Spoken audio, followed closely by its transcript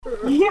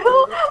You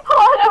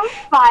want to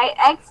fight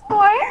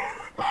X-Force?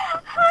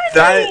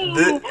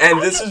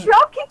 This is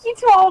dropkick you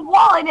to a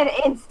wall in an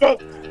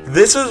instant.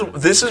 This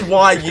is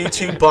why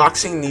YouTube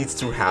boxing needs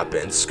to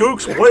happen.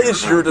 Skooks, what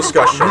is your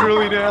discussion?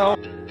 Really now?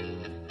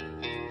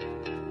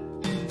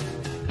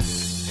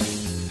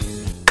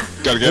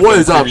 What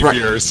is up,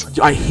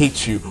 I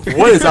hate you.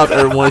 What is up,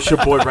 everyone? It's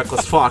your boy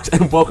Reckless Fox,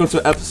 and welcome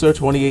to episode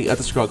 28 of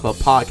the ScrubClub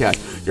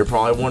Podcast. You're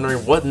probably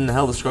wondering what in the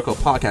hell is the ScrubClub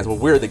Podcast? Well,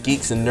 we're the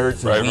geeks and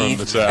nerds and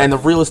weebs and the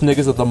realest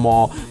niggas of them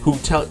all who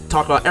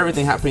talk about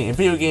everything happening in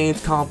video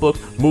games, comic book,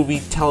 movie,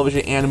 television,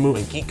 anime,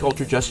 and geek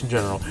culture just in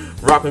general.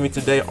 Rocking with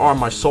me today are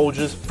my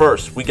soldiers.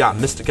 First, we got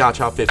Mr.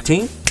 Gotcha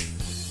 15.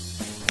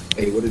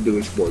 Hey, what it do?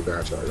 It's your boy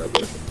Gotcha.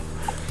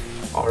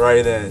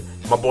 Alrighty then,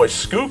 my boy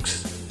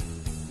Skooks.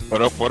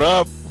 What up, what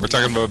up? We're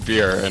talking about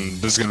beer, and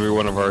this is going to be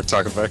one of our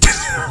talk effects.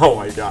 Oh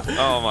my god.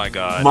 Oh my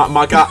god.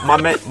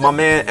 My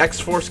man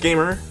X-Force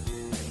Gamer.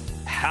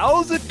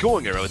 How's it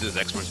going, everyone? This is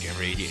X-Force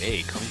Gamer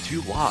 88 coming to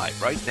you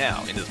live right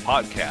now in this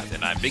podcast,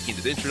 and I'm making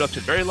this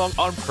introduction very long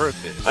on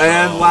purpose.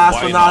 And last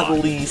but not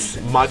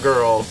least, my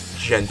girl,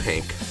 Jen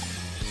Pink.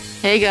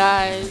 Hey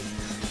guys.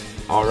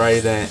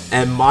 Alrighty then,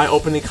 and my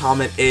opening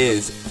comment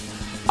is,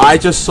 I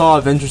just saw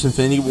Avengers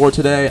Infinity War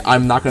today.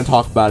 I'm not going to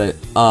talk about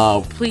it.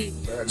 Please.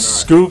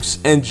 Skooks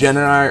and Jen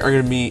and I are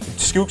going to be...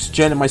 Skooks,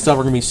 Jen, and myself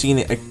are going to be seeing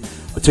it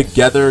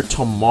together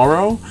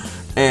tomorrow.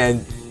 And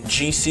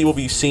GC will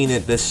be seeing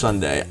it this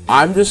Sunday.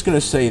 I'm just going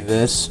to say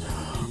this.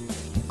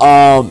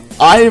 I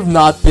have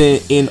not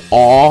been in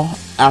awe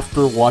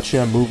after watching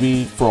a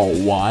movie for a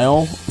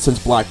while,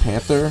 since Black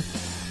Panther.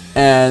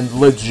 And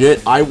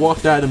legit, I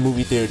walked out of the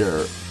movie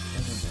theater,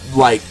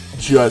 like,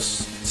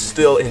 just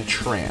still in a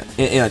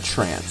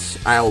trance.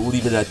 I'll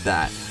leave it at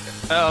that.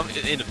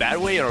 In a bad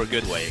way or a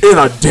good way? In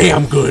a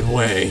damn good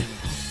way.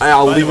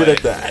 I'll leave it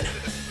at that.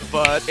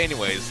 But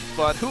anyways,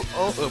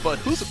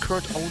 who's the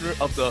current owner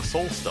of the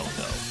Soul Stone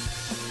though?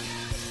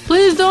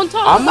 Please don't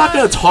talk. I'm not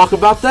gonna talk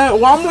about that.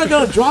 Well, I'm not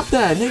gonna drop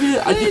that,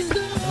 nigga.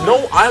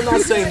 No, I'm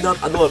not saying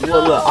nothing. Look,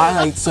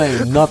 I ain't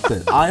saying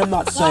nothing. I am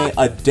not saying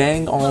a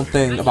dang on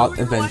thing about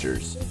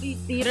Avengers. So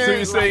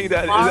you're saying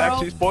that it's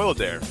actually spoiled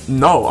there?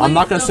 No, I'm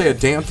not gonna say a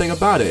damn thing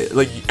about it.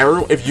 Like,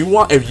 if you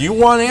want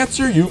an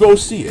answer, you go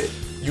see it.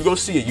 You go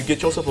see it. You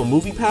get yourself a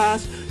movie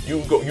pass.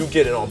 You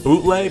get it on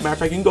bootleg. Matter of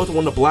fact, you can go to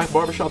one of the black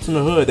barbershops in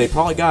the hood. They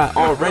probably got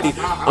already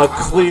a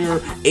clear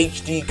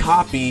HD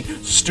copy,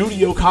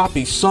 studio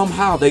copy.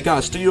 Somehow they got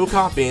a studio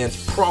copy, and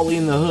it's probably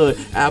in the hood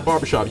at a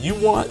barbershop. You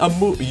want a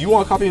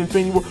copy of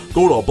Infinity War?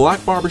 Go to a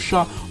black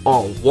barbershop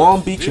on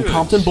Long Beach and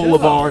Compton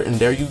Boulevard, and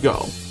there you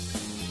go.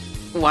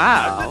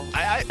 Wow.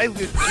 I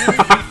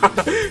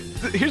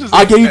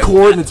gave you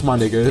coordinates, my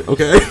nigga.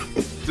 Okay.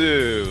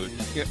 Dude.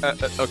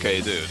 Okay,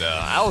 dude.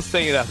 I was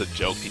saying it as a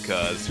joke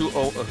because who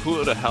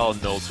the hell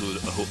knows who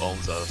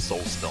owns a Soul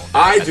Stone?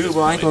 I do, but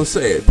I ain't gonna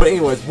say it. But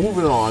anyways,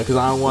 moving on, because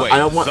I don't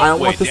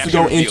want this to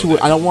go into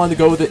it. I don't want to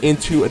go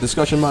into a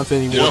discussion about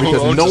Infinity War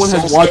because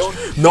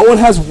no one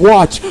has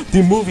watched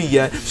the movie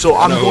yet. So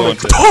I'm going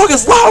to talk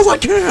as loud as I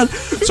can,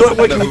 so that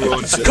way I can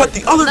cut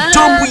the other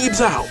dumb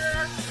weebs out.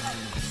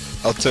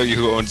 I'll tell you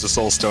who owns the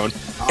Soul Stone.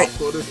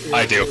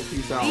 I do.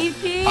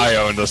 I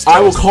own the Stone. I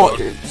will call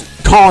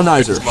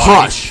colonizer.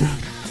 Hush.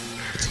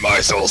 It's my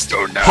Soul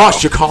Stone now.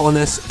 Hush, you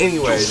colonists.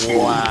 Anyways.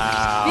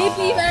 Wow.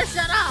 VP, better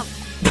shut up.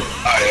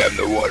 I am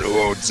the one who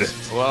owns it.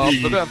 Well,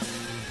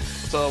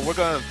 we're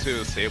going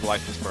to save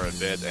life for a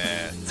bit,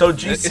 and so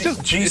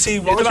GC,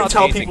 why don't you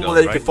tell people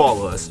that they can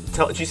follow us?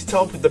 Tell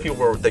the people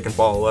where they can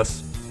follow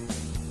us.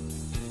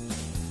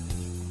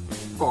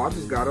 Oh, I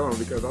just got on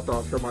because I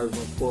thought somebody was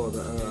gonna spoil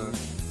the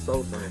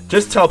Soul Stone.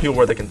 Just tell people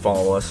where they can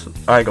follow us.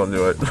 I ain't gonna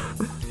do it.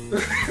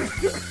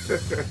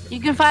 You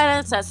can find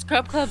us at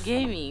ScrubClub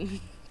Gaming.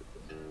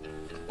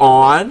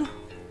 On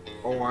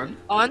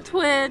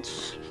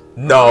Twitch.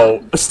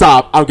 No,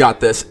 stop. I've got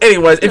this.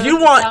 Anyways, if you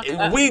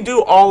want, we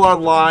do all our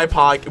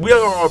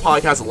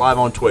podcasts live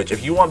on Twitch.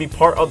 If you want to be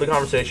part of the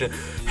conversation,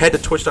 head to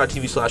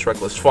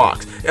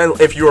twitch.tv/recklessfox. And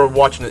if you're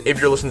listening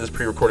to this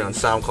pre-recording on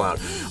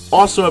SoundCloud.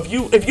 Also, if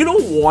you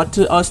don't want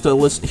us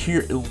to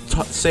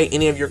say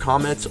any of your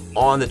comments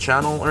on the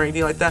channel or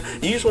anything like that,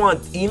 you just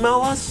want to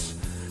email us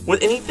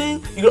with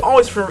anything, you can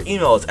always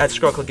email us at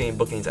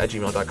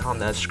ScrubClubGamingBookings@gmail.com.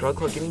 That's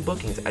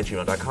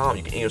ScrubClubGamingBookings@gmail.com.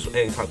 You can email us with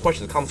any kind of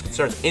questions, comments,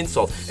 concerns,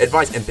 insults,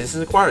 advice, and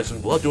business inquiries. We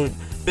love doing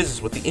business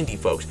with the indie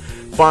folks.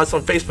 Find us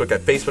on Facebook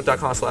at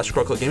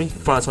Facebook.com/ScrubClubGaming. You can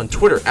find us on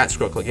Twitter at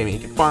ScrubClubGaming. You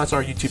can find us on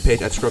our YouTube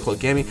page at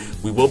ScrubClubGaming.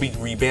 We will be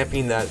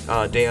revamping that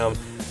damn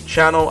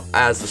channel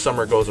as the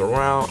summer goes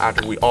around,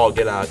 after we all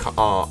get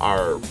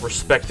our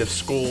respective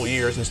school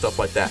years and stuff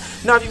like that.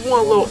 Now, if you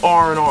want a little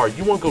R&R,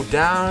 you want to go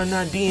down in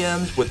our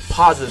DMs with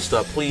positive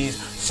stuff, please.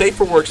 Safe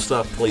for work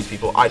stuff, please,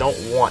 people. I don't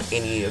want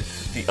any of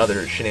the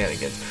other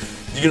shenanigans.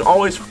 You can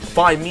always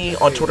find me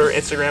on Twitter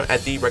and Instagram at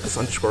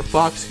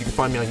 @TheReckless_Fox. You can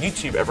find me on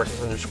YouTube at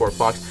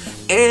Reckless_Fox.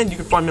 And you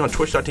can find me on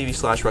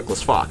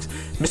Twitch.tv/RecklessFox.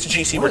 Mr.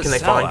 GC, where can they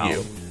find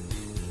you?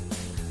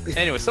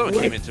 Anyway, someone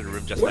came into the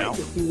room just now.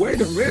 Wait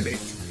a minute.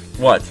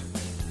 What?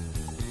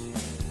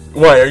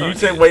 What, are you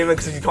saying waving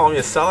because you calling me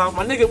a sellout?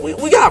 My nigga,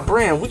 we got a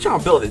brand. We trying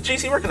to build it.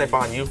 GC, where can they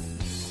find you?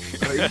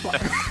 You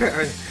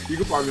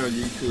can find me on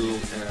YouTube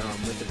at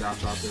Mr.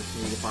 Godchild13.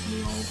 You can find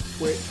me on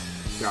Twitch,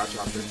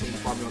 Godchild13. You can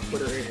find me on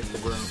Twitter and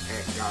Instagram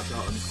at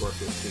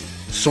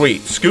Godchild_15.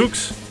 Sweet.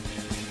 Skooks?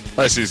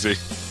 Hi, CeCe.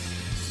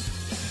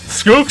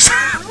 Skooks?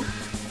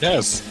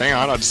 Yes. Hang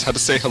on, I just had to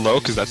say hello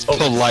because that's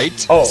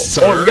polite. Oh,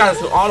 sir. you got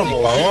us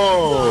audible.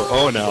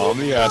 Oh, no, I'm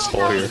the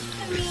asshole here.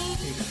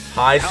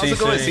 Hi, How's it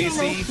going, CeCe.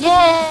 CeCe?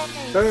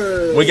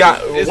 Yay! We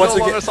got It's once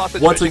no longer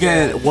sausage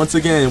again.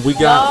 We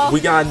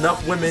got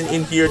enough women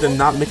in here to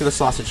not make it a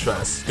sausage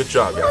fest. Good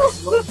job,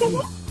 guys.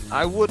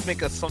 I would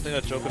make something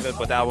a joke of it,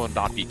 but that would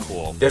not be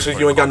cool. That's because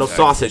you ain't got no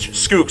sausage.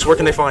 Skooks, where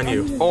can they find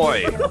you?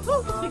 Oi!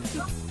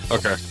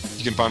 Okay.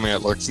 You can find me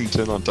at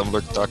Lexington on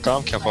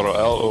Tumblr.com, capital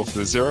L, O for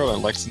the 0,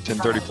 and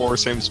Lexington34,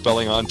 same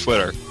spelling on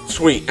Twitter.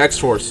 Sweet.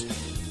 X-Force.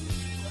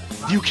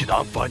 You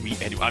cannot find me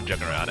anywhere. I'm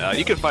joking around.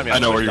 You can find me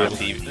on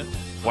Twitch.tv.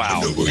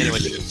 Wow. Anyway,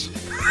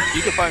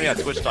 you can find me on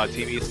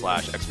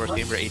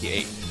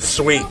Twitch.tv/xforcegamer88.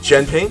 Sweet.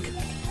 Jen Pink.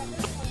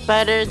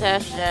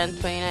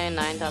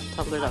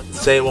 Spider-Gen2099.tumblr.com.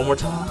 Say it one more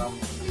time.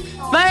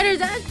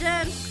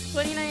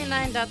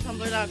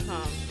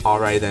 Spider-Gen2099.tumblr.com. All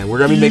right then. We're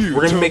gonna be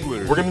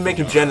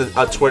making Jen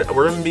a Twitter.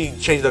 We're gonna be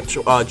changing up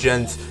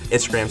Jen's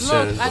Instagram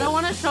soon. Look, I don't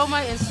want to show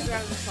my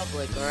Instagram in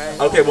public. All right.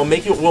 Okay, we'll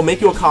make you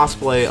a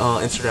cosplay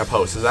Instagram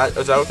post. Is that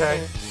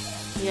okay?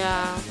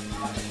 Yeah.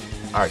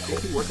 All right, cool.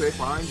 Where can they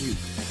find you?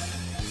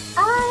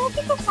 I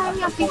think you can find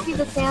me on CC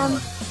the Sam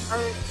or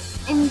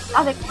in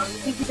other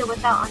places. CC the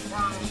Without on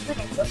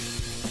Twitter.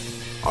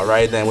 All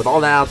right then. With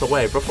all that out of the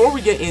way, before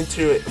we get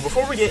into the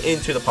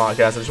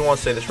podcast, I just want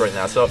to say this right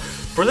now. So,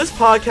 for this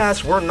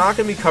podcast, we're not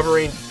going to be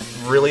covering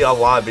really a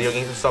lot of video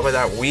games and stuff like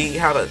that. We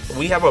have a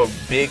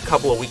big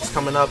couple of weeks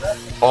coming up.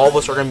 All of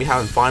us are going to be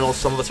having finals.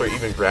 Some of us are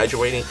even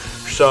graduating.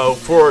 So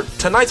for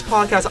tonight's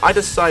podcast, I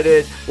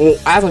decided, well,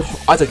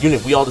 as a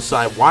unit, we all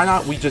decided why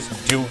not we just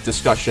do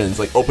discussions,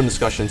 like open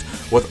discussions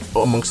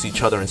amongst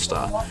each other and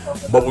stuff.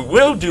 What we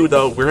will do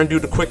though, we're going to do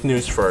the quick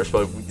news first.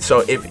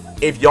 So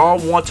if y'all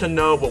want to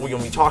know what we're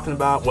going to be talking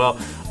about, well,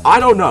 I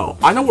don't know.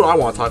 I know what I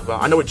want to talk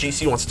about. I know what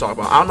GC wants to talk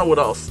about. I don't know what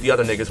else the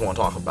other niggas want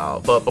to talk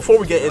about. But before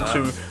we get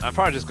into... I'm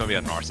probably just going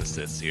to be a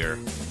narcissist here.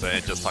 So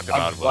just talk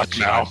about what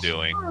I'm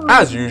doing.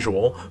 As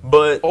usual.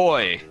 But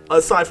Oi!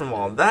 aside from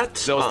all that...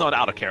 So it's not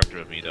out of character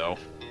of me, though.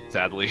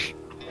 Sadly.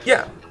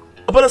 Yeah.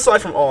 But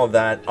aside from all of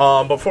that,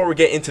 before we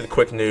get into the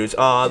quick news,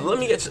 let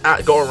me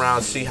go around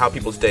and see how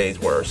people's days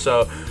were.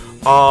 So,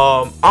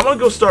 I'm going to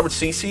go start with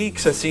CeCe,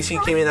 since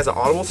CeCe came in as an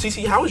audible.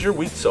 CeCe, how was your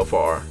week so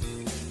far?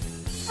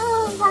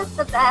 Oh, that's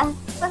the best.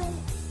 But,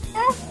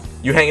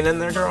 You hanging in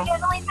there, girl?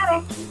 getting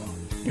better.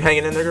 You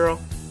hanging in there, girl?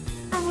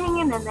 I'm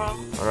hanging in there. All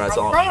right, that's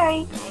all.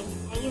 Larry,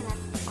 hanging in.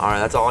 All right,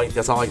 that's all. Hey,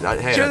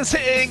 Just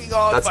hanging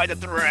on by the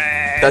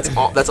thread.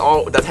 that's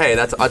all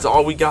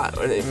we got,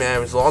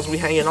 man. As long as we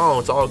hanging on,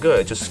 it's all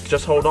good.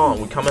 Just hold on.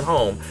 We coming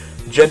home.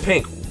 Jen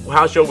Pink,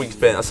 how's your week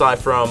been aside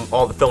from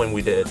all the filming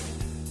we did?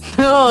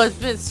 Oh, it's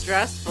been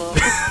stressful.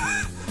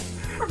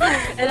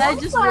 And I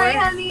just Sorry, worked.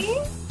 honey.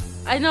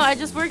 I know, I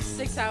just worked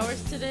 6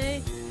 hours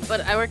today, but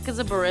I work as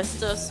a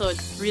barista, so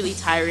it's really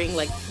tiring,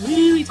 like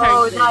really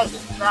tiring. Oh, today.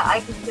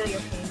 I can feel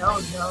your pain.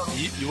 Oh no.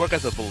 You work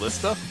as a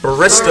ballista?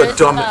 Barista.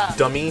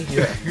 Dummy.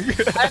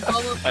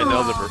 I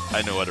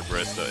know what a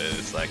barista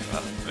is. Like,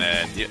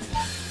 man,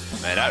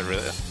 that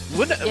really.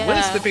 Wouldn't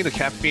sniffing the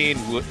caffeine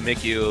would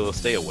make you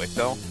stay awake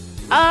though?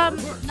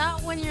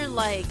 Not when you're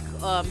like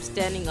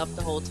standing up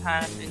the whole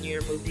time and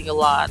you're moving a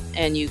lot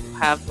and you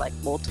have like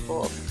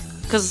multiple.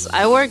 Cause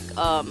I work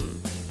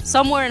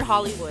somewhere in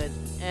Hollywood,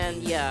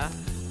 and yeah.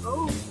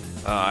 Oh.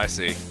 I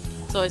see.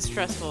 So it's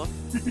stressful.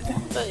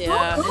 But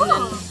yeah,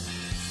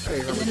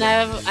 and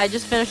then I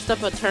just finished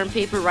up a term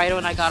paper right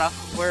when I got off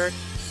of work.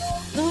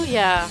 So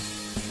yeah,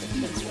 it's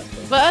been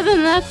stressful. But other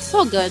than that, it's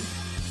all good.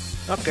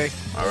 Okay.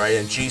 All right,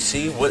 and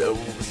GC, what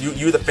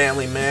you the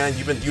family man?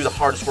 You the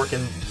hardest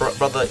working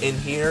brother in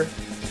here.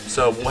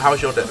 So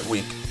how's your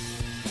week?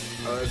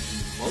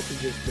 It's mostly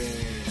just been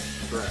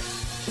stress.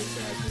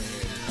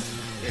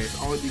 It's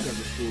only because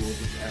of school,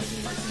 just as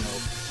in like,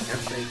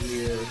 essay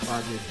here,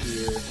 project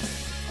here,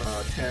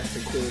 test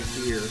and quiz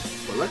here.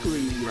 But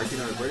luckily, like,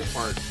 the greatest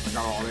part, I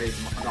got all A's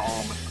in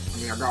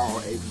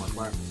my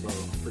classes, so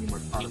I'm pretty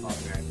much proud about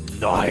that.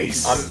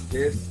 Nice.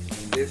 This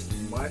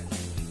month,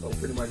 so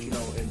pretty much,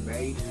 in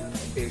May,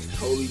 it's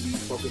totally be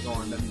focused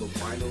on nothing but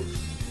finals.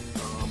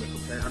 And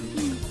preparing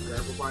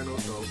for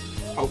finals, so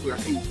hopefully I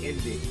can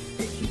end it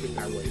and keep it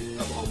that way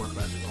of all my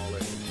classes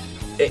already.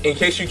 In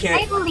case you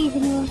can't. I believe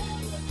in you.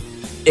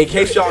 In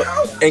case y'all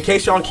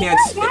can't,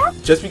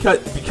 just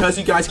because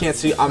you guys can't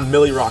see, I'm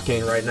Millie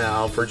rocking right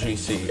now for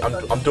GC.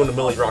 I'm doing the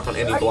Millie rock on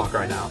any block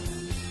right now.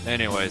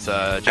 Anyways,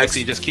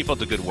 JC, just keep up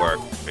the good work,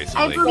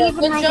 basically. I believe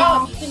in my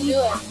job. dad. You can do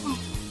it.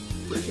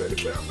 Appreciate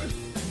it, family.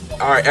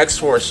 All right,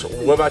 X-Force,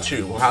 what about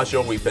you? How's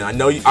your week been? I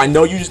know you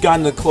just got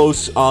in the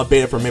close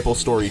beta for Maple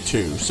Story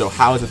 2. So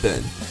how has it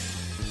been?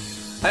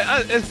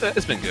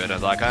 It's been good.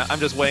 I'm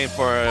just waiting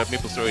for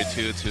MapleStory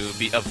 2 to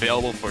be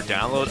available for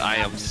download. I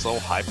am so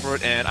hyped for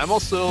it, and I'm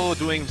also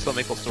doing some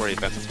MapleStory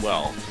events as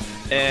well.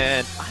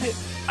 And I'm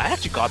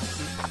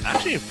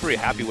actually pretty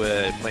happy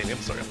with playing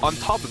MapleStory. On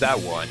top of that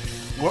one,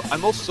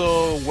 I'm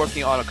also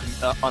working on a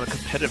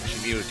competitive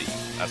community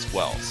as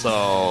well.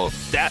 So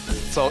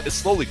it's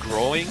slowly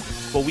growing,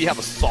 but we have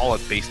a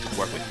solid base to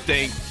work with.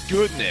 Thank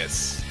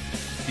goodness.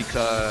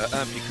 Because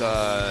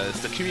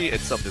the community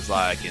itself is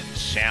like in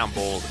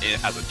shambles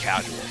as a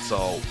casual,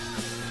 so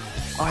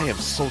I am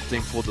so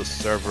thankful the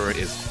server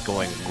is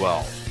going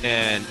well.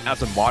 And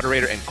as a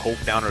moderator and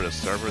co-founder of the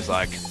server,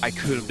 like I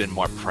could have been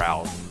more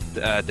proud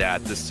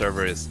that this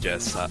server is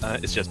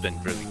it's just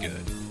been really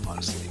good,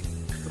 honestly.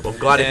 Well, I'm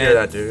glad to hear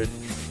that, dude.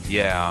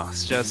 Yeah,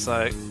 it's just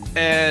like,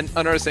 and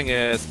another thing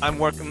is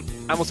I'm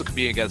also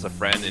competing against a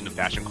friend in the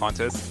fashion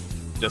contest,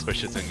 just for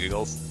shits and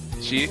giggles.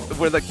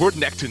 We're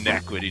neck to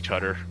neck with each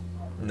other.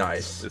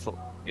 Nice.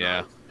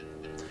 Yeah.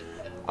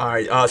 All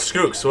right,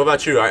 Skooks. What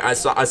about you? I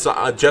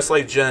saw just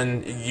like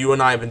Jen, you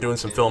and I have been doing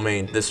some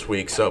filming this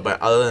week. So, but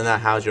other than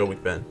that, how's your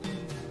week been?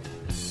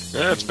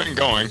 Yeah, it's been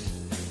going.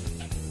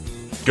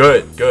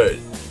 Good.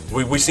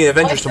 We see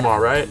Avengers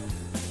tomorrow, right?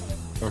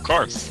 Of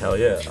course. Hell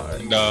yeah. All right.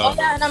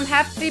 And I'm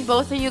happy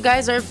both of you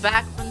guys are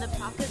back from the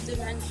pocket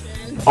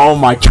dimension. Oh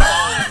my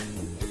god.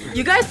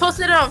 You guys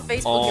posted it on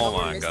Facebook. Oh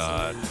my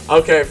god.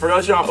 Okay, for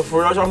those y'all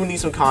who need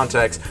some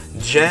context,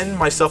 Jen,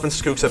 myself, and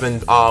Skooks have been.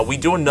 We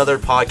do another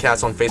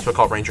podcast on Facebook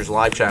called Rangers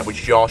Live Chat,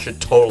 which y'all should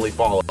totally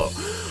follow.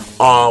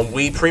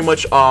 We pretty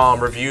much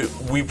review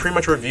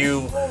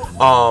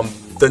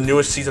the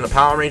newest season of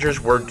Power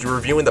Rangers. We're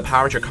reviewing the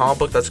Power Ranger comic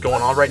book that's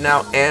going on right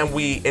now, and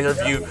we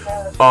interview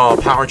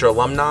Power Ranger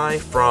alumni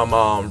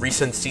from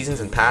recent seasons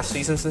and past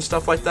seasons and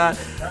stuff like that.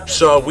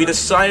 So we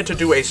decided to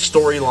do a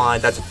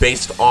storyline that's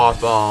based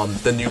off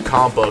the new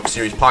comic book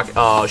series,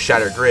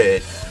 Shattered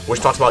Grid, which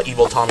talks about the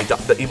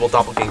evil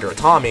doppelganger of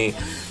Tommy.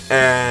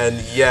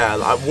 And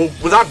yeah,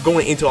 without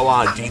going into a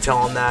lot of detail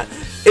on that,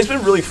 it's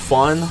been really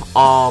fun.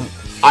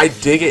 I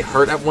did get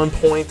hurt at one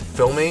point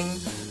filming,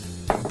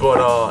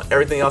 but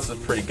everything else is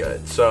pretty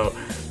good. So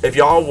if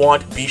y'all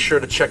want, be sure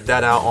to check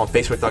that out on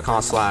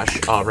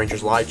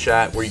facebook.com/Rangers Live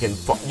Chat, where you can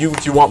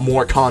you want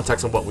more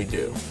context on what we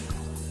do.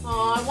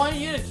 Oh, I wanted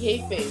you to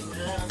kayfabe,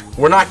 man.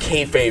 We're not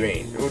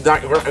kayfabing.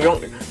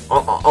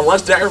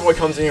 Unless Daggerboy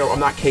comes in here, I'm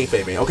not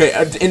kayfabing. Okay,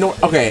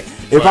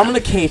 if I'm gonna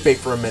kayfabe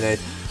for a minute,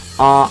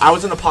 I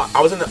was in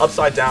the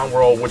Upside Down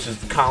world, which is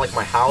kind of like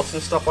my house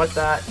and stuff like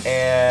that,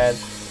 and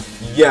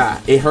yeah,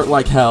 it hurt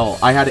like hell.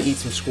 I had to eat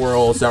some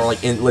squirrels that were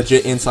like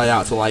legit inside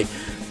out, so like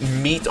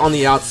meat on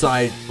the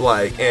outside,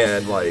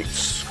 and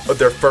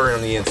their fur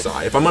on the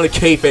inside. If I'm gonna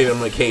kayfabe it, I'm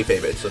gonna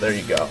kayfabe it. So there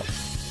you go.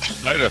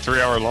 I had a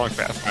 3-hour-long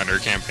Pathfinder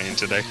campaign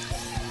today.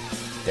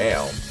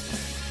 Damn.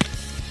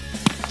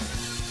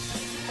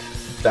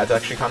 That's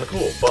actually kind of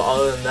cool. But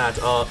other than that,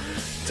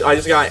 I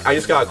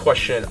just got a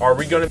question. Are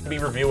we gonna be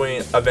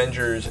reviewing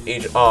Avengers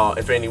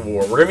Infinity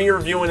War? We're gonna be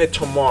reviewing it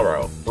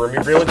tomorrow. We're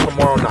gonna be reviewing it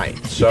tomorrow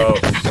night. So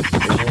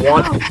if you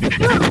want,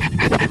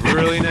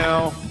 really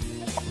now,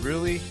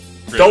 really.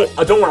 Don't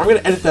worry. I'm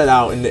gonna edit that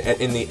out in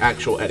the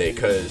actual edit,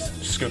 because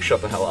Scoop,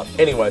 shut the hell up.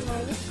 Anyways,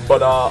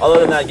 but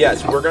other than that,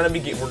 yes, we're gonna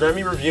be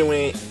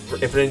reviewing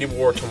Infinity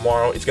War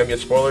tomorrow. It's gonna be a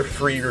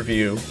spoiler-free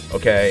review.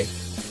 Okay,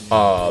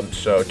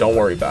 so don't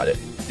worry about it.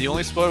 The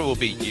only spoiler will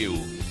be you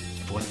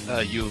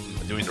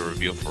doing the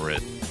review for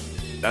it.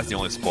 That's the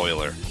only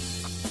spoiler.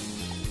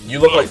 You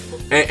look like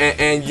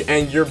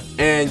and your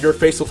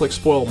face looks like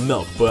spoiled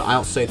milk, but I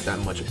don't say that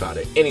much about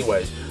it.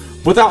 Anyways.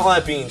 Without all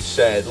that being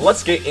said,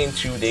 let's get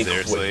into the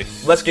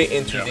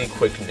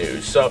quick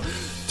news. So,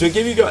 to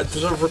give you guys,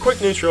 for quick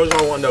news, for those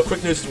who want to know,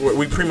 quick news is where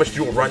we pretty much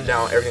do a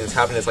rundown of everything that's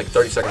happening. It's like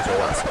 30 seconds or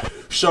less.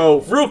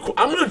 So,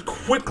 I'm gonna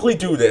quickly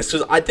do this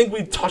because I think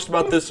we've touched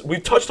on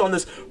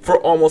this for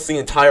almost the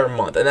entire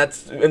month, and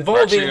that's involving.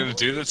 We're actually gonna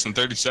do this in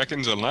 30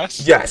 seconds or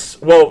less? Yes.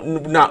 Well,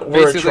 not.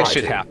 We're basically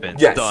shit happens.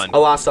 Yes. Done. A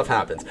lot of stuff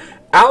happens.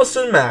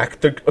 Allison Mack,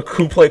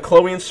 who played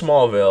Chloe in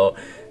Smallville,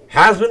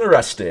 has been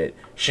arrested.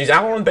 She's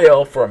out on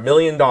bail for $1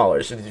 million.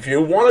 If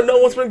you want to know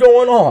what's been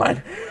going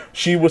on,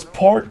 she was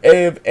part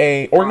of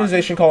a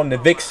organization called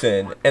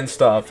Nivixen and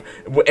stuff,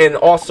 and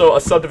also a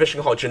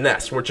subdivision called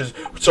Jeunesse, which is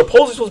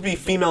supposedly supposed to be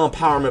female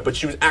empowerment, but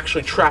she was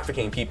actually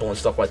trafficking people and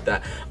stuff like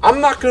that. I'm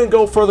not going to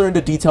go further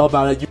into detail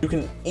about it. You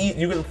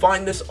can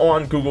find this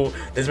on Google.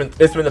 It's been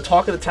the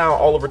talk of the town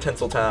all over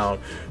Tinseltown.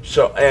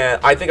 So,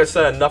 and I think I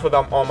said enough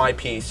about on my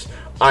piece.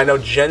 I know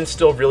Jen's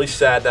still really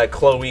sad that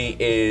Chloe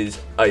is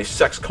a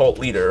sex cult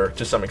leader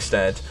to some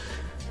extent,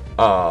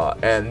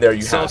 and there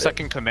you have it.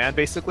 Second command,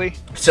 basically.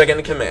 Second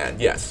in command,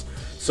 yes.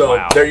 So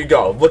wow. There you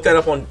go. Look that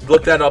up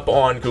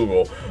on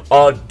Google.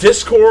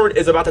 Discord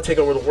is about to take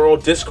over the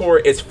world.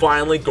 Discord is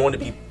finally going to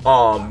be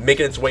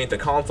making its way into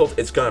consoles.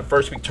 It's going to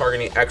first be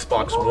targeting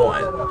Xbox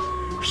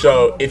One.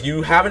 So if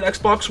you have an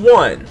Xbox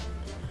One,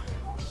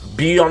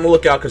 be on the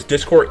lookout because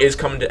Discord is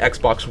coming to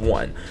Xbox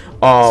One.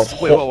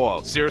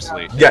 Whoa,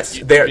 seriously? Yes,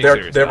 You're being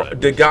serious about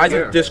it. the guys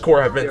at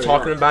Discord have been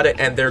talking about it,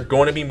 and they're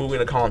going to be moving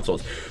to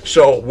consoles.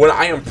 So what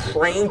I am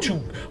praying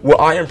to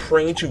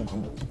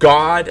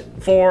God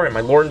for, and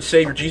my Lord and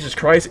Savior Jesus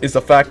Christ, is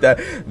the fact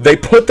that they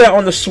put that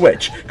on the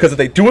Switch. Because if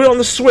they do it on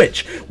the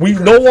Switch, we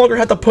no longer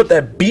have to put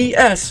that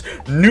BS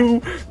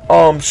new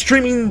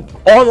streaming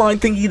online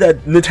thingy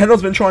that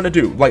Nintendo's been trying to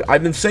do. Like,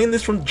 I've been saying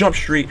this from Jump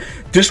Street,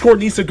 Discord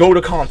needs to go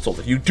to consoles.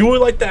 If you do it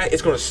like that,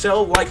 it's going to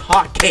sell like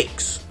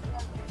hotcakes.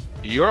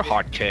 You're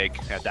hot cake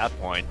at that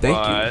point. Thank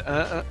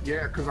you.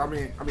 Yeah, because I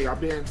mean,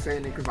 I've been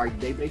saying it because like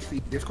they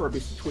basically Discord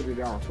basically tweeted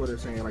out on Twitter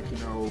saying like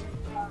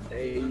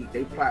they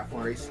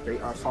platform they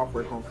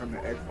software gonna come to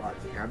Xbox,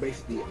 and I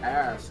basically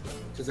asked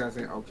just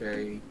saying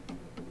okay,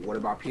 what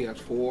about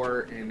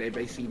PS4? And they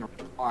basically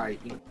reply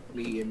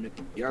me and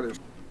the others.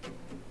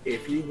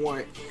 If you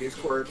want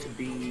Discord to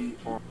be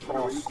on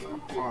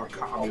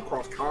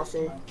cross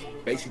console,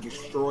 basically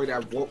destroy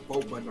that vote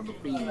button on the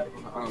feed,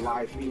 on a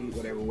live feed,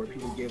 whatever, where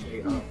people give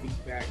their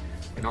feedback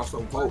and also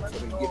vote, so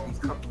they can get these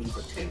companies'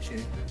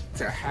 attention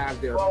to have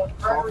their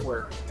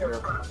software to their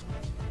console.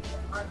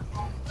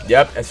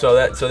 Yep, and so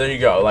there you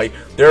go. Like,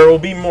 there will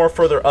be more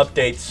further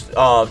updates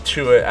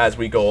to it as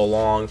we go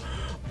along.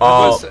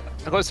 I'm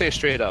gonna say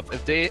straight up,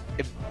 if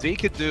they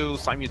could do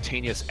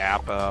simultaneous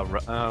app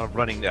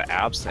running the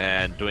apps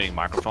and doing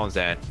microphones,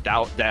 then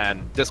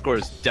Discord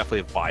is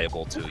definitely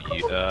viable to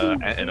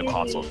in a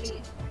console.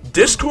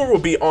 Discord will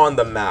be on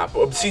the map.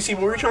 CeCe,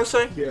 what were you trying to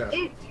say? Yeah.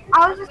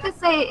 I was just gonna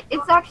say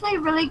it's actually a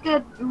really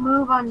good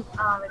move on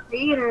the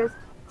creators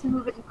to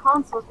move it to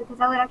consoles, because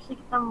that would actually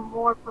get them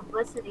more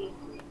publicity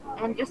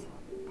and just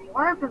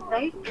more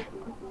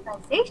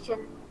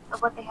representation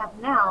of what they have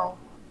now.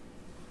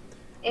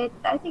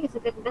 I think it's a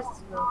good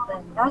business move,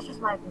 but that's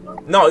just my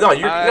opinion. No,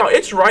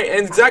 it's right,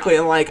 and exactly,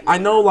 and like I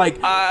know, like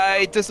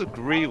I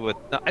disagree with.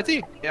 I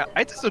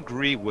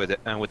disagree with it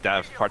and with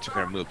that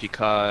particular move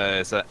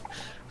because.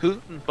 Who's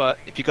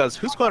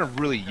going to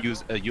really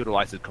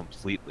utilize it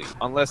completely?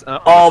 Unless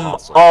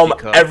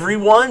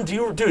everyone. Do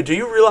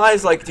you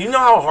realize, like, do you know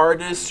how hard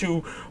it is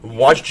to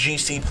watch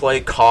GC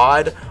play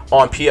COD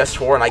on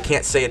PS4, and I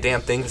can't say a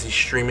damn thing because he's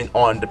streaming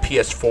on the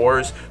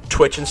PS4's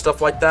Twitch and stuff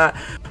like that.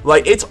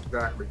 Like,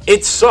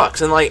 it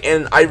sucks, and like,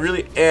 and I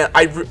really, and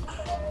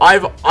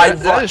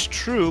that is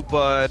true,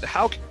 but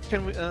how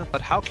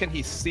can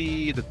he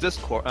see the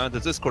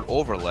Discord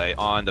overlay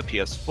on the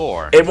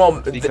PS4? It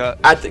won't,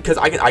 because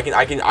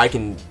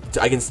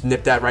I can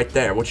snip that right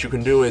there. What you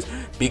can do is,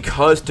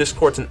 because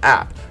Discord's an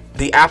app,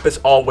 the app is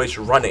always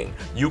running.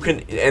 You can,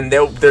 and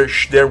there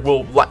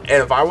will,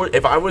 and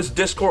if I was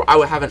Discord, I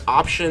would have an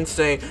option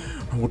saying,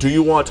 do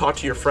you want to talk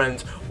to your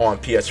friends on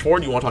PS4?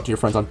 Do you want to talk to your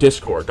friends on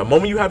Discord? The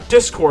moment you have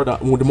Discord,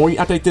 the more you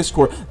activate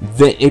Discord,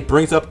 then it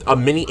brings up a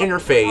mini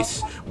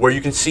interface where you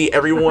can see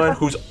everyone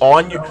who's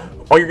on your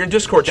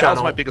Discord channel.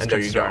 That was my biggest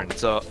concern.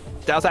 So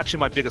that was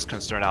actually my biggest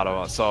concern out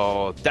of it.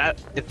 So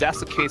if that's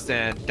the case,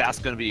 then that's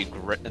gonna be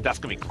great. That's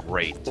gonna be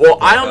great. Well,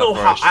 I don't know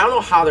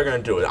how they're gonna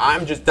do it.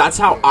 That's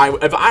how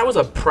if I was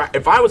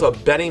a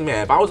betting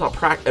man, if I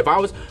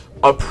was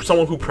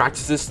someone who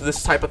practices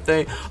this type of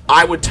thing,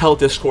 I would tell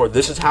Discord,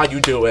 this is how you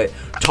do it.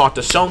 Talk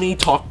to Sony,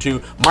 talk to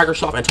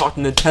Microsoft, and talk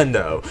to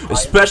Nintendo.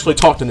 Especially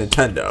talk to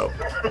Nintendo.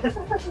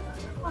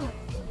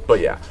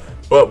 But yeah.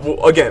 But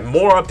again,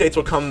 more updates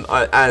will come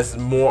as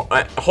more.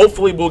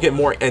 Hopefully, we'll get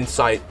more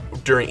insight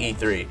during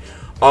E3.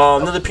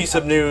 Another piece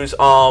of news: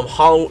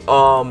 Halloween,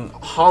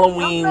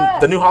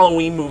 the new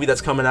Halloween movie that's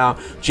coming out.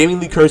 Jamie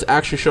Lee Curtis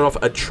actually showed off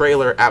a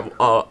trailer at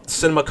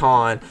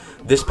CinemaCon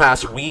this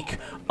past week.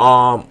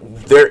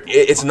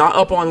 It's not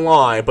up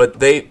online, but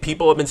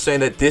people have been saying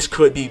that this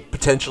could be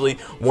potentially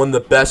one of the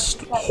best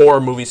horror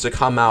movies to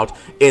come out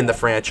in the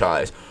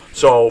franchise.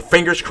 So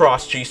fingers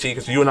crossed, GC,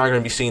 because you and I are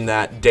going to be seeing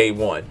that day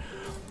one.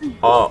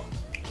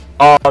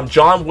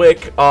 John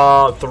Wick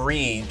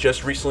 3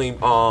 just recently.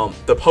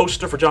 The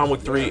poster for John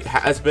Wick 3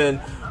 has been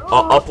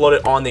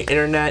uploaded on the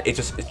internet.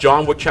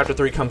 John Wick Chapter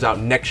 3 comes out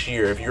next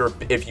year.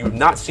 If you've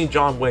not seen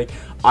John Wick,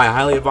 I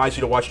highly advise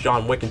you to watch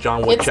John Wick and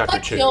John Wick Chapter 2.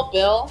 It's like Kill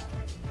Bill,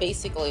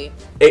 basically.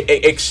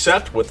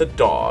 Except with a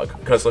dog,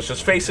 because let's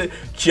just face it,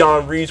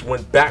 Keanu Reeves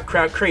went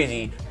bat-crap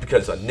crazy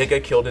because a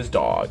nigga killed his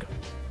dog.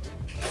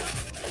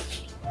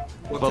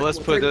 But let's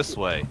put it this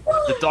way: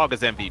 the dog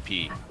is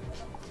MVP.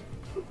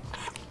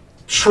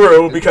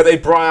 True, because they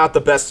brought out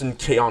the best in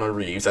Keanu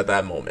Reeves at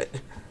that moment.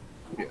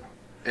 Yeah,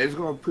 it's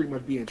gonna pretty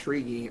much be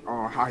intriguing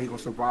on how he's gonna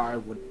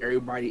survive when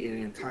everybody in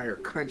the entire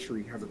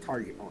country has a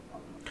target on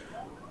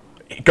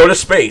him. Go to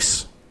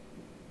space.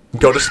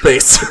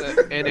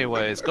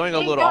 Anyways, going a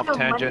little off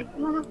tangent.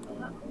 Going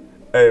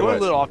a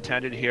little off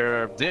tangent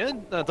here.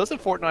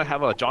 Doesn't Fortnite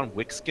have a John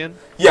Wick skin?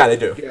 Yeah, they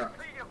do. Yeah.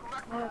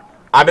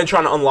 I've been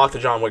trying to unlock the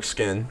John Wick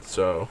skin,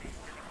 so.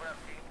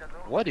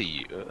 What are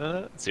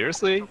you?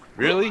 Seriously?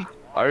 Really?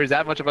 Or is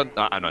that much of a?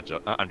 I'm not.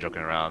 I'm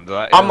joking around.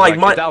 I'm like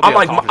my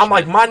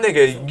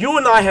nigga. You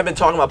and I have been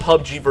talking about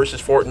PUBG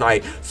versus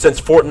Fortnite since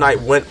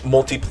Fortnite went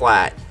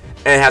multi-plat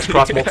and has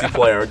cross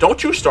multiplayer.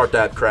 Don't you start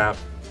that crap.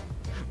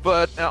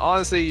 But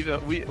honestly,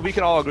 we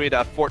can all agree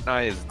that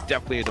Fortnite is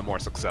definitely the more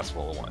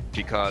successful one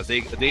because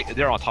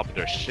they're on top of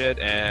their shit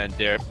and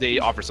they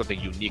offer something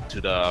unique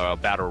to the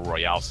battle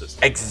royale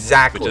system.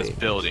 Exactly. Which is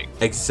building.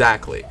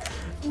 Exactly.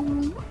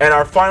 And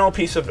our final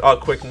piece of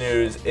quick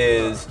news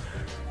is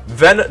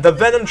the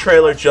Venom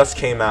trailer just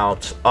came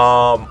out.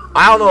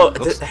 I don't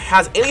know.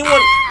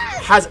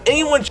 Has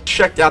anyone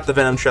checked out the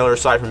Venom trailer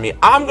aside from me?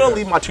 I'm gonna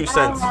leave my 2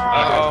 cents.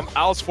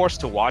 I was forced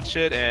to watch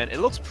it, and it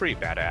looks pretty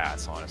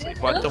badass, honestly.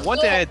 But the one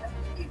thing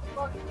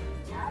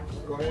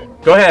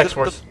Go ahead,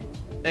 X-Force.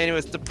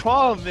 Anyways, the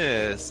problem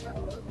is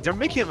they're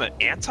making him an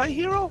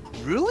anti-hero?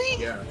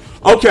 Really? Yeah.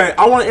 Okay,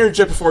 I want to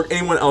interject before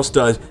anyone else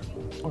does.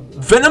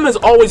 Venom has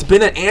always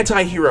been an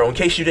anti-hero, in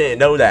case you didn't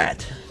know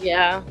that.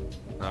 Yeah.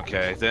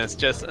 Okay, then it's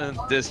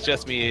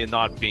just me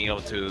not being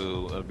able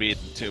to read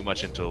too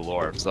much into the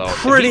lore. So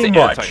Pretty he's an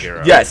much,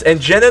 anti-hero. yes.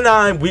 And Jen and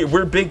I,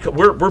 we're big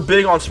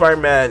on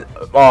Spider-Man,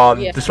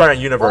 Yeah. the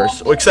Spider-Man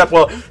universe. Except,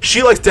 well,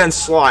 she likes Dan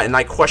Slott, and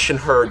I question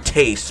her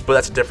taste, but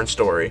that's a different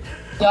story.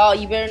 Y'all,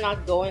 you better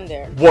not go in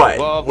there. What?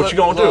 Well, What you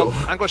gonna do?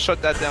 I'm gonna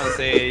shut that down and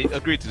say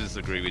agree to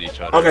disagree with each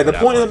other. Okay, the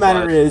point of the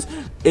matter but- is,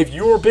 if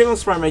you're big on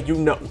Spider-Man, you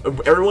know,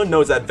 everyone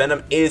knows that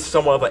Venom is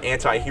somewhat of an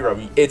anti-hero.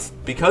 It's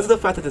because of the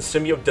fact that the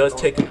symbiote does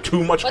take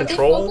too much But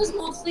control. they focus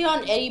mostly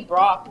on Eddie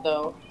Brock,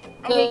 though.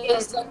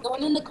 Because like,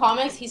 going in the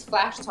comics, he's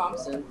Flash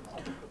Thompson.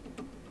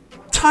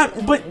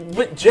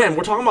 But Jen,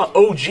 we're talking about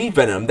OG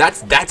Venom.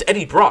 That's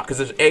Eddie Brock, because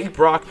there's Eddie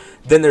Brock,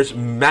 then there's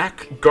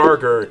Mac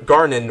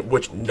Gargan,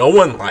 which no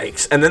one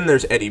likes, and then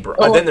there's Eddie Brock,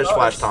 and then there's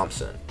Flash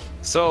Thompson.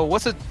 Why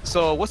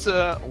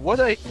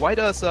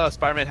does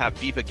Spider-Man have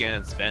beef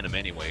against Venom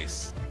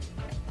anyways?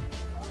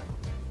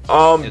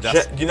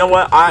 Jen, you know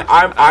what?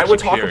 I would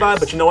talk curious. about it,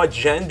 but you know what,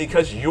 Jen,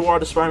 because you are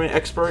the Spider-Man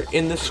expert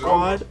in this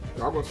squad.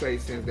 I'm gonna say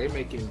since they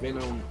making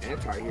Venom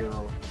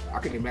anti-hero, I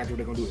can imagine what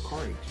they're gonna do with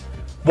Carnage.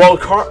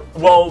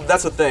 Well,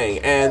 that's the thing,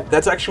 and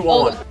that's actually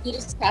one. Oh,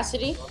 Cletus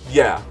Cassidy?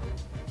 Yeah.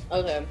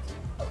 Okay.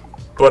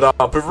 But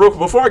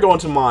before I go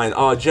into mine,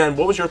 Jen,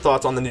 what was your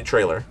thoughts on the new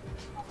trailer?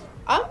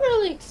 I'm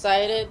really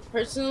excited,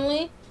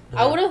 personally.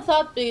 I would have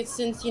thought that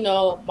since,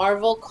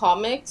 Marvel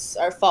Comics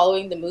are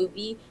following the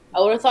movie, I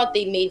would have thought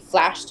they made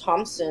Flash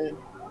Thompson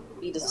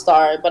be the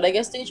star, but I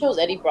guess they chose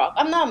Eddie Brock.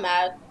 I'm not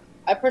mad.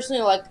 I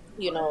personally like,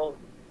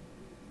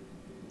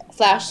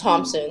 Flash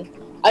Thompson.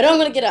 I know I'm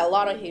gonna get a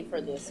lot of hate for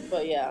this,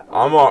 but yeah.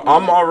 I'm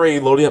already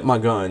loading up my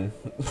gun.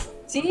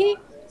 See,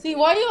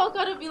 why y'all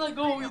gotta be like,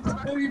 oh, it's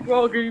Eddie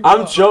Brock?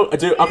 I'm joking,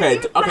 dude. Okay.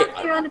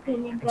 Your own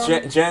opinion,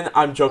 Jen. Jen,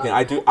 I'm joking.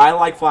 I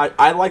like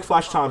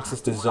Flash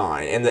Thompson's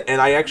design,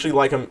 and I actually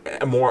like him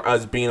more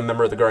as being a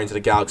member of the Guardians of the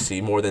Galaxy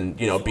more than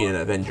being an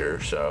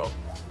Avenger. So.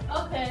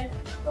 Okay.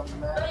 But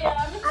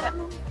yeah, I'm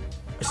excited.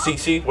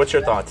 CeCe, what's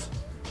your thoughts?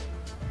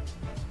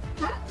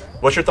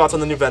 What's your thoughts on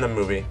the new Venom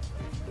movie?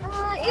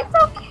 It's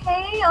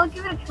okay. I'll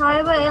give it a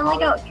try, but I only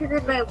got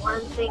triggered by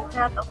one thing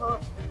throughout the whole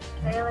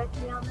trailer, to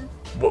be honest.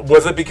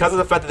 Was it because of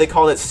the fact that they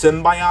called it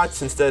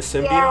symbiotes instead of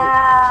symbiote?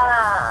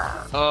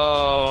 Yeah.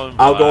 Oh,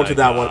 I'll go into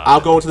that one.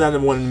 I'll go into that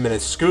in 1 minute.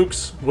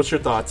 Skooks, what's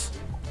your thoughts?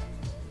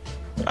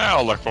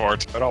 I'll look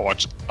forward to it. I'll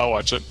watch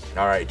it.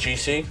 All right,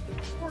 GC.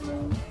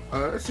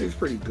 It seems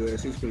pretty good. It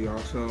seems pretty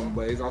awesome.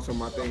 But it's also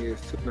my thing is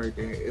too,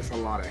 everything. It's a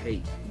lot of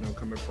hate,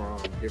 coming from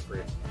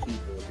different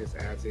people. Just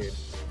as in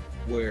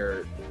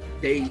where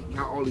they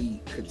not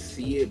only could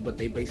see it, but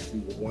they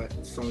basically want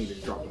Sony to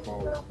drop the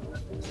ball.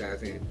 Just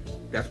as in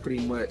that's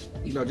pretty much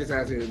just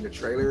as in the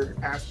trailer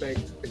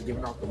aspect is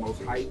giving off the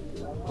most hype.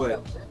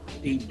 But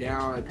deep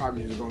down, it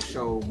probably is going to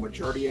show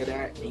majority of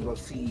that, and you're going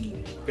to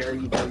see very,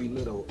 very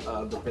little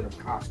of the Venom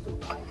costume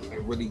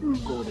and really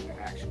go into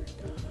action.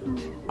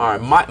 All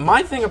right,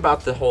 my thing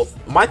about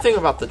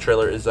the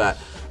trailer is that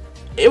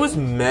it was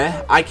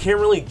meh. I can't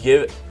really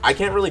give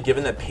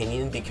an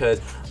opinion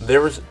because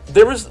there was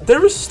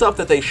stuff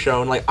that they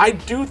shown. Like, I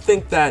do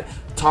think that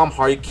Tom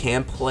Hardy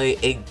can play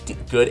a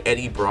good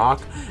Eddie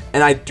Brock,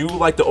 and I do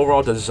like the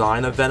overall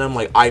design of Venom.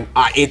 Like,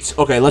 it's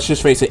okay. Let's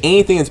just face it.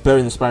 Anything is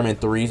better than Spider-Man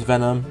 3's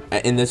Venom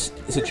in this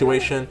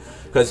situation,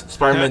 because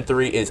Spider-Man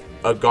 3 is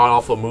a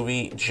god-awful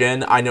movie.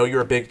 Jen, I know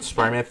you're a big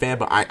Spider-Man fan,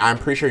 but I'm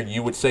pretty sure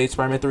you would say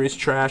Spider-Man 3 is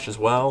trash as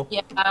well.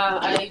 Yeah,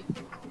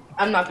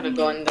 I'm not gonna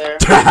go in there.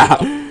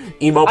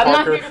 Emo I'm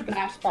Parker. not here to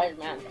bash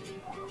Spider-Man.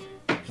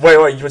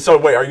 Wait.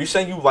 So are you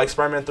saying you like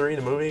Spider-Man 3,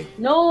 the movie?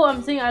 No,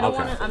 I'm saying I don't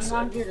Okay. want to. I'm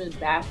not here to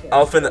bash it. I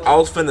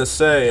was finna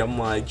say, I'm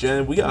like,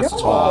 Jen, we got to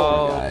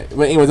talk. Guy.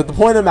 But anyways, the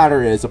point of the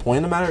matter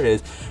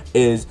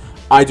is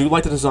I do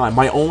like the design.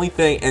 My only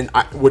thing,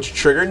 which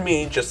triggered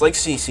me, just like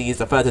CeCe, is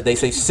the fact that they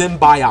say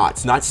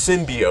symbiotes, not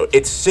symbiote.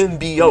 It's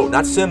symbiote,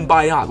 not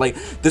symbiote. Like,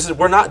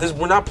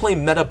 we're not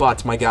playing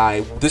Metabots, my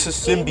guy. This is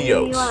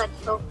symbiotes.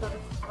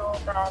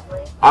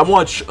 I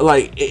want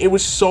it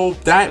was so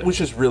that was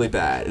just really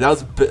bad. That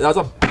was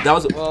a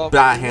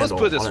bad handle. Let's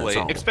put it this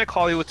way: expect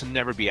Hollywood to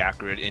never be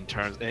accurate in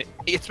terms,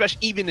 especially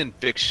even in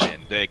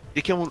fiction. They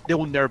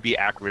will never be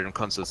accurate when it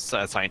comes to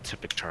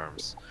scientific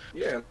terms.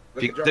 Yeah,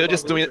 They're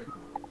just doing it.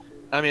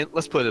 I mean,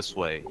 let's put it this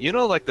way. You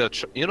know, like the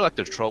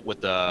trope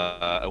with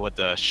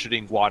the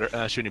shooting bullets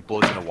in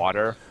the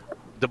water.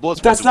 The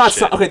bullets. That's not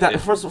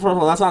first of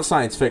all, that's not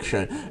science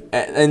fiction,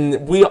 and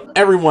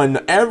everyone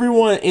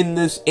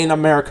in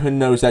America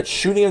knows that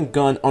shooting a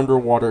gun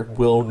underwater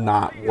will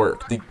not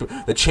work.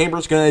 The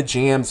chamber's gonna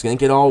jam, it's gonna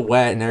get all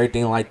wet and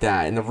everything like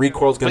that, and the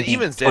recoil's gonna be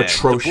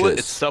atrocious. The bullet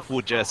itself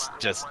will just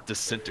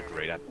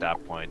disintegrate at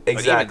that point.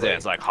 Exactly. But even then,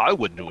 it's like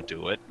Hollywood would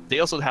do it. They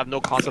also have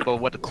no concept of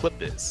what the clip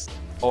is,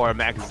 or a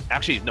magazine.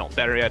 Actually, no,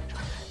 better yet,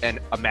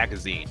 a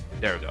magazine.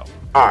 There we go.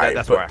 All right,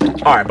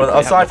 but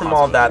aside from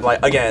all that,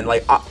 like again,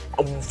 like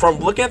from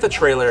looking at the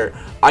trailer,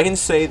 I can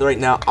say right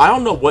now, I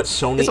don't know what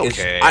Sony is.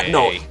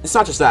 No, it's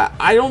not just that.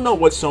 I don't know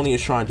what Sony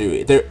is trying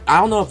to do.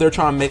 I don't know if they're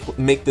trying to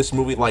make this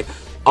movie like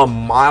a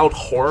mild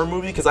horror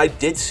movie, because I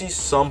did see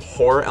some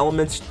horror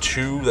elements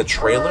to the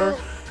trailer.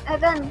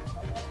 And then.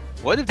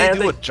 What if they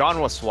do a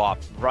genre swap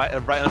right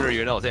under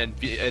your nose and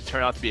it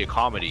turned out to be a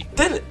comedy?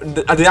 Then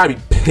I'd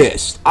be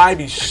pissed. I'd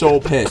be so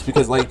pissed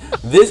because like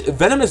this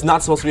Venom is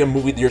not supposed to be a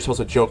movie that you're supposed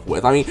to joke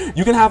with. I mean,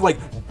 you can have like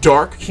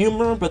dark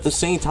humor, but at the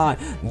same time,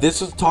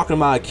 this is talking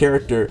about a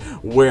character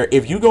where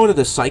if you go into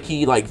the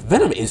psyche, like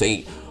Venom is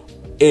a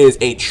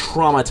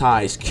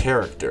traumatized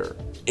character,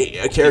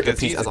 a character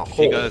piece as a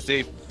whole. Because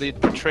they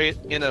portray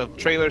in the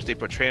trailers, they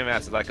portray him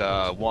as like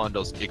one of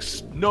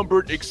those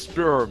numbered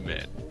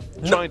experiment.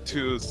 Trying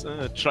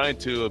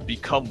to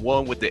become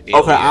one with the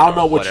alien. Okay, I don't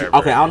know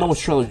what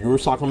trailer you were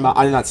talking about.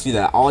 I did not see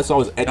that. All I saw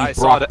was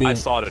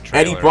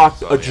Eddie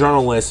Brock a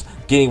journalist,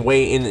 getting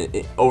way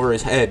in over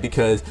his head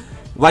because,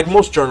 like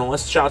most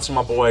journalists, shout out to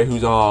my boy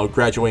who's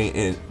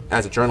graduating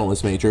as a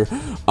journalist major.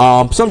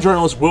 Some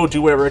journalists will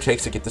do whatever it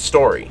takes to get the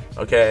story.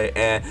 Okay,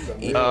 and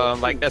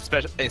like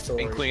especially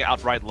including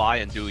outright lie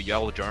and do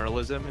yellow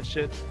journalism and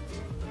shit.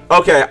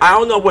 Okay, I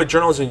don't know what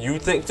journalism you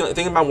think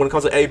about when it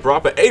comes to Eddie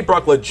Brock, but Eddie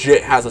Brock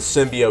legit has a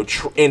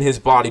symbiote in his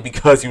body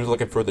because he was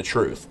looking for the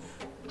truth.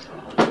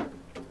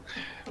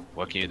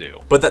 What can you do?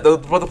 But the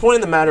point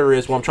of the matter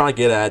is, what I'm trying to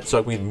get at,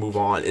 so we can move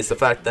on, is the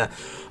fact that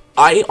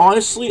I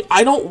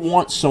don't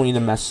want Sony to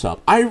mess up.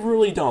 I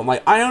really don't.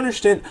 Like, I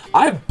understand.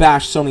 I've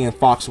bashed Sony and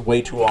Fox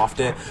way too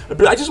often,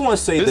 but I just want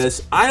to say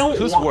this.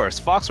 Who's worse,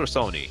 Fox or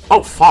Sony?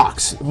 Oh,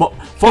 Fox.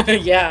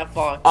 Yeah,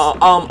 Fox.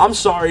 I'm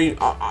sorry.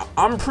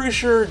 I'm pretty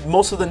sure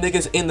most of the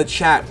niggas in the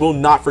chat will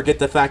not forget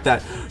the fact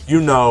that,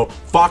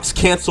 Fox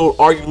canceled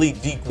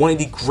arguably one of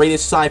the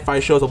greatest sci-fi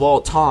shows of all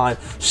time,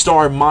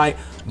 starring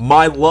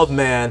my love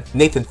man,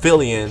 Nathan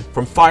Fillion,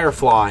 from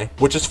Firefly,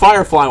 which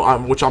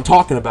I'm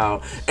talking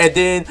about, and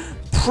then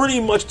pretty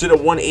much did a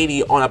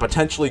 180 on a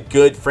potentially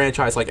good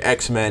franchise like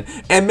X-Men,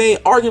 and made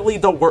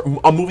arguably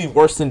a movie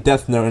worse than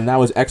Death Note, and that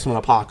was X-Men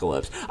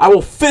Apocalypse. I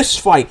will fist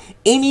fight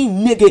any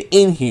nigga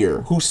in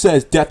here who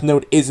says Death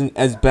Note is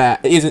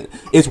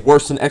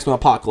worse than X-Men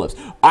Apocalypse.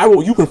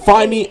 You can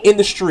find me in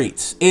the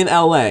streets in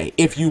LA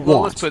if you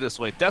want. Let's put it this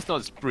way, Death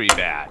Note is pretty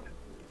bad.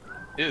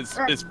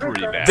 It's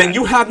pretty bad. Then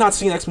you have not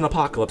seen X-Men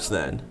Apocalypse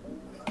then.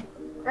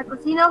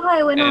 Reckless, you know how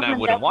it went And on I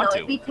wouldn't want to.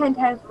 It'd be 10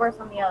 times worse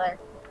on the other.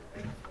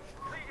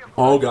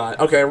 Oh god.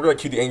 Okay, we're gonna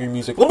cue the angry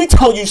music. Let me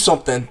tell you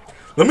something.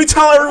 Let me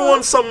tell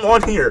everyone something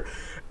on here.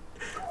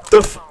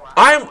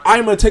 I'm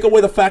gonna take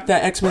away the fact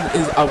that X-Men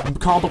is a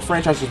comic book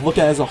franchise to look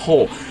at as a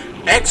whole.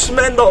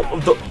 X-Men,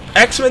 the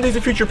X-Men Days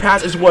of Future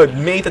Past is what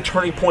made the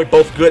turning point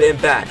both good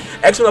and bad.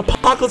 X-Men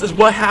Apocalypse is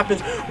what happens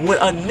when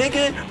a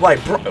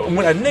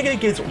nigga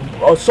gets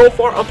so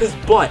far up his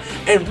butt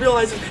and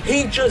realizes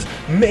he just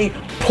made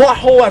plot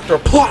hole after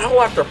plot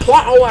hole after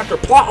plot hole after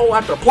plot hole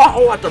after plot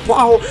hole after plot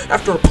hole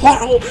after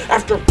plot hole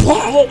after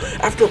plot hole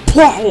after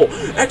plot hole.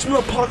 X-Men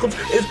Apocalypse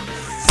is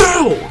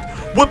filled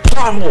with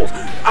plot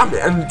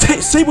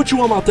holes. Say what you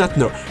want about Death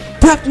Note.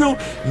 Death Note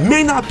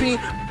may not be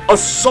a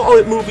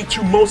solid movie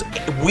to most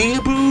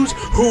weeaboos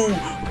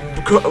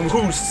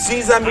who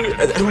sees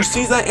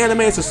that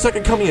anime as the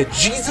second coming of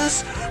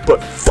Jesus,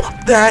 but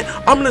fuck that.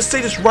 I'm gonna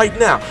say this right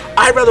now.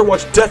 I'd rather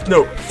watch Death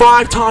Note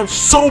 5 times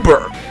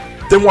sober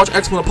than watch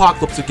X-Men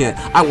Apocalypse again.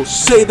 I will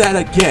say that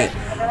again.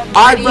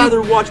 I'd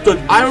rather watch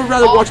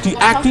the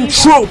acting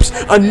tropes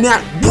of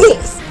Nat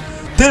Wolf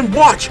than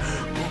watch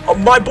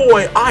my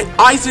boy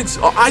Isaac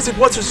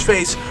what's his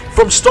face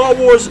from Star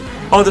Wars,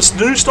 the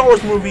new Star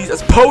Wars movies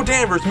as Poe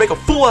Danvers make a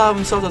fool out of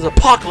himself as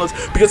Apocalypse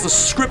because the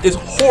script is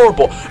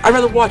horrible. I'd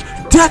rather watch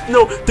Death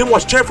Note than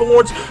watch Jennifer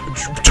Lawrence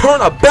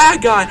turn a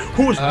bad guy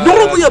who is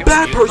normally a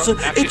bad person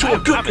into a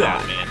good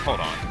guy. Hold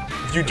on.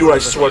 If you do it, I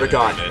swear to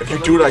God. If you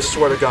do it, I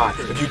swear to God.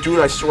 If you do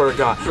it, I swear to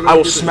God. I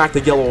will smack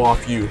the yellow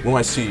off you when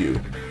I see you.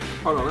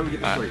 Hold on, let me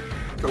get this straight.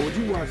 So would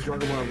you watch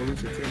Dragon Ball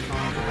Evolution 10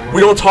 times?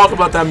 We don't talk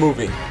about that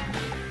movie.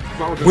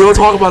 We don't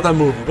talk about that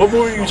movie. What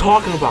movie are you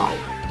talking about?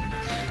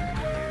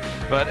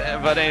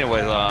 But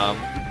anyways,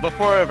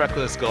 before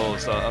Reckless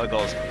goes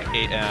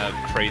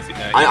crazy.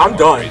 I'm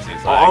done. Crazy,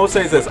 All I will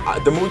say is this: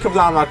 the movie comes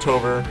out in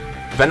October.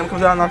 Venom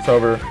comes out in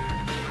October.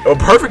 A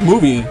perfect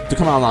movie to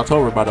come out in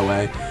October, by the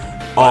way.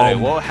 What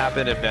will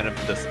happen if Venom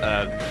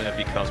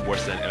becomes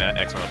worse than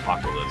X-Men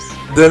Apocalypse?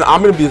 Then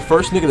I'm gonna be the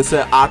first nigga to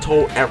say I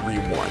told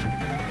everyone.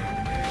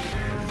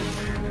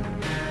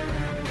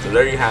 So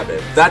there you have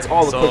it. That's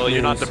all the quick news. So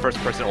you're not the first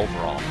person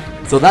overall.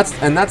 So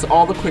that's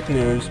all the quick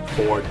news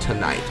for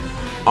tonight.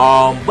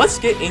 Let's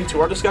get into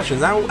our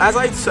discussions. Now, as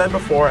I said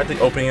before at the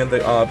opening of the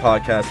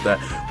podcast, that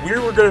we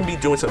were going to be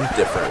doing something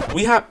different.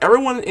 We have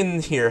everyone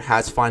in here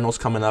has finals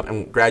coming up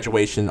and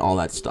graduation, all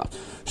that stuff.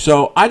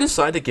 So I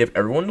decided to give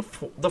everyone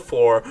the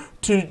floor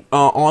to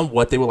on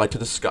what they would like to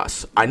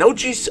discuss. I know what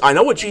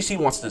GC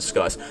wants to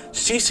discuss.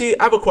 CeCe,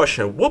 I have a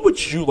question. What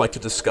would you like to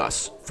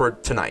discuss for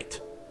tonight?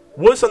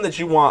 What is something that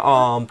you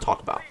want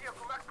talk about?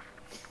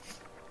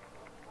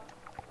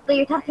 So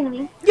you're talking to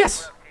me?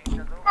 Yes.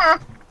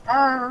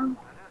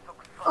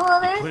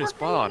 Well, there's Put a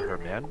spot on her,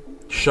 man.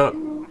 Shut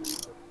up.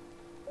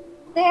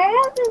 There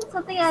has been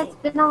something that's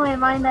been on my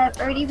mind that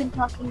I've already been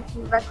talking to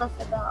Reckless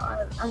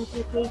about on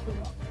two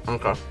occasions.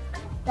 Okay.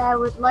 That I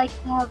would like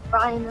to have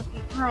Brian a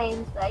few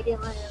times, but I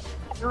didn't want to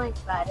make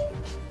noise about it.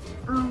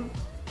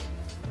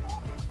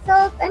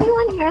 So if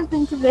anyone here has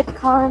been to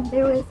VidCon,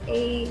 there was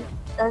a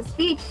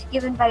speech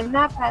given by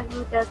MatPat,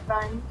 who does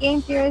run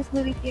game theorists,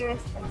 movie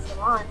theorists, and so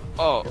on.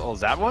 Oh, is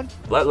that one?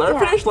 Let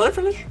her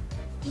finish.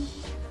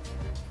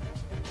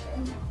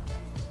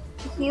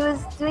 He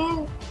was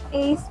doing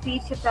a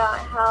speech about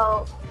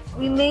how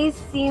we may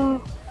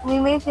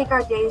think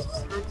our day is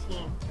just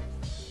routine.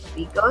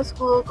 We go to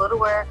school, go to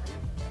work,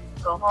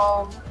 go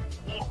home,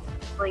 eat,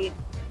 sleep,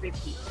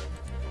 repeat,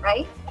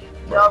 right?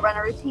 We all run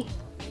a routine.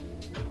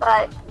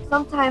 But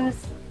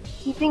sometimes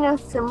keeping a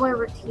similar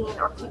routine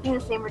or keeping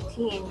the same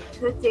routine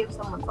could save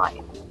someone's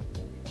life.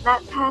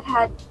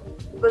 MatPat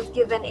was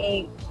given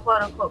a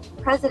quote-unquote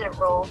president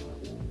role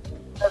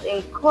of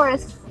a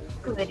chorus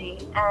committee,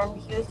 and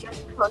he was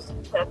just supposed to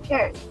put up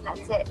chairs.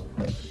 That's it.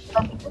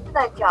 But because of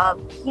that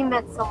job, he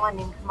met someone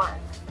named Mark,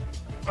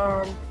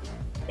 and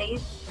they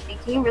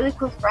became really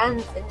close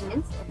friends in an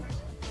instant.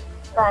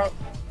 But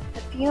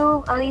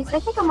at least I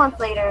think a month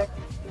later,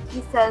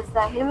 he says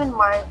that him and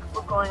Mark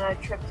were going on a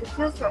trip to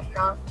this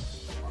restaurant,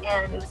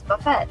 and it was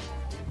buffet.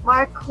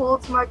 Mark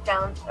holds Matt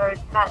down,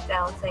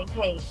 saying,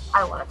 "Hey,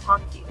 I want to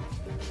talk to you.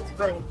 It's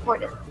really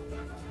important."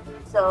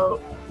 So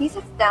he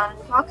sits down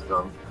and talks to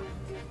him.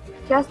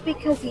 Just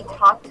because he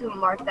talked to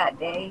Mark that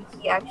day,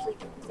 he actually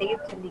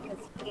saved him because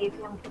he gave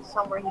him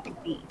somewhere he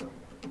could be.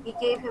 He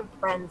gave him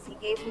friends. He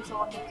gave him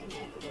someone he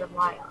could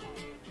rely on.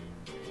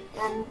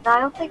 And I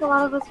don't think a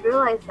lot of us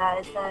realize that,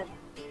 is that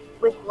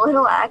with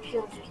little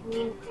actions can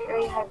mean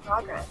very high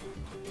progress,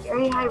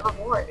 very high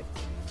rewards.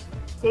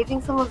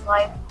 Saving someone's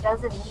life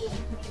doesn't mean you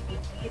need to be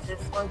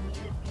Jesus or need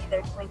to be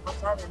there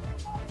 24/7.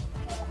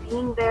 Just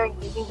being there and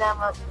giving them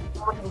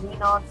someone to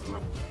lean on,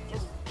 someone to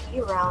just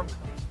be around,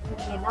 can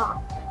be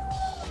enough.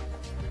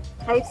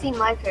 I've seen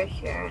my fair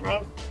share, and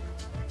I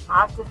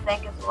have to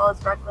thank as well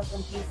as Reckless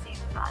and PC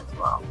for that as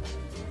well.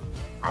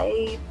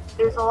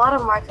 There's a lot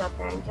of marks out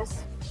there, and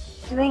just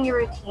doing your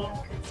routine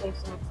could save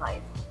someone's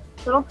life.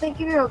 So don't think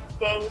of your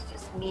day as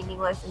just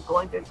meaningless and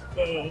going through the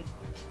day,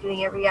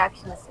 doing every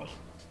action the same.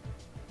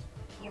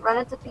 You run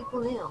into people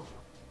new,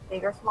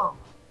 big or small.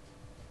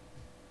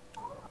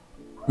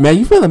 Man,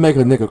 you finna make a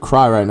nigga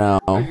cry right now.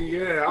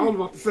 Yeah, I was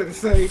about to say the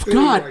same thing.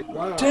 God like,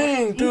 wow.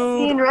 dang, dude.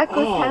 DC and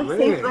Reckless have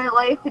saved my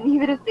life, and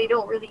even if they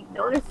don't really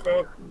notice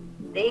it,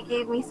 they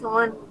gave me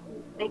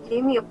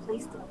a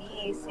place to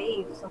be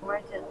safe,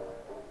 somewhere to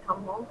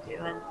come home to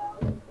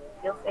and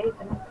feel safe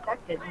and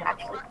protected and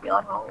actually feel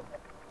at home.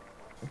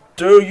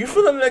 Dude, you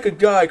finna make a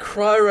guy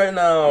cry right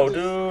now,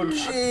 dude.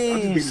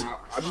 Jeez.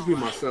 I just be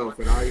myself,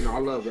 and I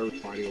love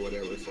everybody or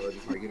whatever. So it's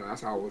just like,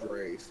 that's how I was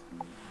raised.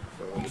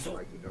 So it's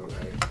like,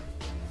 like.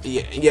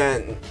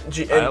 Yeah.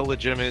 I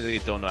legitimately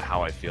don't know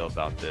how I feel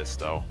about this,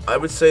 though. I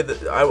would say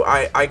that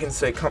I can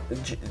say,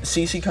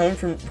 CeCe,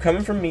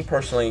 coming from me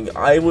personally,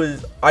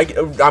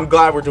 I'm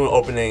glad we're doing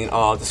opening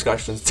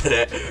discussions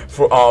today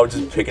for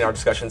just picking our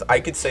discussions. I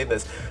could say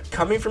this,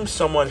 coming from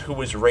someone who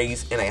was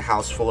raised in a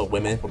house full of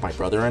women with my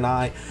brother and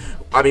I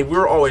mean, we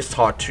were always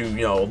taught to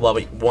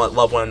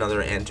love one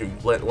another and to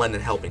lend a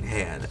helping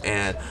hand.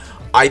 And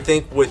I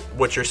think with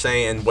what you're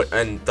saying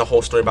and the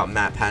whole story about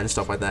MatPat and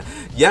stuff like that,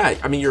 yeah,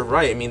 I mean, you're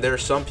right. I mean, there are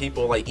some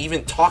people, like,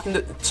 even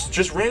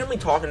just randomly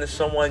talking to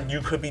someone, you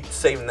could be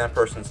saving that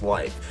person's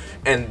life,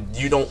 and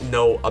you don't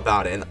know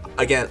about it. And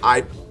again,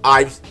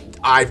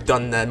 I've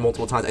done that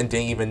multiple times and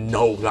didn't even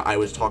know that I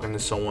was talking to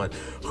someone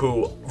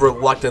who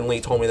reluctantly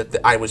told me that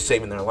I was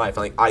saving their life.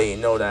 Like, I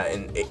didn't know that,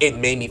 and it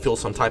made me feel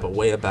some type of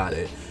way about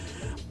it.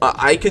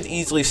 I could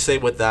easily say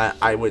with that,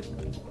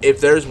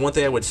 if there's one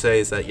thing I would say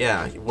is that,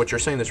 yeah, what you're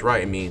saying is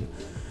right. I mean,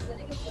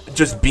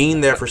 just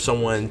being there for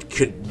someone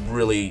could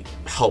really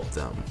help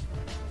them.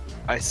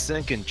 I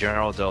think in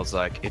general, though, it's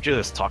like, if you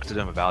just talk to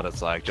them about it,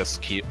 it's like, just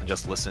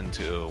listen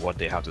to what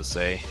they have to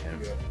say.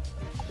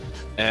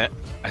 And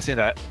I think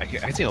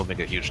it'll make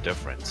a huge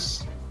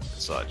difference and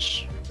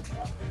such.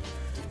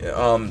 Yeah,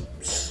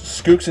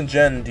 Skooks and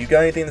Jen, do you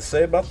got anything to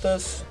say about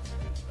this?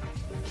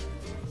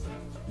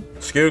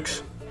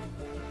 Skooks?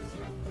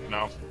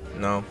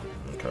 No?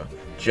 Okay.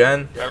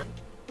 Jen? Yeah.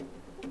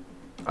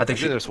 I think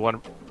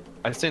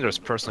there's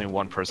personally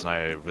one person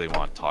I really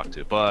want to talk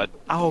to, but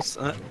I'll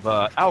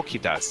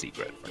keep that a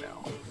secret for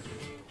now.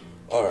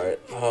 All right.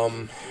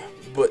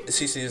 But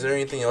CeCe, is there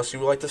anything else you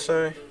would like to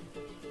say?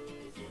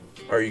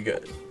 Or are you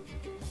good?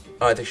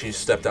 Oh, I think she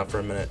stepped out for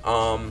a minute.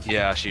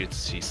 Yeah, she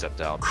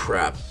stepped out.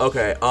 Crap.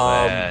 Okay.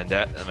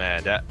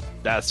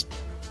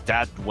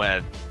 That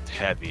went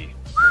heavy.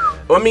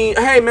 I mean,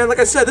 hey man, like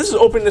I said, this is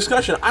open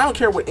discussion. I don't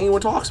care what anyone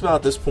talks about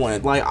at this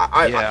point. Like,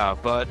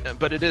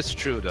 but it is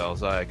true though.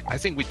 It's like I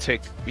think we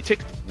take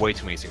way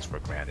too many things for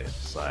granted.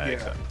 It's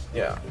like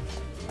yeah.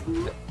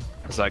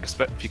 It's like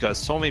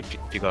because I'm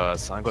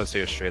gonna say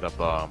it straight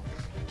up.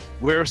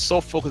 We're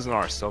so focused on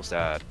ourselves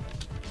that,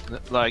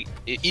 like,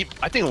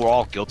 I think we're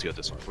all guilty of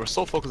this one. We're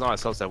so focused on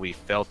ourselves that we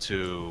fail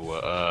to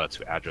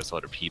address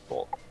other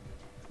people,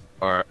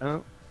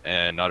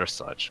 and other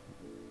such.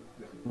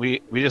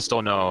 We just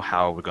don't know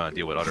how we're gonna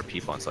deal with other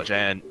people and such.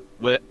 And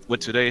with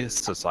today's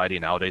society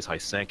nowadays, I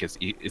think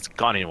it's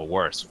gotten even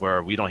worse,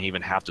 where we don't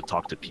even have to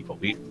talk to people.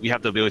 We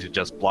have the ability to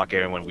just block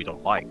everyone we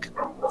don't like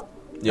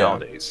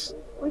nowadays.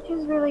 Which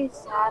is really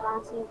sad,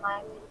 honestly, in my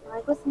opinion.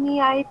 Like with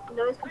me, I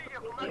notice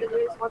people's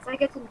behaviors. Once I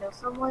get to know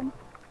someone,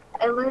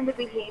 I learn the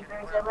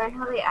behaviors, I learn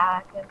how they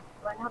act, and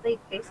learn how they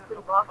basically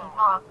walk and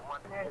talk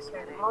when they're in a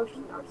certain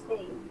emotion or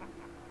state.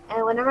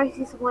 And whenever I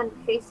see someone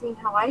facing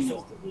how I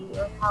used to be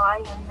or how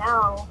I am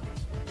now,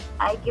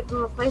 I give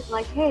them a place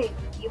like, hey,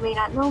 you may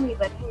not know me,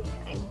 but hey,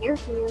 I'm here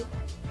for you.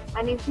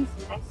 My name's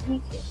CeCe, nice to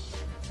meet you.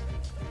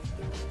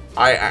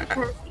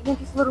 Because even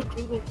just a little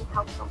greeting can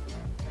help someone.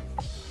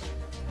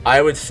 I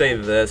would say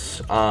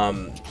this,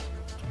 that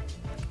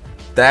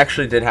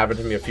actually did happen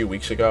to me a few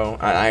weeks ago.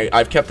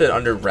 I've kept it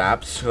under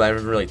wraps because I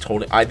haven't really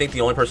told it. I think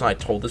the only person I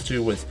told this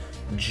to was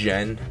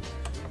Jen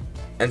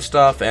and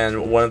stuff,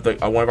 and one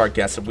of our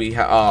guests that we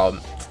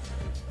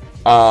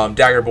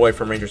Dagger Boy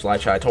from Rangers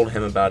Live Chat, I told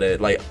him about it.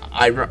 Like,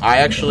 I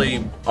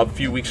actually, a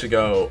few weeks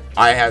ago,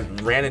 I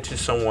had ran into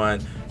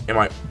someone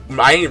I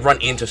didn't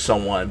run into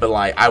someone, but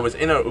like I was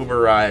in an Uber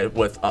ride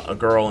with a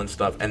girl and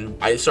stuff, and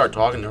I started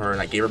talking to her and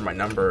I gave her my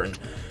number, and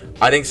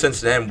I think since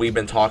then we've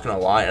been talking a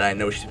lot, and I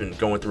know she's been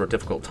going through a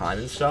difficult time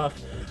and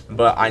stuff,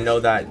 but I know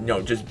that, you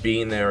know, just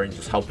being there and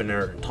just helping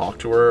her and talk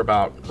to her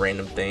about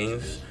random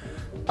things,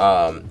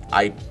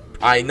 I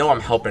know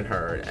I'm helping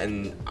her,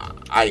 and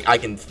I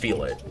can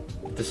feel it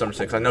to some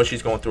extent, 'cause I know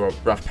she's going through a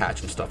rough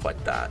patch and stuff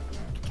like that.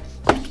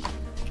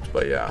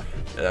 But yeah,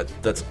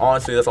 that's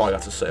honestly, that's all I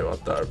got to say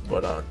about that.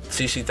 But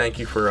CeCe, thank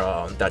you for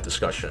that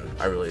discussion.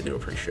 I really do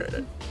appreciate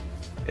it.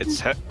 It's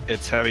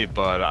heavy,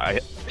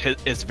 but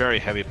it's very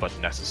heavy but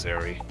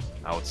necessary,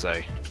 I would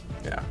say.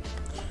 Yeah.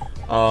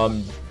 All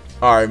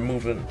right,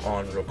 moving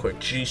on real quick.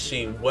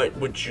 GC, what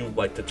would you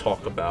like to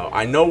talk about?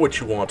 I know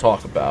what you want to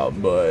talk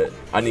about, but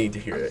I need to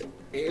hear it.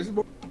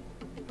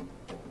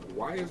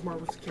 Why is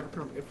Marvel's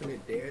Capcom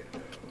Infinite dead?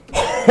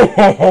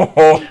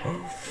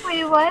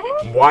 Wait,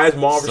 what? Why is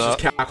Marvel vs.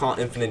 Capcom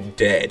Infinite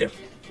dead?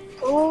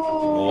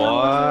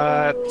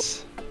 Oh.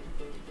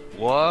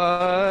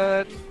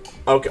 What?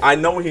 Okay, I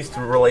know what he's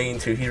relating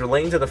to. He's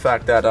relating to the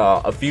fact that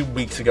a few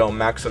weeks ago,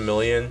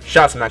 Maximilian,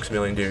 shouts to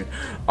Maximilian, dude.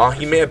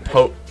 He made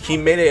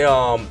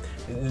a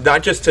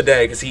not just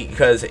today,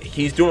 because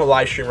he's doing a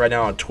live stream right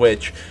now on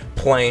Twitch,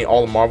 playing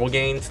all the Marvel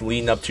games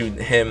leading up to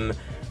him,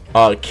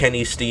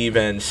 Kenny, Steve,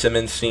 and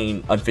Simmons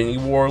seeing Infinity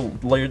War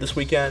later this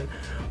weekend.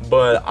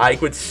 But I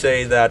would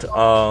say that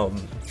a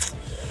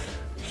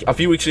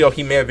few weeks ago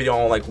he made a video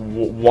on like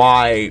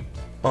why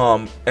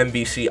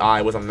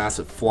MVCI was a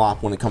massive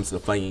flop when it comes to the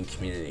fighting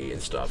community and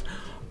stuff.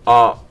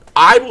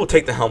 I will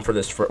take the helm for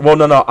this.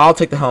 I'll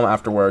take the helm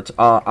afterwards.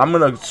 I'm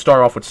gonna start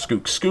off with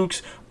Skooks.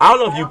 Skooks, I don't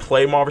know if you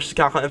play Marvel vs.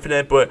 Capcom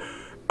Infinite, but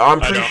I'm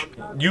pretty sure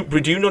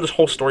do you know this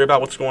whole story about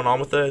what's going on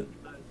with it?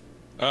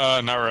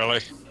 Not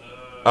really.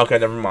 Okay,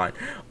 never mind.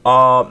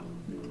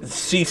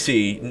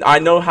 CeCe, I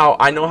know how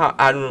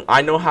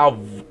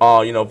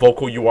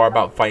vocal you are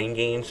about fighting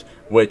games,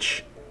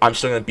 which I'm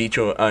still gonna beat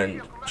you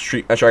on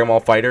Dragon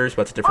Ball Fighters,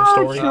 but it's a different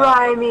story.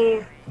 Try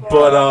me.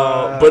 But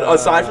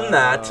aside from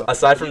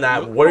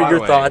that, what are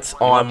your thoughts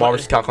on Marvel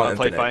vs. Capcom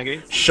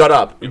Infinite? Shut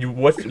up.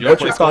 What's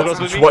your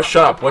thoughts?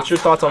 Shut up. What's your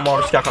thoughts on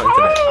Marvel vs. Capcom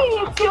Infinite?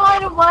 Hey,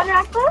 2-on-1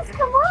 reckless.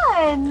 Come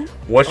on.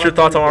 What's your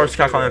thoughts on Marvel vs.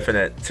 Capcom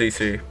Infinite,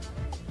 CeCe?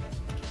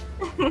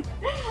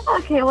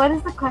 Okay, what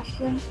is the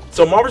question?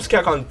 So Marvel vs.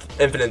 Capcom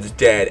Infinite is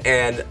dead,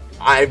 and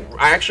I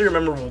actually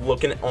remember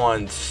looking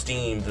on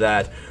Steam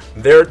that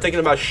they're thinking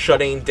about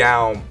shutting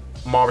down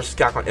Marvel vs.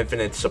 Capcom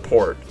Infinite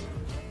support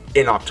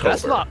in October.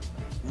 That's not.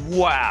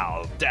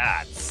 Wow,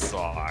 that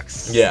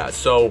sucks. Yeah.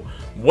 So,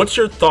 what's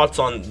your thoughts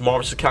on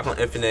Marvel vs. Capcom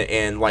Infinite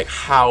and like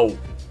how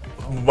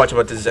much of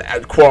a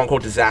quote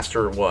unquote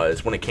disaster it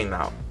was when it came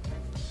out?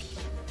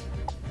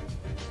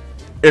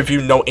 If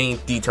you know any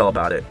detail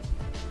about it.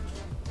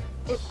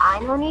 If I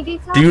know any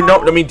details? Do you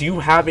know? I mean, do you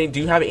have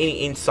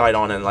any insight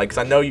on it? Like, 'cause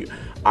I know you,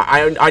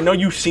 I know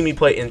you see me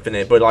play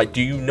Infinite, but like,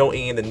 do you know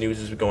any of the news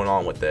that's going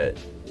on with it?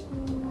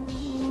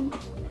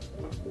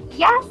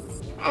 Yes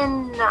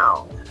and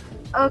no.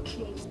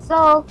 Okay,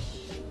 so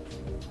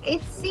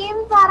it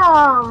seems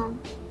that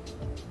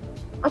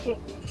okay,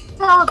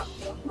 so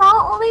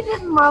not only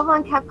did Marvel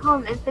and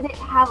Capcom Infinite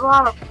have a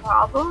lot of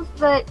problems,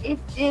 but it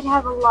did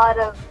have a lot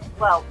of,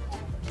 well,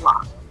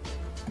 flaws.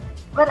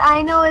 What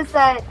I know is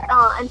that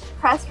in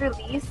press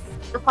release,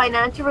 the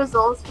financial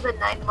results for the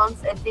 9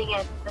 months ending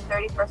at the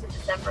 31st of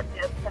December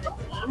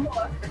 2017,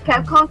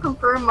 Capcom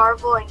confirmed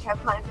Marvel and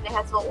Capcom Infinite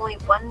had sold only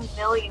 1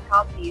 million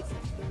copies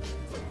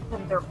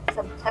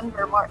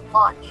September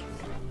launch.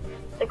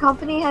 The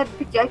company had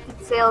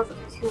projected sales of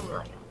 2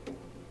 million.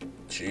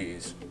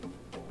 Jeez.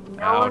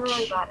 No one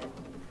really got it.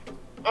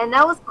 And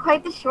that was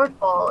quite the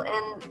shortfall,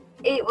 and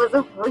it was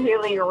a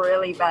really,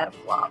 really bad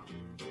flop.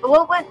 But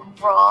what went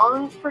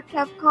wrong for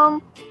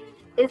Capcom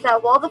is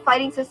that while the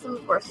fighting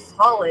systems were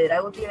solid,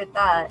 I will give it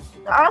that,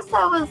 the art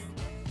style was,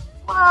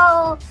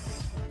 well,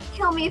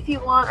 kill me if you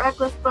want,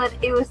 Reckless, but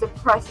it was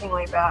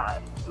depressingly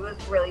bad. It was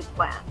really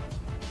bland.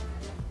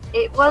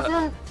 It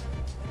wasn't,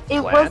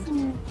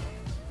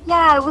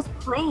 yeah, it was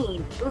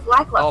plain. It was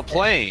lackluster. Oh,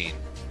 plain.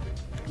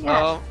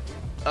 Yeah.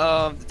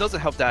 It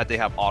doesn't help that they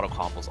have auto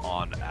combos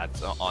on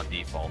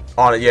default.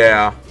 On it,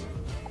 yeah.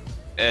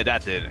 And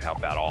that didn't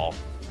help at all.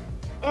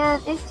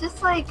 And it's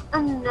just like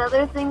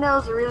another thing that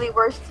was really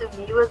worse to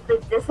me was the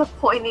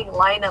disappointing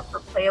lineup for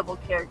playable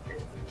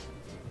characters.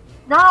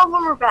 Not all of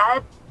them were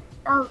bad,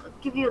 I'll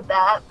give you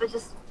that, but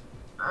just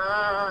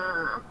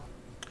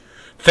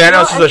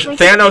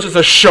Thanos is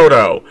a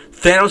Shoto.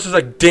 Thanos is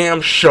a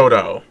damn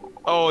Shoto.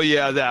 Oh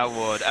yeah, that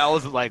one. I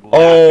was like,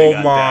 oh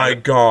my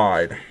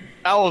god.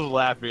 I was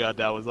laughing at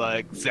that. I was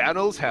like,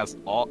 Xanos has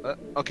all.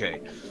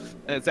 Okay,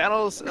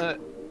 Xanos.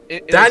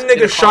 That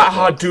nigga shot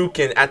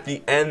Hadouken at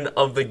the end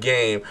of the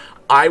game.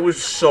 I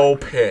was so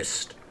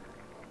pissed.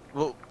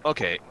 Well,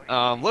 okay.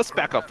 Let's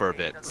back up for a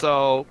bit.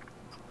 So,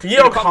 to give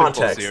y'all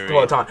context,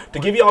 to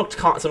give y'all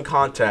some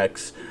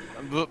context.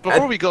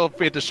 Before we go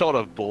into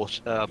Shoto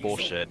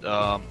bullshit,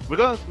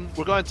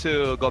 we're going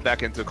to go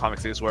back into comic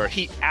series where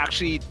he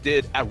actually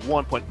did at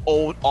one point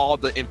own all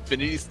the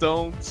Infinity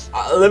Stones.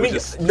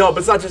 No, but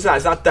it's not just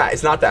that.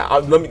 It's not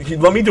that.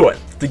 Let me do it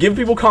to give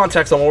people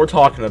context on what we're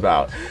talking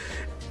about.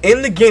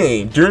 In the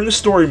game, during the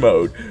story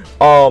mode,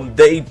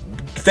 they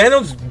built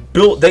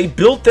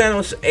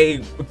Thanos a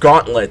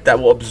gauntlet that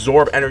will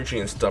absorb energy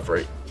and stuff,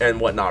 right,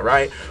 and whatnot,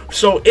 right?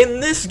 So in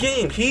this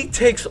game, he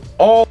takes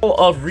all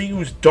of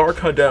Ryu's Dark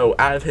Hado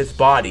out of his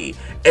body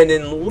and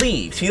then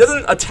leaves. He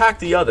doesn't attack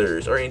the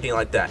others or anything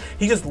like that.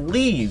 He just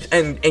leaves,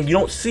 and you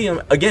don't see him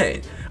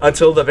again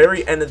until the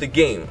very end of the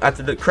game,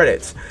 after the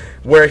credits,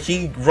 where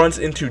he runs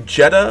into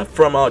Jeddah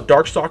from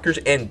Darkstalkers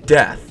and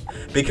Death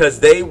because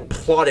they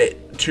plotted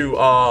to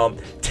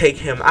take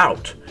him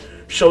out.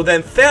 So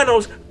then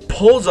Thanos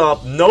pulls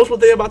up, knows what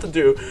they're about to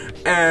do,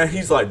 and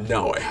he's like,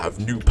 "Now I have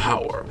new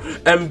power."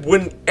 And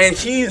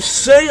he's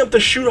setting up to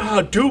shoot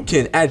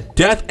Hadouken at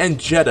Death and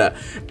Jeddah,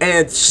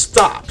 and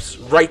stops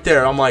right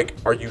there. I'm like,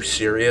 "Are you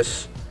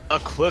serious?" A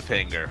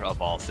cliffhanger of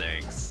all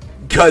things.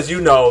 Because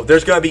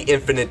there's gonna be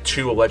Infinite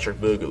 2 Electric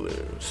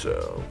Boogaloo.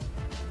 So.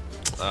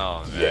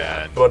 Oh man.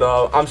 Yeah, but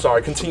I'm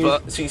sorry. Continue,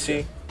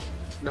 CeCe.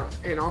 No,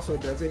 and also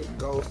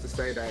goes to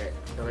say that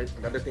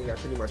another thing that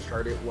pretty much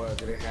hurt it was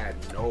that it had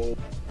no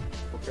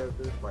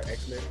characters like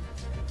X-Men.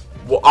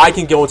 Well, I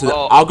can go into that.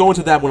 I'll go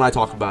into that when I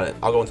talk about it.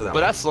 I'll go into that.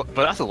 But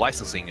that's a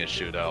licensing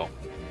issue, though.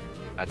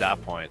 At that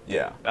point.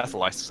 Yeah. That's a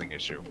licensing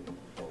issue.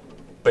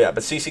 But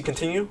CeCe,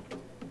 continue.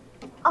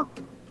 Oh,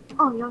 you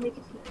want me to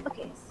continue?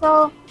 Okay,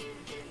 so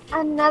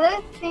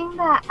another thing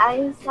that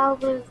I saw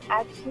was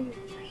actually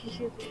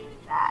really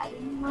bad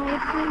in my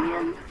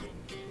opinion.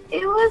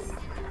 It was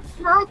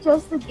not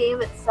just the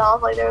game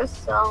itself, like there was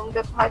some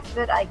good parts of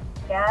it, I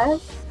guess.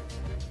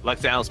 Like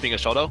Thanos being a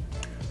Shoto?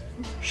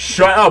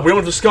 Shut up, we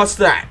don't discuss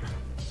that.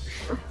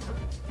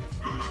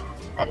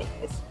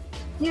 Anyways,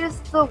 here's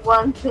the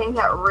one thing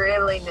that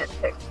really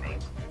nitpicked me.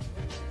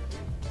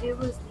 It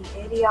was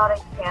the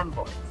idiotic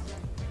fanboys.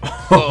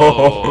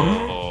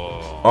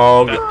 Fanboys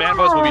will be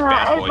fanboys,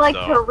 I'd like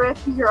to rip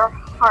your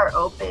heart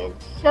open,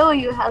 show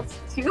you how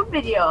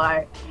stupid you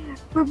are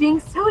for being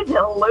so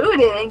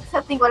deluded and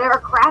accepting whatever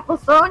crap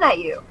was thrown at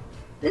you.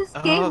 This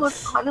game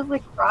was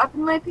honestly crap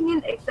in my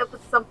opinion, except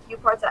with some few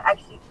parts that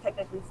actually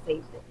technically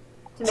saved it.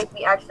 To make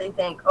me actually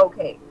think,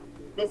 okay,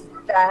 this is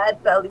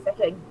bad, but at least I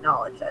can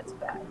acknowledge that it's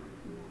bad.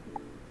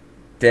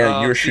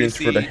 Damn, you were shooting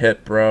for the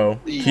hip, bro.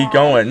 Yeah. Keep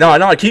going.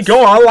 No, keep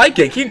going. I like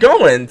it. Keep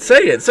going.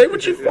 Say it. Say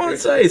what you want to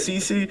say,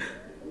 CeCe.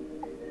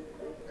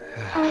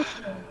 Okay.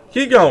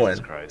 Keep going.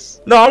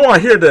 No, I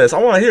want to hear this.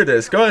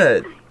 Go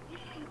ahead.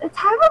 The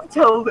type of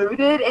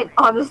deluded and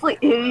honestly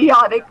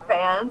idiotic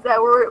fans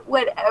that were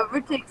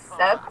whatever to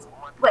accept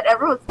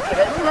whatever was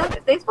given to them,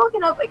 if they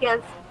spoken up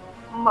against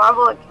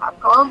Marvel and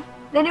Capcom,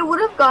 then it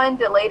would have gone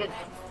delayed and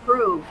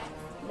proved,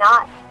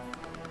 not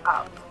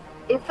out.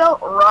 It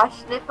felt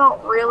rushed and it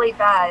felt really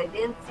bad. It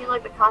didn't seem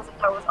like the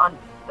concept art was on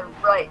the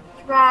right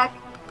track.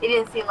 It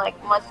didn't seem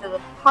like much of the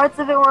parts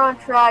of it were on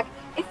track.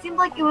 It seemed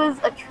like it was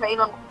a train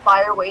on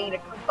fire waiting to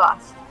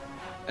combust.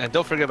 And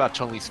don't forget about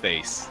Chun-Li's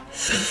face.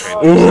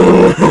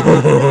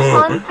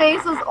 Chun-Li's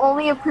face was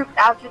only improved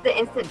after the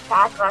instant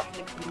backlash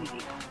from the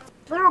community.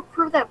 Literal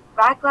proof that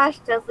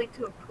backlash does lead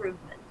to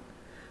improvement.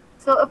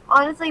 So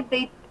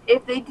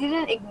if they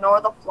didn't ignore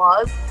the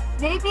flaws,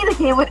 maybe the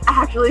game would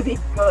actually be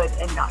good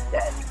and not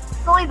dead.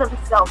 It's only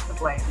themselves to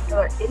blame.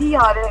 They're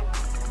idiotic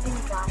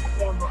and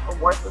goddamn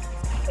worthless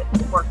shit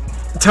to work.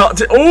 Tell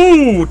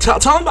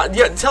them about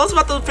tell us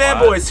about the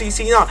fanboys,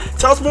 CeCe. No,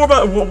 tell us more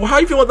about how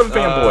you feel about them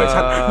fanboys.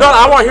 No,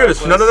 I want to hear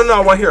this. No, I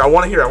want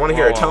to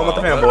hear it. Tell them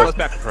about the fanboys.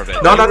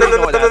 No. I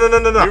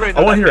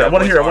want to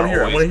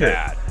hear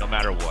it. No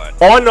matter what.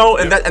 Oh no,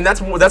 and that's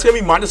gonna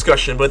be my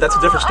discussion, but that's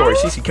a different story.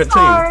 CeCe, continue.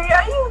 Sorry,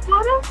 are you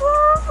one of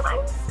them?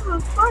 I'm so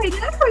sorry.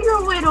 Did I hurt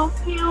your little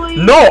feelings?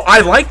 No,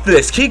 I like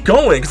this. Keep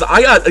going,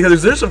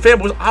 because there's some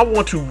fanboys I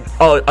want to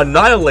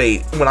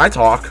annihilate when I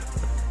talk.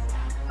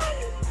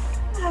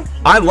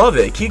 I love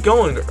it. Keep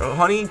going,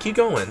 honey. Keep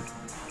going.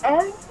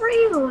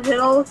 Every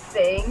little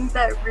thing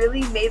that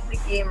really made the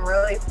game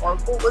really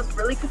horrible was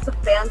really because the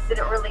fans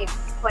didn't really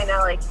point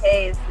out, like,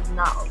 hey, this is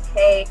not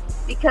okay.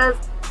 Because,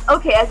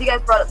 okay, as you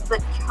guys brought up,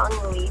 the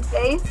Chun-Li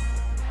face,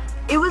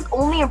 it was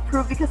only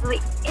improved because of the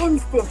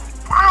instant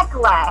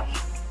backlash.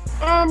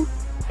 And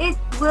it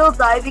will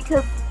die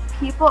because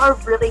people are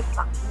really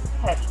fucking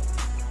petty.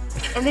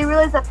 And they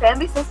realize that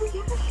fanbase doesn't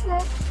give a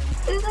shit.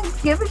 It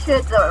doesn't give a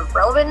shit. The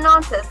relevant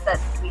nonsense that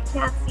we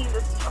can't see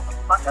this shut the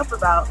fuck up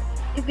about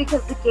is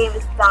because the game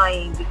is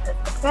dying because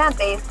the fan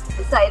base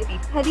decided to be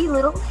petty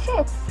little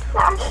shits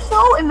that are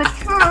so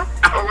immature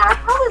and are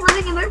probably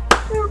living in their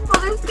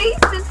brother's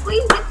basements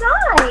waiting to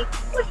die,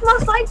 which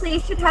most likely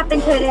should happen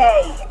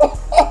today.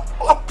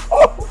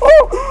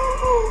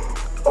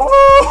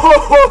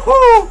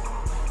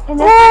 And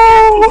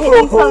if you're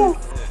hitting some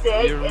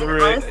sick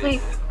and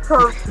honestly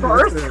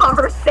perverse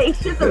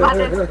conversations about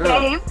this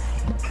game,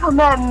 come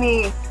at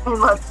me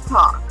and let's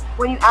talk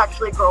when you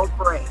actually grow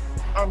brain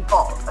and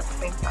balls at the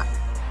same time.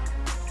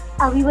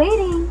 I'll be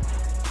waiting.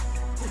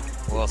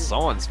 Well,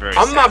 someone's very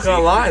I'm not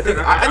gonna lie.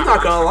 I'm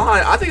not gonna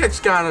lie. I think I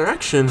just got an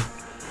erection.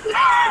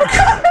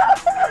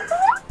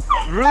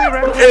 Really,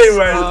 Reckless?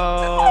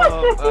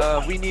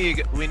 Anyways,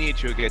 we need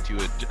to get you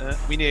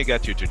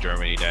to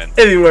Germany then.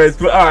 Anyways,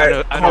 but all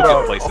right,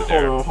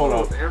 hold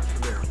on.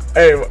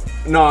 Anyway,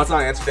 no, it's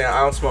not Amsterdam. I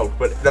don't smoke,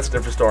 but that's a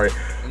different story.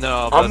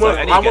 No, but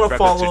I want to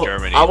follow.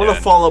 I want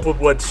to follow up with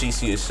what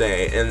CeCe is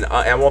saying, and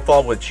I want to follow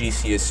up what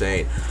GC is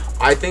saying.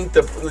 I think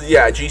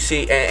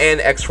GC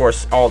and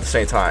X-Force all at the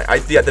same time.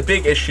 The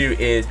big issue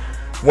is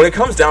when it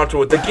comes down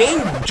to it, the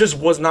game just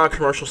was not a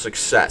commercial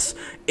success.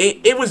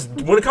 It was,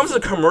 when it comes to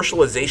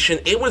commercialization,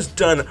 it was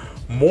done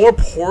more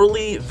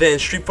poorly than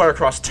Street Fighter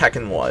Cross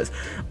Tekken was.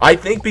 I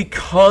think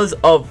because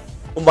of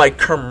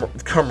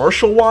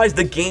commercial wise,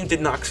 the game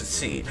did not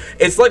succeed.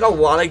 It's like a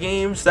lot of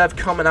games that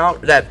came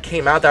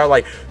out that are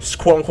like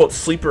quote unquote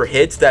sleeper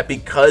hits, that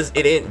because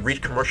it didn't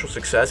reach commercial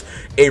success,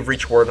 it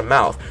reached word of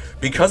mouth.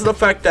 Because of the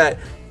fact that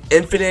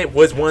Infinite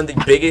was one of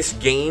the biggest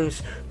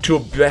games to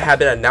have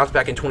been announced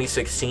back in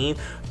 2016,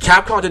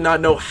 Capcom did not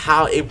know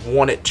how it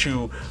wanted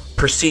to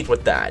proceed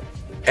with that.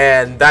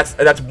 And that's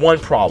one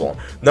problem.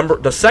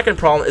 The second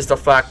problem is the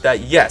fact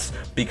that, yes,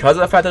 because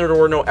of the fact that there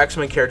were no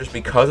X-Men characters,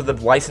 because of the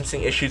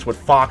licensing issues with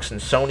Fox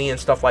and Sony and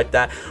stuff like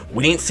that,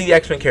 we didn't see the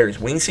X-Men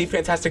characters. We didn't see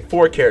Fantastic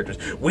Four characters.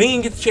 We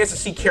didn't get the chance to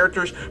see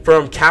characters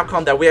from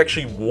Capcom that we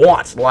actually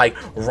want, like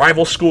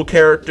rival school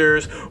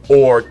characters,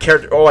 or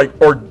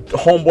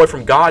Homeboy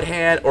from God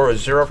Hand, or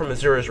Zero from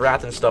Azura's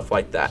Wrath and stuff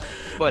like that.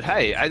 But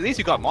hey, at least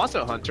you got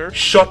Monster Hunter.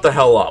 Shut the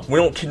hell up.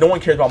 No one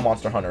cares about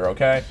Monster Hunter,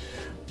 okay?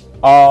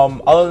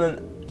 And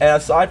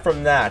aside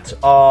from that,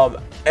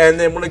 and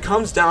then when it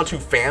comes down to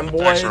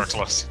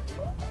fanboys,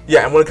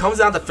 yeah, and when it comes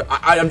down to,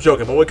 I'm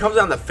joking, but when it comes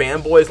down to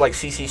fanboys, like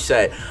CeCe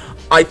said,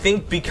 I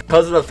think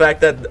because of the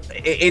fact that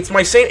it's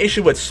my same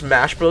issue with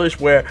Smash Brothers,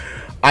 where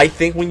I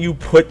think when you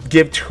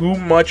give too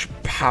much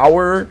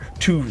power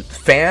to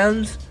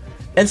fans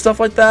and stuff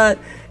like that,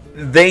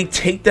 they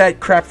take that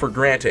crap for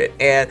granted,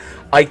 and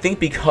I think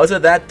because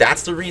of that,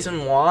 that's the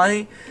reason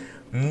why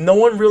no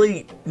one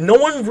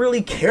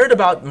really cared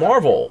about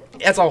Marvel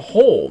as a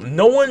whole.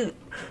 No one,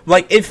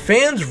 if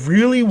fans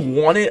really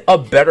wanted a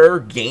better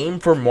game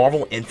for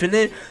Marvel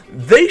Infinite,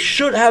 they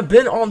should have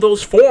been on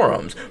those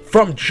forums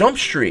from Jump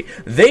Street.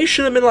 They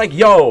should have been like,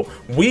 yo,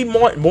 we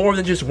want more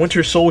than just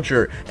Winter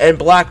Soldier and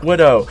Black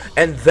Widow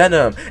and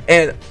Venom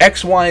and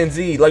X, Y, and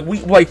Z.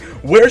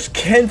 Where's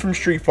Ken from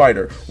Street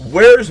Fighter?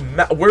 Where's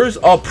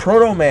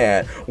Proto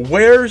Man?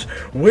 Where's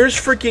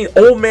freaking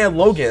Old Man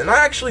Logan? And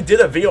I actually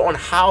did a video on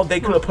how they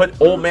could have put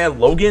Old Man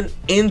Logan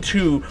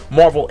into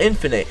Marvel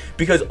Infinite,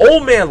 because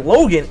Old Man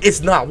Logan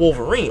is not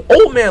Wolverine.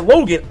 Old Man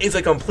Logan is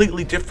a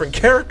completely different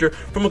character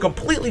from a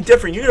completely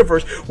different universe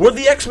where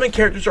the X-Men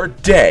characters are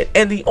dead,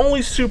 and the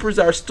only supers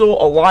that are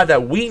still alive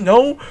that we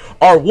know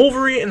are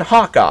Wolverine and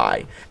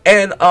Hawkeye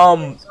and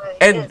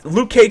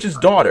Luke Cage's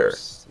daughter.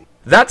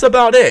 That's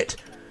about it.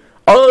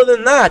 Other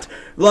than that,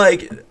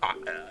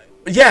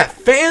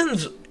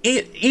 fans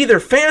either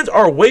fans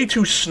are way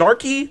too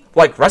snarky,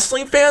 like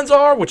wrestling fans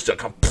are, which is a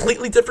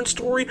completely different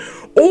story,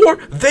 or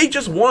they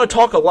just want to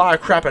talk a lot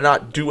of crap and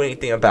not do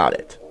anything about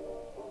it.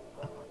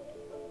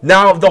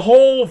 Now, the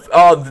whole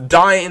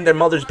dying in their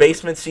mother's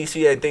basement,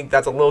 CeCe, I think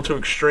that's a little too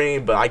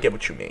extreme, but I get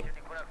what you mean.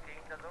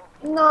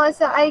 No,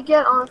 so I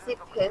get honestly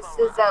pissed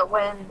is that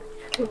when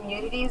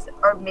communities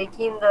are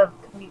making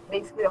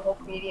basically the whole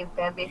community and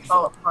fan base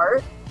fall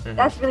apart,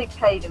 that's really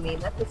petty to me,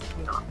 and that pisses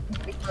me off.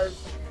 Because,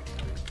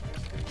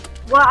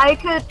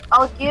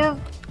 I'll give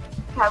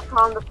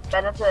Capcom the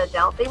benefit of the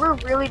doubt. They were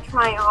really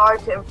trying hard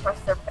to impress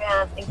their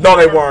fans. No,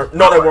 they weren't.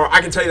 No, they weren't.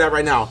 I can tell you that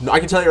right now. I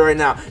can tell you right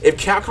now. If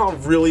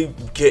Capcom really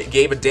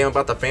gave a damn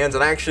about the fans,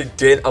 and I actually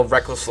did a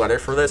reckless letter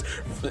for this,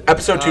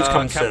 episode 2's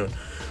coming soon.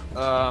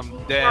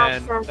 Then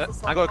I'm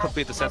going to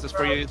complete the sentence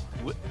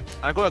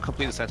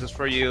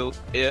for you.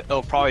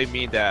 It'll probably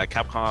mean that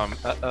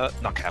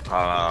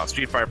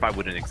Street Fighter 5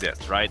 wouldn't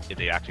exist, right? If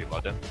they actually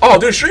loved it. Oh,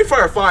 dude, Street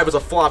Fighter 5 is a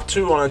flop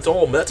too on its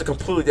own, but that's a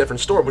completely different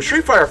story. But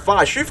Street Fighter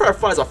 5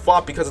 is a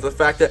flop because of the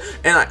fact that,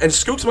 and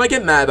Skooks might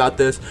get mad about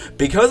this,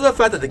 because of the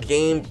fact that the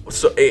game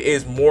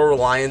is more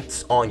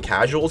reliant on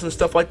casuals and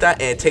stuff like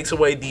that, and it takes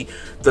away the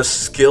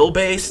skill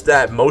base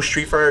that most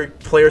Street Fighter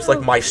players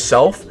like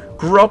myself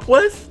grew up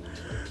with.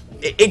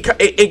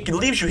 It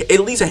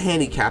leaves a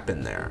handicap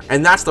in there,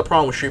 and that's the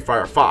problem with Street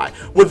Fighter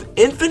 5. With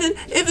Infinite,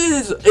 it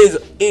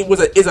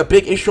is a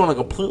big issue on a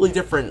completely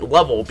different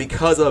level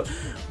because of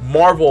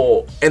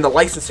Marvel and the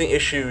licensing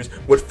issues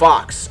with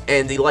Fox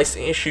and the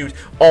licensing issues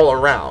all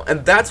around,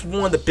 and that's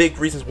one of the big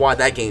reasons why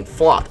that game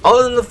flopped.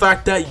 Other than the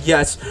fact that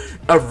yes,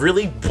 a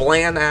really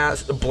bland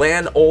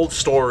old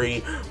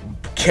story,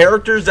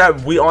 characters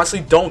that we honestly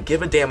don't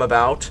give a damn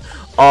about.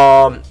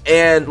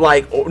 And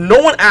like,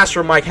 no one asked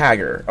for Mike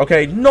Hager,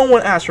 okay? No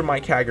one asked for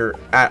Mike Hager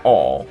at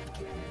all.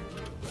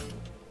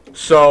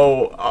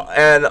 So,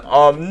 and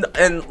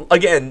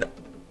again,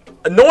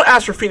 no one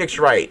asked for Phoenix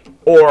Wright,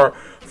 or,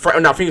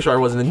 not Phoenix Wright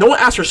wasn't it? No one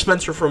asked for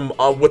Spencer from,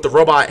 with the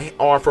robot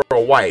arm for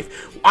a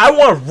wife. I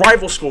want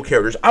rival school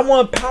characters. I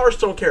want Power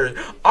Stone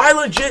characters. I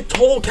legit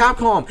told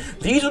Capcom,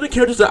 these are the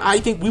characters that I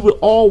think we would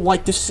all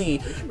like to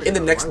see in the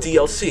next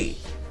DLC.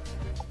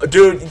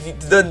 Dude,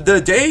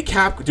 the day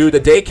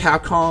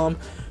Capcom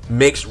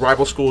makes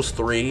Rival Schools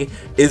 3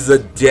 is the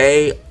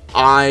day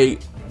I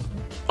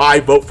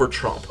vote for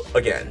Trump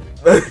again.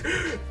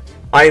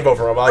 I ain't vote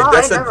for him. Like,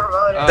 that's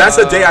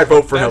the day I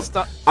vote for him.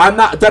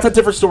 That's a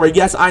different story.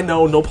 Yes, I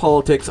know, no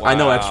politics. Wow. I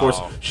know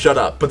X-Force. Shut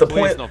up. But the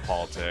point, no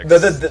politics.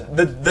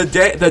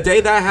 The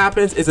day that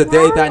happens is the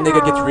day that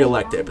nigga gets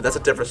reelected. But that's a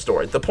different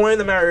story. The point of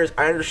the matter is,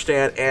 I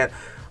understand, and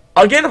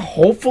again,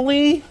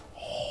 hopefully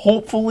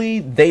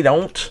they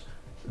don't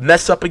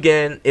mess up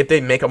again if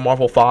they make a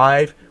Marvel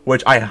 5,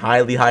 which I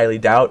highly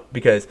doubt,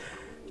 because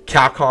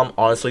Capcom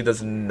honestly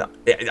does not.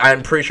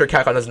 I'm pretty sure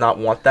Capcom does not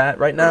want that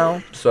right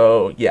now.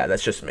 So yeah,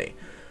 that's just me.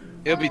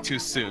 It'll be too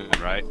soon,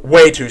 right?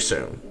 Way too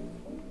soon.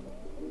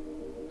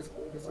 It's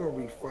gonna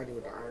be funny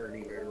with the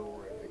irony later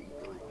on.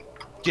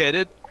 Get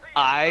it?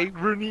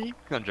 Irony?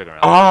 I'm joking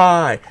around.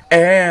 I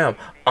am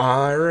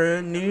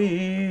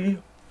irony.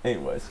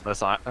 Anyways,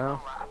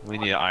 we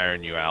need to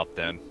iron you out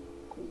then.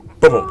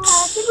 I think we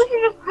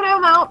should just put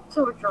him out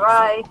so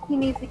dry. He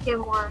needs to get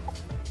more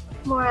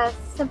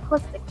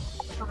simplistic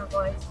tone of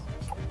voice.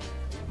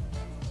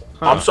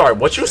 I'm sorry,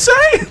 what you say?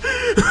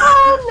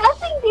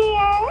 Nothing,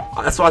 dear.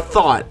 That's what I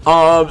thought.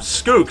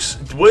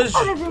 Skooks, what is...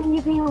 Other than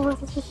you being a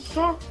little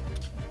suspicious.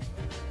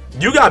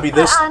 You gotta be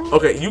this...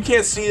 Okay, you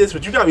can't see this,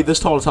 but you gotta be this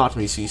tall to talk to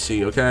me,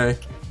 CeCe, okay?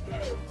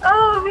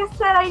 Oh, who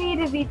said I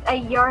need to be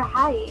at your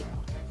height?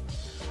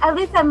 At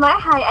least at my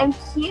height, I'm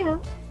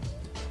cute.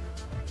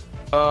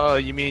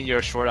 You mean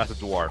you're short as a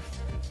dwarf?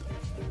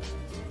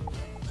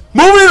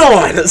 Moving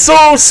on! So,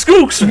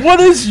 Skooks, what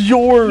is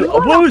your...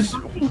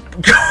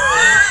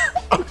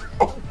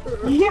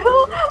 You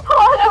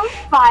want to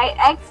fight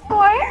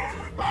X-Force?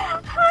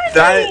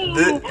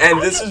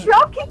 This is...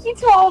 dropkick you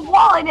to a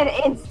wall in an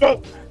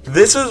instant.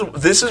 This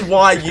is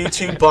why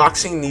YouTube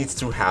boxing needs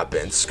to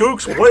happen.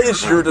 Skooks, what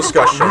is your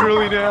discussion?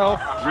 Really now?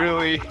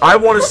 Really? I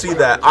want to see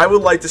that. I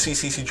would like to see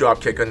CeCe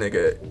dropkick a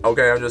nigga.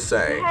 Okay, I'm just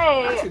saying.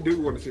 Hey, I actually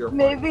do want to see her.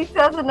 Maybe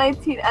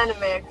 2019 Anime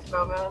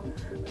Expo, man.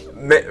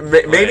 Maybe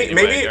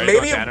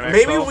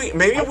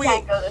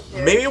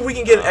if we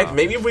can get an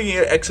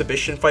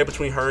exhibition fight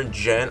between her and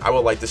Jen, I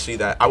would like to see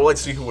that. I would like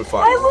to see who would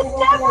fight. I would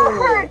never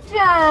hurt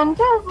Jen.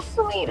 Jen's a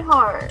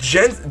sweetheart.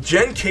 Jen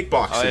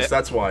kickboxes.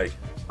 That's why.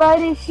 But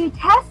if she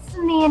tests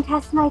me and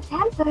tests my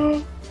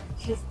temper,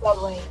 she's dead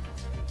weight.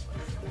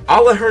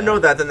 I'll let her know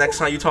that the next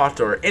time you talk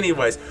to her.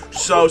 Anyways,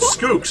 so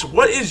Skooks,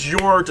 what is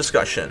your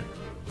discussion?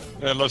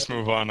 Yeah, let's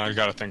move on. I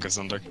gotta think of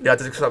something. Yeah,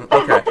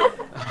 okay.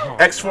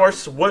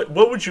 X-Force, what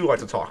would you like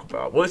to talk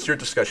about? What is your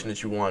discussion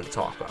that you want to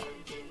talk about?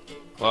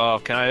 Well,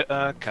 can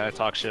I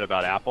talk shit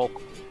about Apple?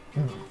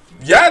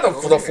 Yeah, the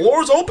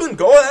floor is open.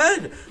 Go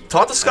ahead.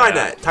 Talk to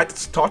Skynet. Talk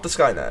to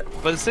Skynet.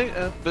 But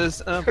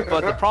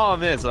the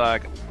problem is,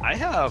 like, I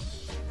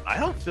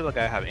don't feel like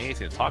I have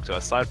anything to talk to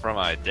aside from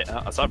my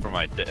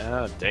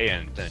day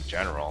in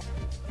general,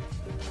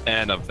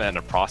 and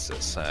the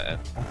process.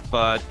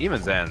 But even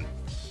then,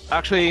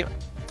 actually,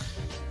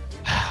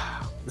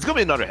 it's gonna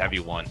be another heavy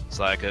one. It's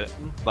like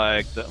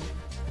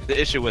the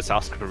issue with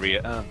South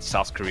Korea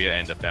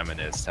and the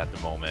feminists at the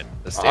moment.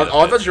 I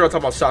thought you were talking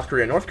about South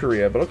Korea and North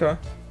Korea, but okay.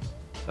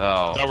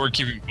 Oh. Now we're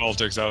keeping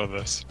politics out of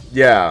this.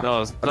 Yeah.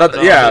 No,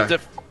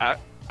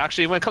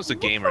 actually, when it comes to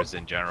gamers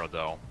in general,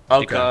 though.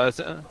 Okay. Because,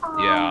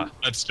 yeah.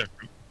 That's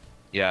different.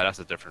 Yeah, that's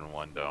a different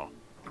one, though.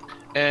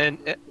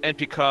 And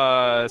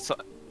because,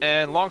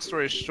 and long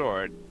story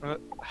short,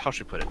 how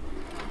should I put it?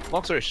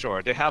 Long story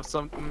short, they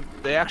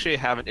actually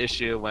have an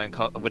issue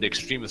with the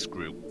extremist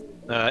group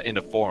in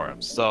the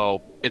forums.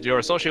 So if you're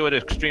associated with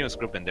an extremist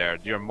group in there,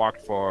 you're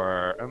marked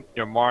for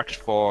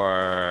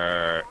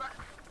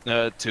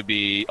to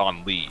be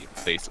on leave,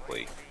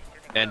 basically,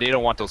 and they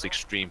don't want those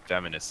extreme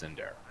feminists in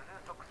there,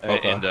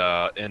 in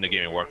the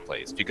gaming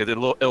workplace, because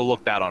it'll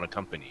look bad on a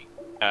company,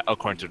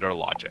 according to their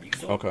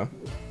logic. Okay.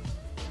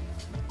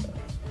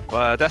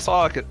 But that's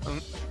all I could.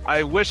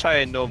 I wish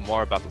I know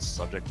more about the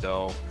subject,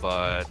 though.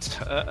 But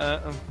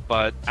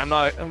I'm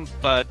not.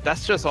 But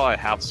that's just all I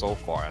have so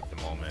far at the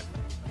moment.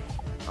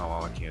 Oh,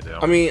 what can you do?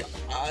 I mean,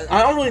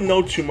 I don't really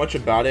know too much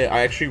about it.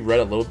 I actually read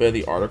a little bit of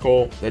the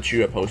article that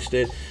you had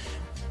posted.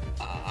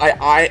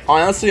 I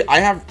honestly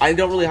I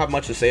don't really have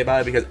much to say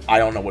about it because I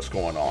don't know what's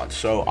going on.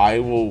 So I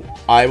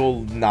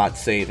will not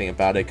say anything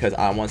about it because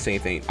I don't want to say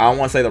anything. I don't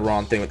want to say the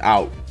wrong thing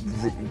without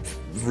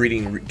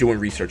doing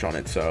research on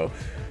it. So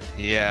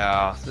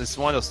yeah, it's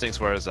one of those things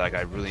where it's like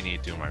I really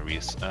need to do my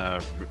research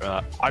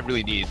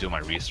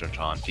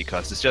on,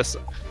 because it's just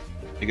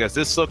because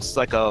this looks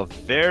like a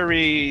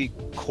very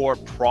core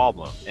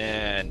problem,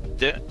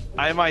 and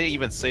I might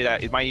even say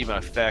that it might even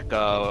affect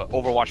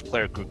Overwatch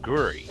player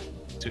Guguri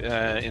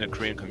in the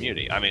Korean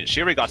community. I mean,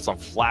 she already got some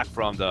flack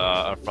from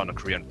the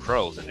Korean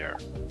pros in there.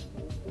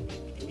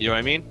 You know what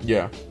I mean?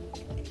 Yeah.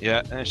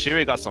 Yeah, and she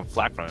already got some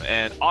flack from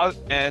it,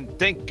 and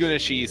thank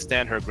goodness she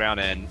stand her ground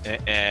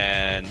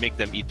and make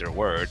them eat their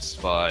words.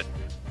 But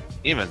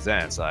even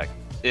then, it's like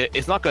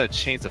it's not going to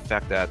change the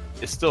fact that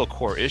it's still a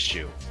core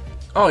issue.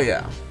 Oh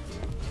yeah.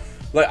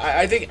 Like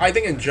I think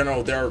in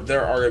general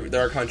there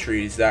are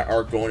countries that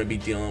are going to be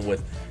dealing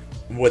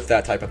with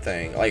that type of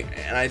thing. Like,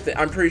 and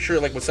I'm pretty sure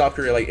like with South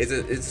Korea, like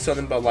is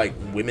something about like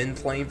women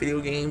playing video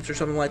games or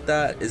something like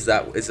that? Is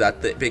that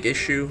the big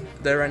issue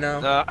there right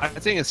now? I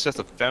think it's just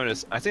a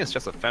feminist. I think it's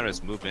just a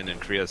feminist movement in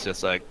Korea. It's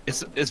just like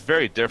it's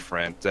very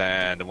different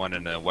than the one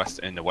in the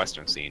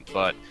Western scene.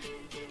 But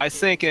I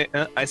think in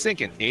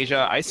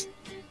Asia, I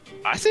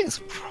think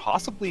it's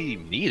possibly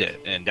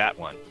needed in that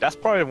one. That's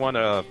probably one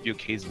of a few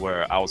cases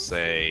where I would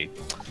say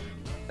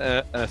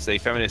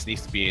feminist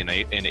needs to be in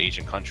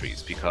Asian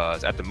countries,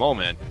 because at the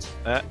moment,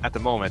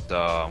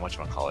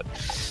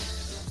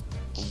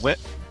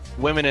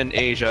 women in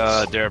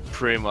Asia, they're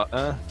pretty much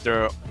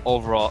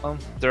overall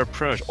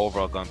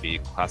going to be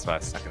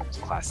classified as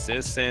second-class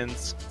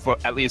citizens, for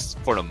at least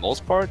for the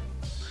most part.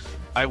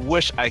 I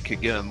wish I could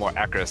get a more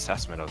accurate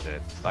assessment of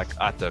it, like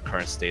at the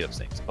current state of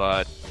things.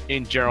 But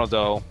in general,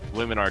 though,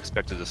 women are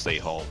expected to stay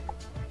home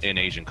in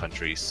Asian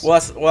countries. Well,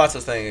 that's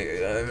the thing,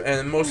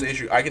 and most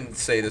Asian, I can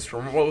say this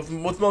with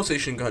most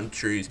Asian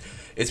countries,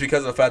 it's because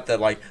of the fact that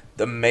like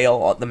the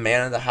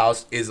man in the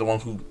house is the one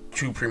who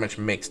pretty much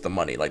makes the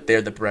money. Like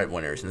they're the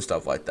breadwinners and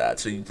stuff like that.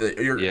 So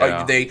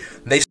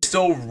they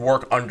still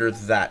work under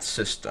that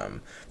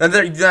system.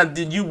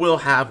 Then you will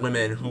have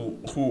women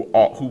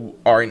who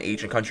are in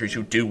Asian countries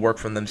who do work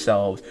for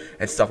themselves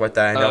and stuff like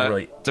that. And don't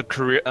really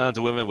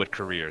the women with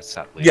careers,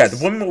 at least. Yeah,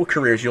 the women with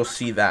careers, you'll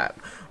see that.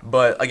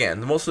 But again,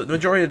 the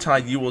majority of the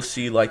time, you will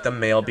see like the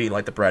male being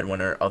like the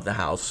breadwinner of the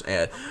house,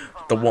 and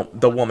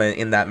the woman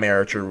in that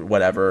marriage or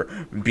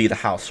whatever be the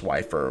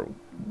housewife or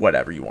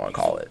whatever you want to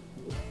call it.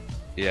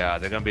 Yeah,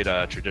 they're gonna be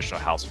the traditional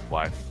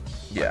housewife.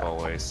 Yeah, like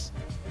always.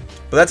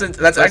 But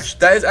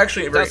that is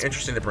actually very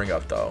interesting to bring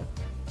up, though.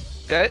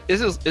 It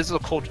is a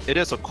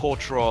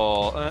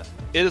cultural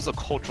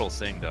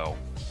thing, though.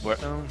 Where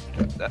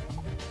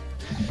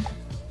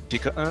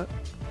because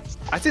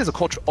I think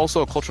it's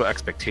also a cultural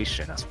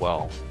expectation as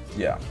well.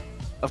 Yeah.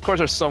 Of course,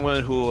 there's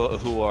someone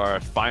who are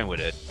fine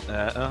with it,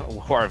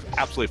 who are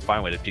absolutely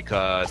fine with it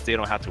because they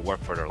don't have to work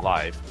for their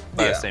life.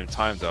 But at the same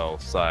time, though,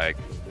 it's like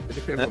it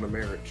depends on the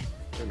marriage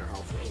and the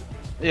household.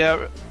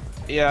 Yeah,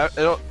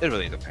 it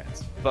really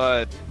depends.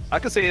 But I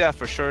can say that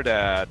for sure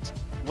that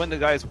when the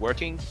guy's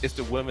working, it's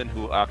the woman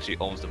who actually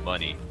owns the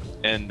money,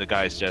 and the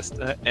guy's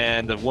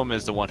and the woman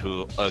is the one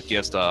who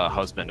gives the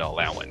husband an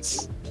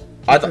allowance.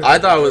 I thought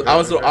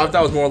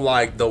it was more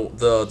like the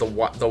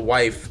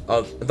wife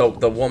of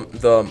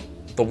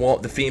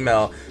the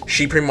female.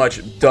 She pretty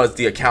much does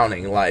the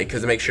accounting, like,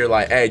 because to make sure,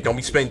 like, hey, don't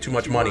be spending too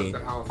much money.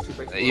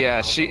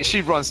 Yeah,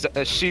 she runs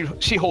she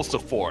holds the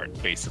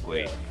fort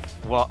basically.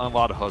 Well, a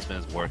lot of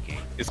husbands working.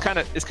 It's kind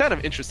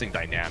of interesting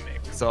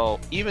dynamic.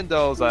 So even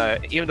though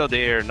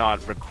they're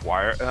not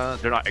required,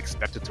 they're not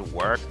expected to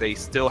work, they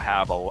still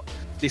have a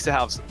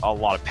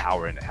lot of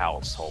power in the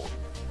household.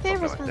 Their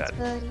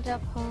responsibility to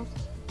uphold.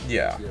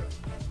 Yeah.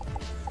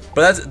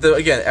 But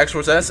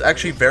that's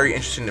actually very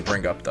interesting to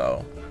bring up,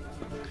 though.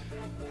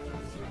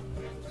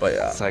 But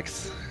yeah. It's like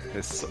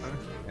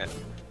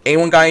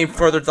Anyone got any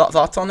further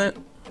thoughts on it?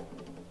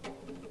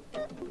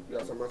 You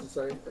got something else to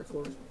say,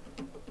 Excellent?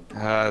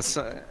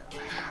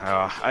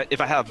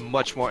 If I have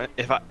much more,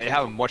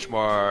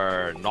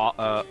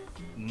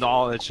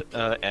 knowledge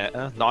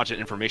and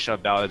information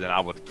about it, then I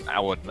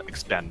would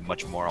expand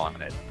much more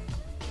on it.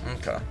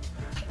 Okay.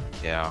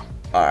 Yeah.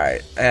 All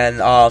right. And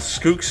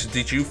Skooks,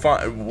 did you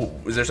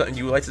find? Was there something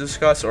you would like to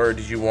discuss, or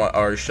did you want,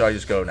 or should I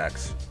just go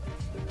next?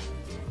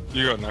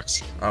 You go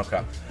next.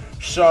 Okay.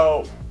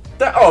 So.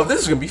 This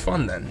is gonna be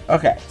fun then.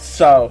 Okay.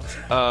 So.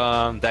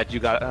 That you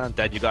got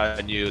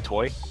a new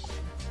toy.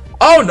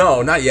 Oh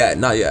no, not yet.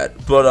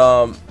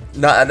 But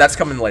that's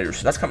coming later.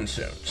 So that's coming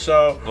soon.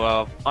 So.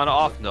 Well, on an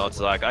off note,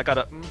 like I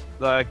got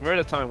remember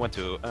the time I went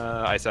to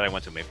I said I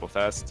went to Maple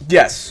Fest.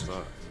 Yes.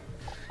 So,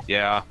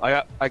 yeah,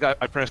 I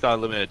pretty much got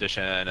a limited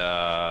edition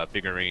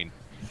figurine.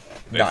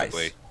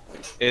 Basically.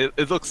 Nice.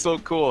 It looks so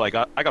cool. I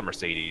got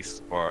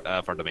Mercedes for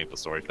the Maple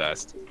Story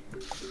Fest.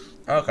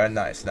 Okay.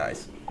 Nice.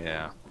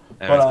 Yeah.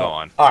 And let's go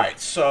on. Alright,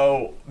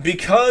 so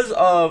because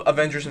of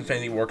Avengers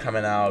Infinity War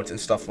coming out and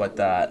stuff like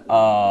that,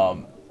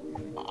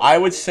 I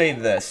would say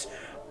this.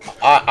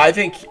 I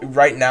think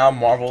right now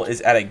Marvel is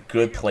at a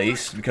good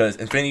place because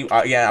Infinity...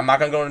 I'm not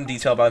going to go into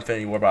detail about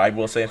Infinity War, but I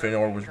will say Infinity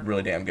War was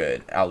really damn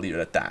good. I'll leave it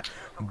at that.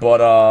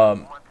 But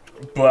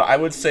I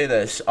would say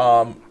this.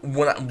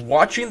 When I'm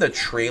watching the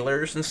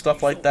trailers and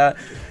stuff like that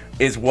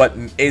is what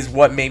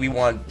made me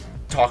want to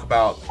talk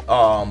about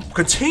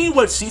continue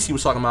what CeCe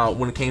was talking about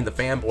when it came to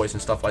fanboys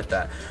and stuff like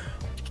that.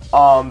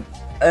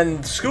 And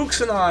Skooks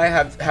and I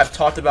have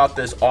talked about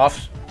this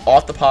off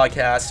the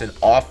podcast and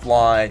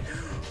offline,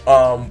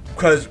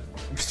 because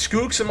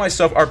Skooks and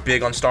myself are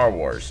big on Star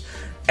Wars,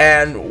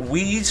 and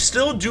we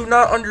still do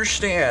not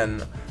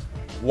understand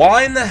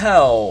why in the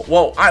hell.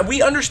 Well,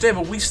 we understand,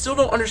 but we still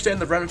don't understand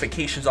the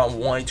ramifications on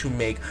wanting to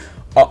make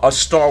a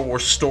Star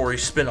Wars story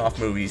spin-off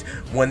movies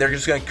when they're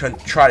just going to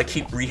try to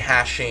keep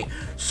rehashing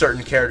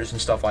certain characters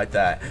and stuff like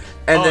that.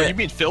 And then, you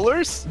mean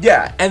fillers?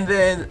 Yeah, and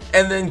then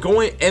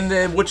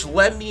which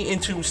led me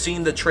into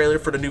seeing the trailer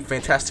for the new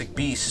Fantastic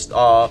Beasts,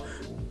 the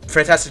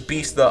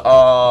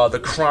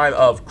crime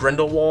of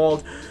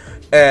Grindelwald,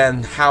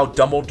 and how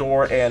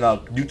Dumbledore and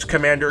Newt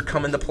Scamander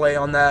come into play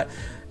on that.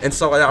 And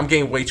so I'm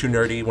getting way too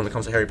nerdy when it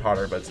comes to Harry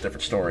Potter, but it's a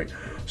different story.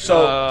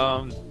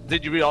 So,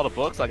 did you read all the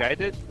books like I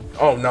did?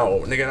 Oh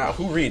no, nigga! Now,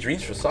 who reads?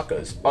 Reads for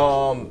suckers.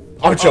 I'm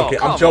joking.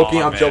 I'm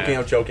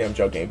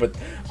joking. But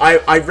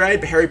I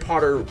read Harry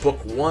Potter book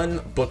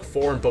 1, book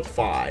 4, and book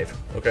 5.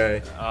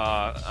 Okay.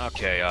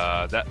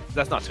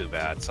 That's not too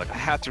bad. It's like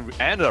I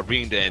ended up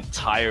reading the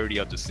entirety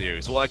of the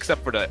series. Well,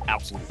 except for the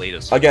absolute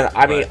latest. Again,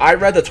 I mean, I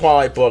read the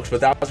Twilight books,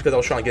 but that was because I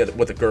was trying to get it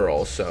with a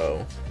girl.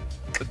 So.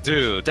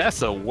 Dude, that's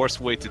the worst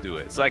way to do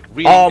it. It's like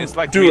reading. It's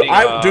like reading,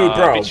 I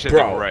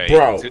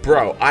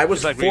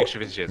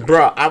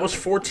was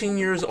 14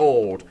 years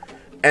old,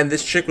 and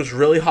this chick was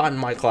really hot in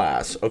my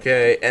class.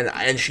 Okay,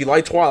 and she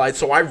liked Twilight,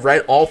 so I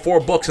read all 4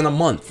 books in a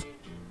month.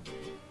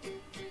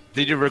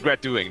 Did you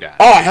regret doing that?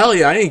 Oh hell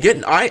yeah! I ain't get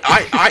no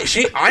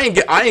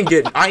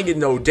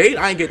date.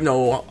 I ain't get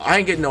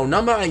no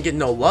number. I ain't get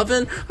no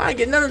loving. I ain't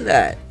get none of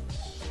that.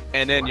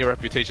 And then your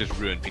reputation is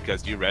ruined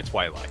because you read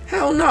Twilight.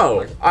 Hell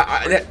no.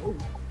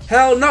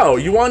 Hell no.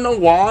 You want to know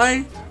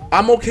why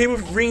I'm okay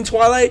with reading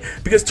Twilight?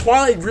 Because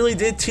Twilight really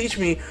did teach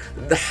me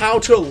how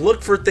to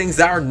look for things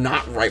that are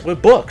not right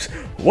with books.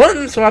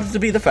 One so happens to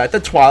be the fact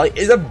that Twilight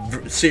is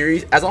a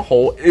series as a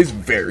whole is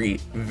very,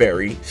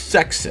 very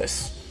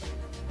sexist.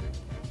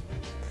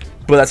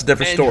 But that's a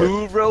different story.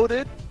 And who wrote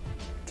it?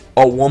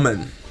 A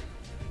woman.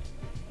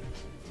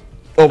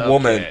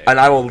 Woman, and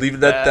I will leave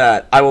it at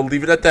that. I will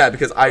leave it at that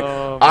because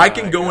I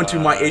can go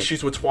into my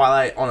issues with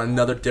Twilight on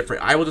another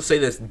different. I will just say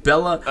this: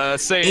 Bella.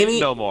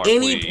 No more.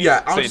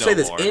 I'll just say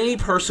this: any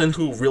person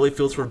who really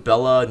feels for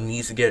Bella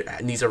needs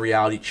a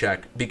reality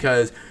check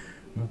because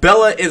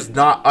Bella is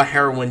not a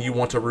heroine you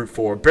want to root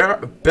for.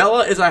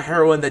 Bella is a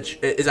heroine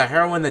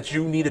that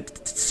you need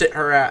to sit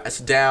her ass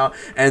down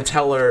and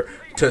tell her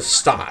to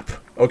stop.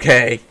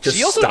 Okay, just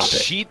she also stop it.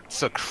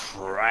 cheats the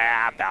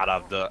crap out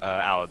of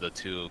the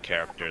 2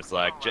 characters,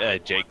 like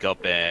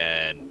Jacob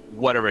and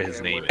whatever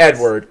his name is.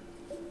 Edward.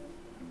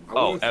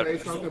 I would say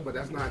something, but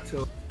that's not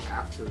until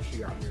after she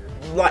got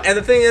married. And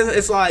the thing is,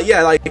 it's like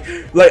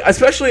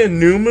especially in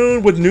New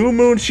Moon. With New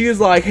Moon, she is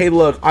like, "Hey,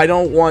 look, I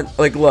don't want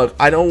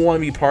to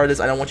be part of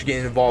this. I don't want you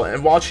getting involved."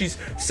 And while she's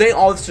saying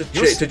all this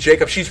to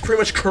Jacob, she's pretty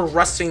much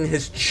caressing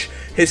his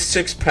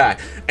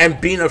 6-pack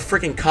and being a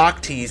freaking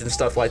cock tease and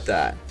stuff like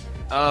that.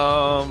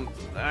 I'm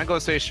gonna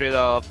say straight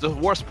up, the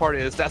worst part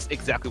is that's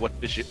exactly what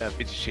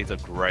 50 Shades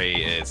of Grey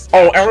is.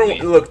 Oh,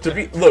 everyone,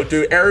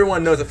 dude,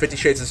 everyone knows that 50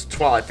 Shades is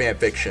Twilight fan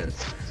fiction.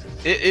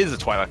 It is a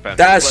Twilight fan.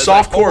 That is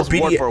softcore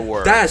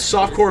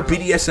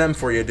BDSM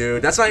for you,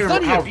 dude. That's not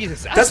even how.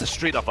 That's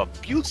straight up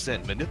abuse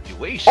and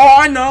manipulation. Oh,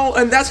 I know,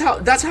 and that's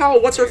how.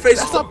 What's her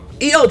face?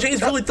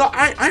 ELJ's really thought.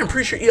 I'm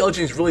pretty sure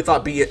ELJ's really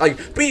thought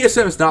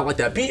BDSM is not like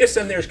that.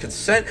 BDSM, there's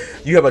consent.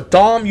 You have a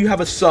dom, you have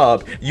a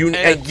sub.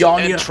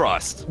 And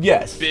trust.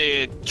 Yes.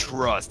 Big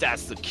trust.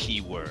 That's the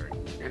key word.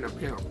 And a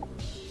pimp.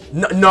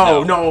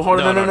 No, hold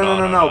on,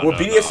 no. Well,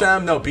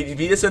 BDSM,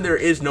 BDSM, there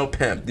is no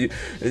pimp.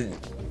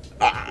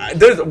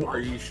 Are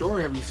you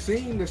sure? Have you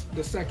seen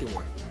the second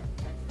one?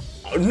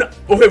 No,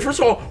 okay, first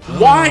of all,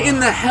 why in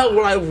the hell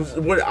why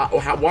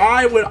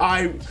would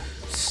I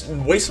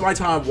waste my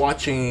time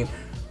watching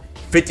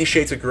 50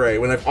 Shades of Grey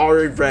when I've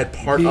already read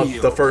part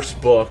of the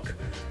first book?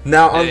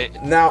 Now,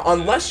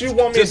 unless you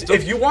want me,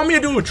 if you want me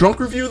to do a drunk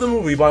review of the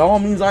movie, by all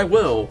means I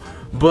will.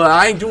 But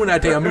I ain't doing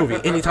that damn movie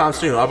anytime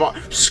soon.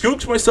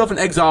 Skooks, myself, and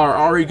Exile are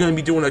already going to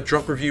be doing a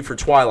drunk review for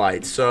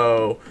Twilight.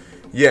 So,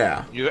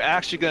 yeah. You're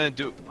actually going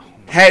to do...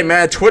 Hey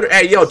man, Twitter.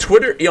 Hey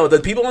Twitter.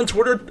 The people on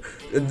Twitter,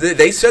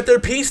 they said their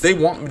piece. They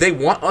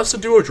want us to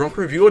do a drunk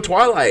review of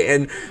Twilight,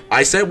 and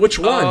I said which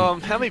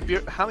one. How many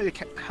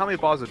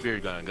bottles of beer are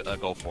you gonna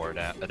go for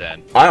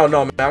then? I don't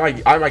know,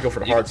 man. I might go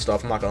for the hard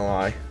stuff. I'm not gonna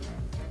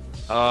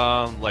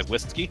lie. Like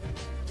whiskey.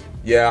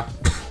 Yeah.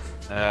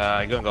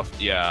 I'm gonna go.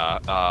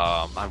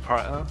 I'm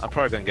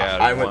probably gonna get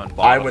one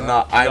bottle.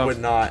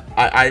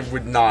 I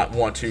would not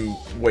want to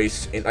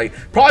waste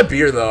probably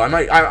beer though. I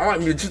might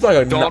just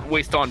like don't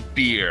waste on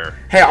beer.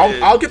 Hey,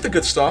 I'll get the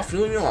good stuff.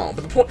 Leave me alone.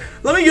 But the point.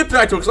 Let me get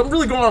back to it because I'm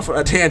really going off on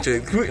a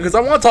tangent because I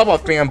want to talk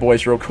about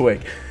fanboys real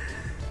quick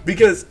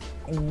because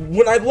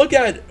when I look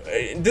at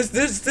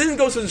this then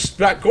goes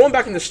to going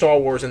back into Star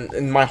Wars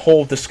and my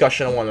whole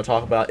discussion I want to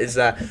talk about is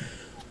that.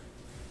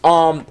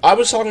 I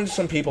was talking to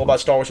some people about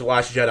Star Wars: The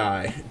Last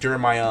Jedi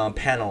during my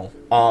panel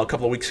a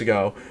couple of weeks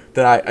ago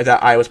that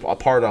I was a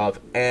part of,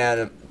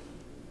 and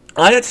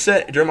I had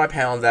said during my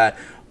panel that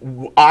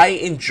I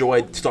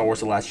enjoyed Star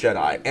Wars: The Last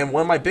Jedi, and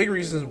one of my big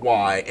reasons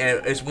why,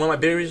 and it's one of my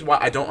big reasons why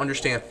I don't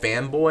understand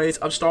fanboys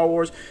of Star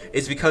Wars,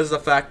 is because of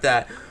the fact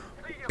that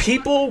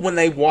people, when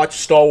they watched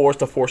Star Wars: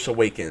 The Force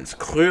Awakens,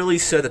 clearly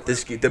said that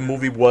the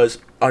movie was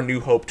A New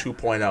Hope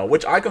 2.0,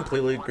 which I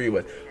completely agree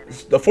with.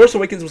 The Force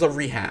Awakens was a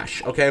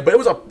rehash, okay? But it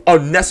was a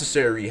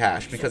necessary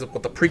rehash because of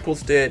what the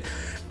prequels did,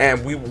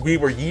 and we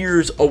were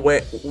years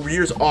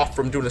off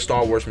from doing a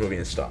Star Wars movie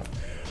and stuff.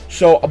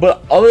 So,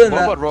 but other than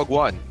that... What about Rogue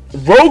One?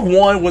 Rogue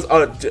One was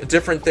a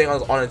different thing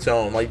on its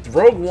own. Like,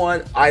 Rogue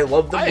One, I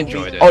loved the movie. I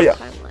enjoyed it. Oh, yeah.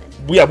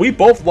 Yeah, we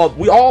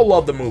all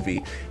love the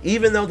movie,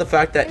 even though the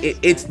fact that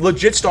it's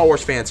legit Star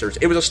Wars fan service.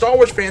 It was a Star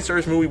Wars fan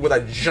service movie with a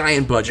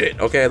giant budget.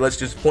 Okay, let's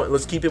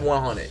keep it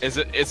 100.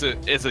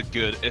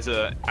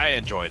 I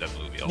enjoyed the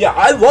movie. Yeah,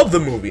 I love the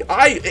movie.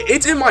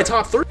 It's in my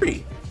top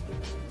 3.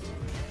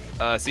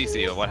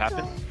 CeCe, what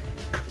happened?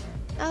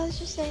 I was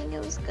just saying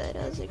it was good.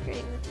 I was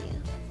agreeing with you.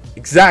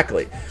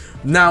 Exactly.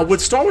 Now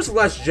with Star Wars: The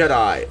Last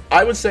Jedi,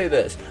 I would say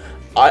this.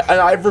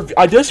 I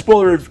did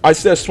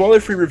a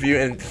spoiler-free review,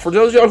 and for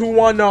those of y'all who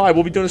want to know, I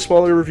will be doing a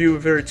spoiler review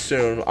very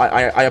soon.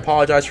 I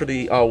apologize for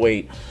the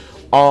wait.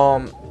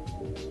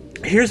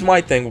 Here's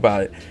my thing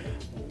about it.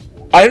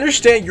 I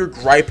understand your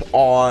gripe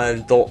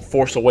on The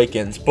Force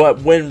Awakens, but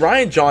when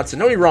Rian Johnson,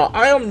 don't get me wrong,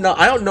 I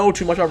don't know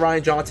too much about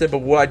Rian Johnson, but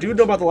what I do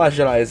know about The Last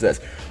Jedi is this.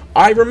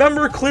 I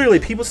remember clearly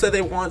people said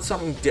they want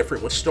something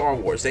different with Star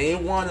Wars. They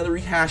didn't want another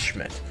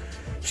rehashment.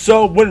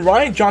 So when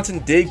Rian Johnson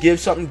did give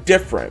something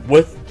different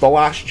with The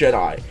Last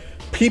Jedi,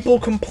 people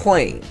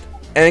complained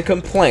and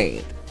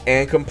complained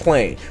and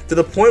complained to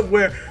the point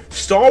where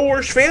Star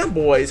Wars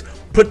fanboys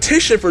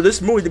petitioned for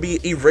this movie to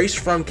be erased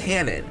from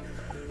canon.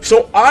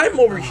 So I'm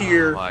over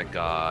here. Oh my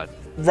god!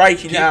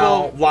 Right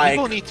now, like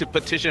people need to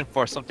petition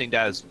for something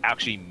that is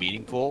actually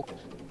meaningful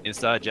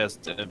instead of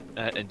just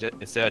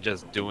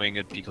doing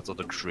it because of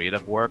the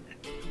creative work.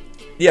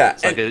 Yeah,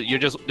 it's like they're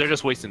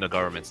just wasting the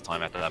government's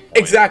time after that point.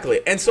 Exactly.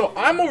 And so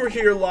I'm over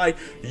here like,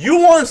 you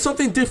want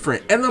something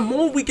different, and the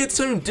moment we get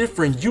something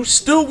different, you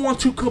still want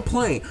to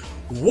complain.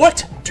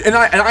 What? And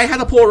I had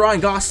to pull a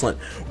Ryan Gosling.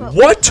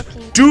 What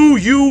do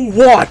you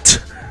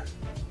want?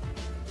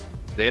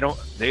 They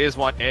just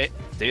want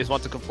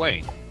to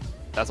complain.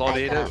 That's all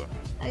they do.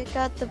 I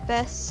got the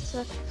best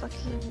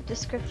fucking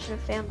description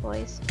of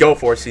fanboys. Go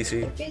for it,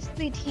 CeCe. They're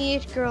basically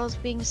teenage girls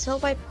being so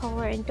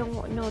bipolar and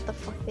don't know what the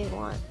fuck they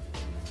want.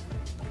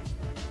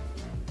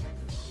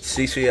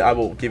 CeCe, I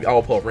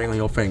will pull a ring on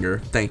your finger.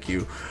 Thank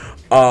you.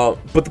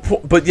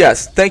 But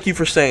yes, thank you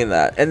for saying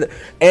that. And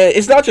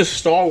it's not just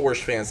Star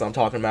Wars fans I'm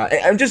talking about.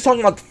 I'm just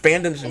talking about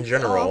fandoms in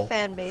general. All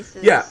fan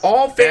bases. Yeah,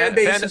 all fan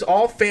bases,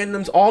 all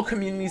fandoms, all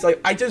communities.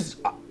 Like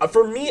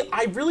for me,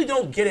 I really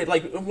don't get it.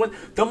 Like when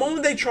the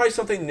moment they try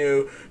something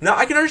new. Now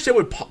I can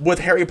understand with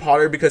Harry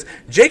Potter because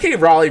J.K.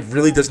 Rowling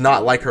really does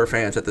not like her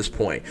fans at this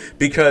point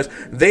because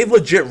they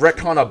legit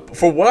retcon up.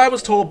 For what I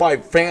was told by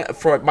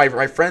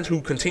my friends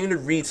who continue to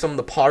read some of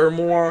the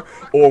Pottermore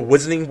or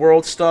Wizarding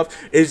World stuff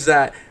is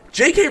that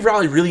J.K.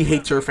 Rowling really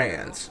hates her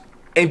fans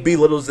and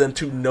belittles them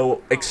to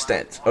no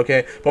extent,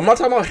 okay? But I'm not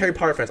talking about Harry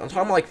Potter fans. I'm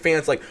talking about like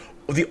fans like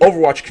the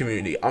Overwatch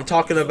community. I'm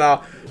talking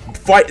about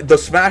the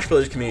Smash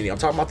Brothers community. I'm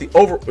talking about the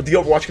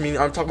Overwatch community.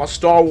 I'm talking about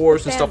Star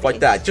Wars and stuff like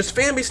that. Just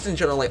fan bases in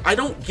general. Like I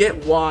don't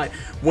get why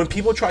when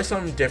people try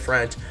something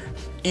different,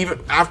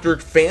 even after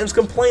fans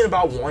complain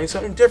about wanting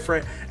something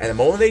different, and the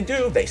moment they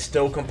do, they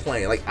still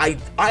complain. Like I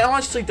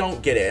honestly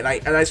don't get it, and I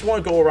just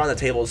want to go around the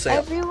table and say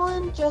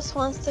everyone just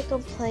wants to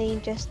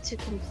complain just to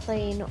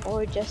complain,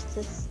 or just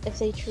to, if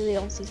they truly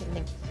don't see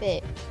something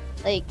fit.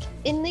 Like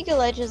in League of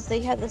Legends,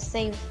 they had the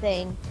same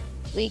thing.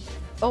 we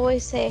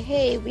always say,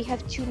 hey, we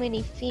have too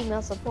many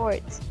female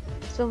supports.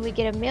 So when we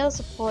get a male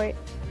support,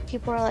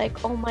 people are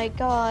like, oh my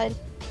god,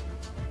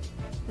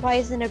 why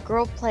isn't a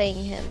girl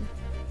playing him?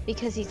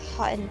 Because he's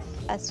hot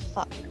as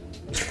fuck.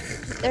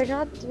 They're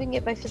not doing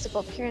it by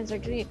physical appearance, they're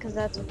doing it because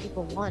that's what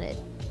people wanted.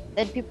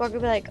 Then people are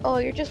gonna be like, oh,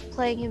 you're just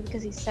playing him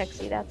because he's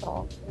sexy, that's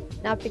all.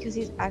 Not because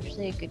he's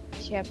actually a good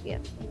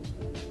champion.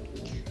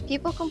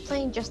 People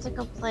complain just to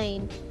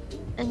complain,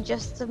 and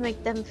just to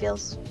make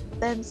themselves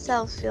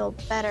feel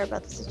better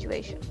about the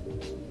situation.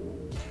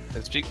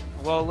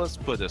 Well, let's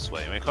put it this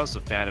way: when it comes to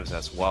fandoms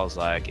as well, it's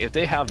like if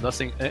they have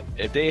nothing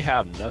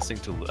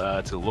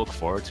to look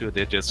forward to,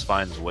 they'll just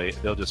find a way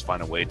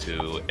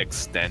to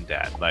extend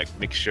that, like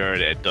make sure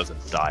that it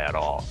doesn't die at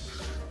all,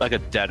 like a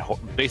dead horse.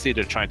 Basically,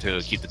 they're trying to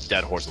keep the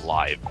dead horse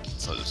alive,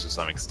 so to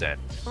some extent,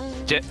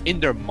 in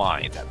their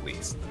mind at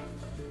least.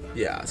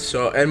 Yeah.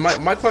 So, and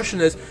my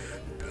question is,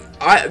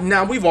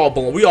 we all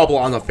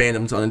belong to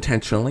fandoms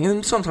unintentionally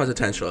and sometimes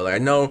intentionally. Like, I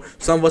know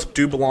some of us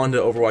do belong to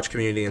Overwatch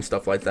community and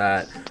stuff like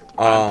that.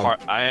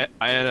 I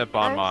ended up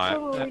on my.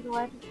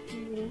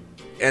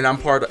 And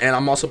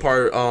I'm also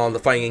part of the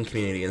fighting game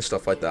community and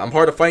stuff like that. I'm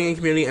part of the fighting game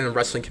community and the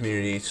wrestling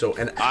community. So,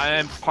 and I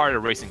am part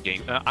of racing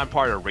game. I'm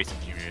part of the racing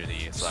community.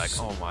 It's like,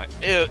 oh my,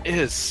 it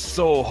is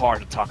so hard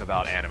to talk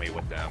about anime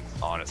with them,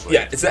 honestly.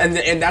 Yeah,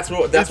 and that's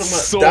what I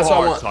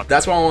want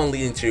to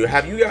lead into.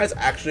 Have you guys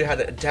had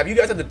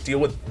to deal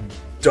with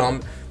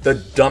the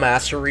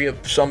dumbassery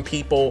of some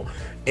people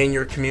in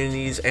your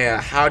communities,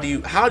 and how do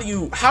you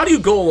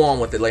go along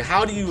with it? Like,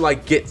 how do you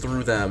like get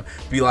through them?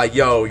 Be like,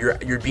 yo,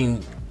 you're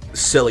being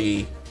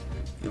silly.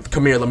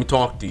 Come here, let me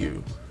talk to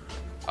you.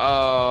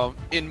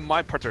 In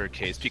my particular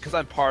case, because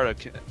I'm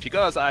pretty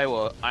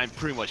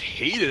much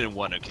hated in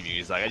one of the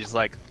communities. Like, I just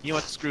like, you know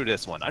what, screw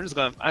this one. I'm just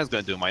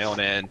gonna do my own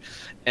end,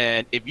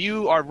 and if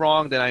you are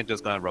wrong, then I'm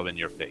just gonna rub it in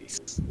your face.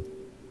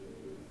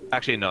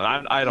 Actually, no,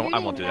 I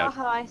won't do that.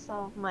 How I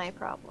solve my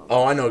problem.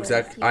 Oh, I know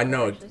exactly. I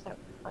know.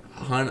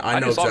 I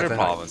know solve your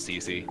problem,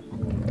 CeCe.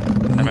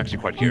 I'm actually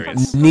quite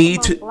curious. Knee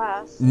to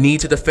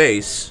the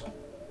face.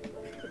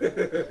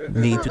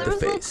 Knee to the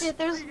face.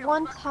 There's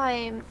one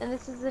time, and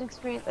this is an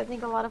experience I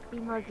think a lot of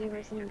female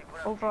gamers in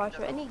Overwatch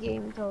or any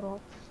game in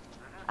total.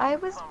 I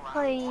was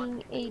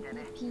playing a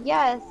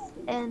DPS,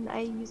 and I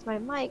used my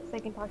mic so I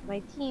can talk to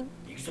my team.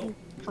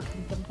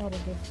 Fucking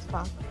competitive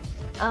stuff.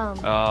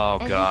 Oh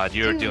god,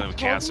 you're dealing with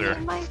cancer.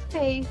 In my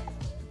face,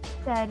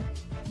 said,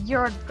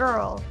 "You're a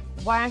girl.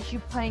 Why aren't you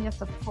playing a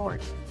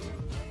support?"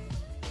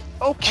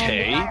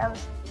 Okay. And the guy I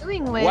was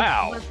doing with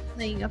was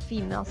playing a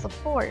female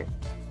support.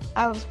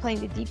 I was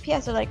playing the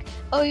DPS. They're like,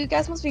 "Oh, you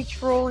guys must be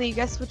trolling. You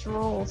guys switch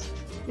roles.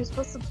 You're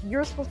supposed to be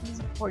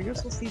support. You're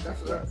supposed to be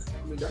defense.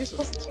 You're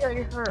supposed to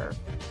carry her."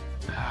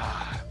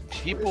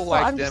 People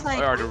like them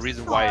are the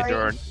reason why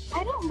they're.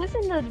 I don't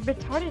listen to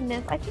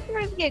retardedness. I think you're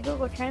going to get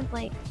Google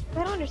Translate. I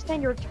don't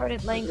understand your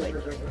retarded language.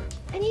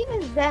 And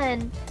even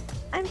then,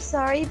 I'm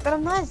sorry, but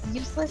I'm not as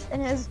useless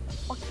and as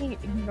fucking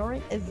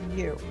ignorant as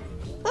you.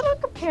 So don't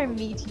compare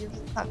me to your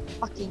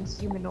fucking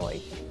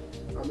humanoid.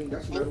 I mean,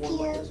 that's another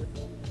one.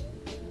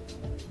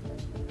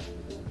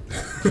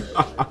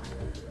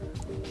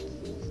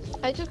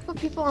 I just put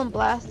people on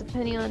blast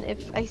depending on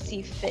if I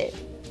see fit.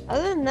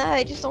 Other than that,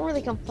 I just don't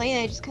really complain.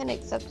 I just kind of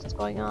accept what's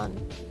going on.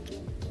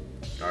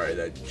 All right,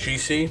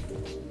 CeCe.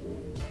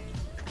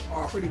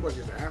 Oh, pretty much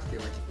just asking.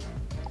 Like,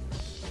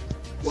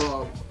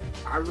 well,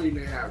 I really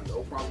didn't have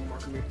no problem with my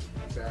community.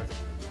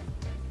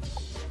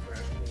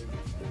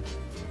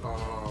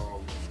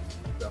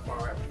 The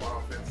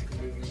Final Fantasy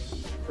community,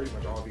 pretty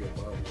much all the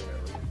above,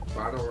 whatever.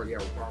 But I don't really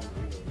have a problem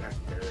with it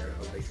necessarily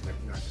unless they select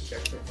not to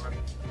check somebody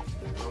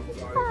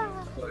about it.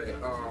 But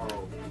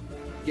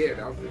yeah,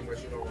 that was pretty much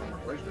my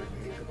question.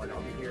 Because like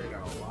I'll be hearing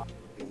that a lot,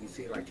 and you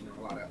see like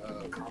a lot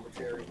of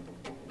commentary,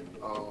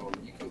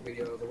 YouTube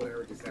videos or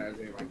whatever, just as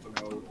they like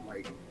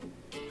like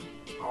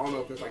I don't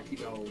know if it's like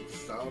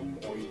some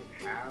or even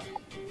half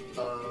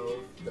of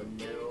the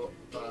male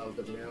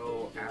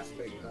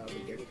aspect of the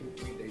gaming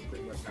community, they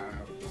pretty much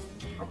have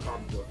a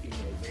problem with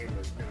female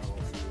gamers, and I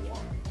don't see why.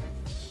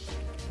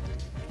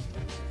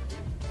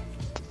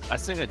 I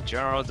think in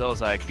general, though,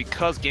 like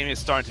because gaming is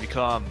starting to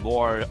become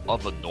more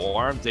of a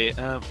norm, I think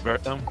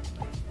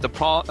the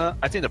problem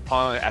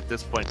at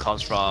this point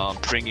comes from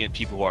bringing in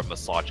people who are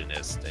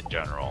misogynist in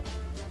general.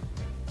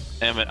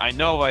 And I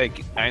know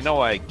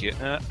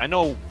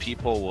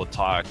people will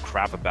talk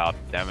crap about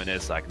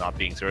feminists like not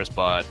being serious,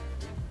 but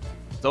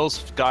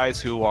those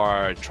guys who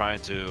are trying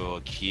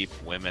to keep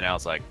women out,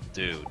 it's like,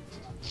 dude,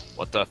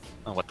 what the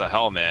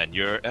hell, man?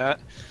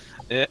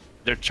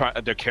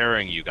 They're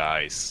carrying you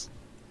guys.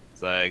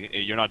 It's like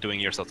you're not doing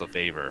yourself a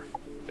favor,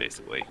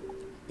 basically.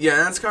 Yeah,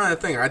 that's kind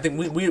of the thing. I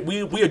think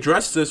we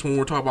addressed this when we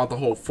were talking about the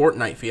whole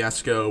Fortnite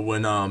fiasco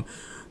when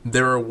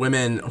there are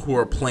women who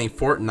are playing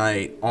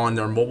Fortnite on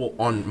their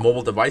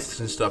mobile devices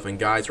and stuff, and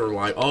guys are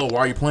like, "Oh, why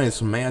are you playing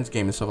some man's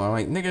game and stuff?" I'm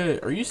like,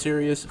 "Nigga, are you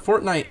serious?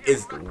 Fortnite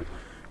is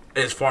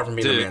far from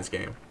being a man's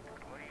game."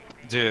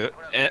 Dude,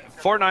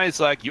 Fortnite is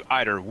like you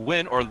either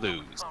win or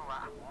lose.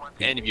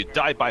 And if you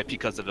die by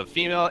because of the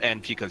female,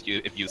 and because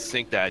if you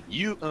think that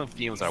you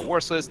females are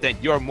worthless, then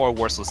you're more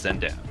worthless than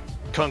them.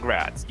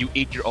 Congrats, you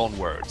eat your own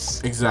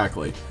words.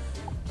 Exactly.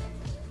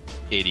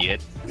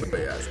 Idiot.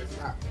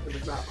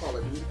 It's not Call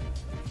of Duty.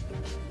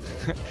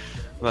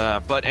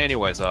 But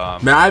anyways,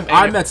 man,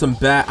 I met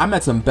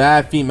some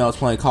bad females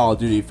playing Call of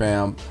Duty,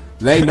 fam.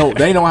 They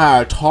know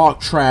how to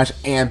talk trash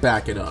and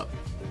back it up.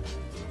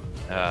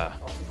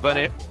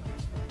 But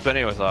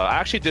anyways, I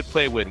actually did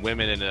play with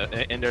women,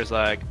 and there's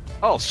like,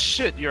 oh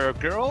shit, you're a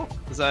girl?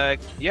 It's like,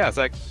 yeah, it's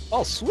like,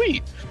 oh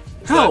sweet.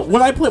 Hell,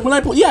 when I play,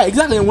 yeah,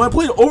 exactly. And when I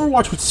played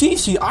Overwatch with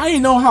CeCe, I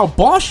didn't know how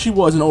boss she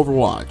was in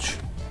Overwatch.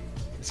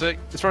 So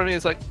it's for me,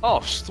 it's like, oh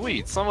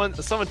sweet, someone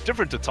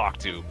different to talk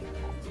to.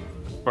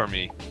 For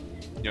me,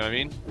 you know what I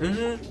mean?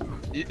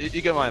 Mm-hmm.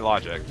 You get my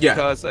logic. Yeah.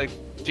 Because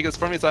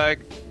for me, it's like,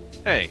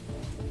 hey,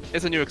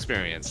 it's a new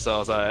experience. So I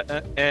was like,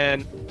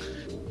 and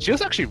she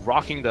was actually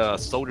rocking the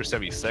Soldier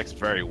 76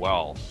 very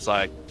well. It's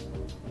like,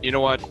 you know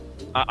what?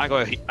 I'm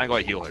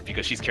gonna heal her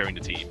because she's carrying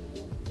the team.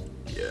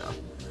 Yeah.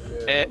 Go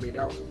ahead.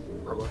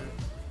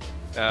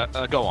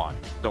 Go on.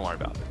 Don't worry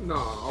about it. No,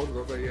 I was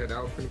gonna say, yeah,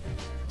 that was pretty.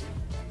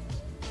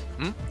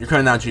 You're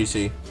cutting out,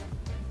 GC.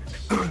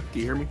 Can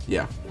you hear me?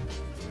 Yeah.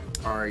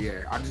 Alright,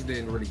 yeah. I just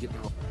didn't really get the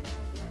whole,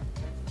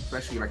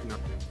 especially like, you know,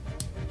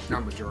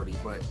 not majority,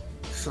 but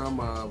some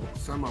of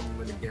them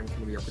in the game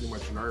community are pretty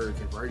much nerds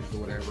and virgins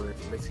or whatever.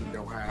 Basically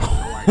don't have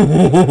like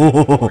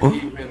or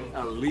even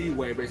a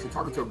leeway. Basically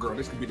talking to a girl,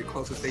 this could be the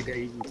closest they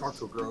even talk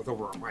to a girl is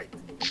over a mic.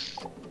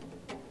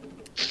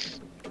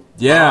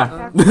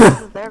 Yeah.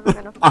 They're ever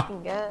gonna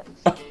fucking get.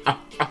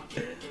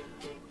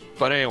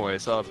 But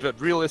anyways, but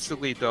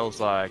realistically, though, it's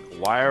like,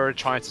 why are we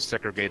trying to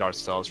segregate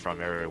ourselves from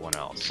everyone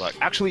else? Like,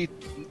 actually,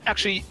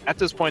 at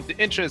this point, the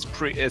internet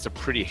is a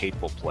pretty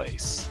hateful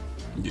place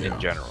in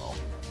general.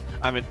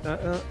 I mean,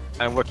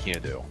 and what can you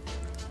do?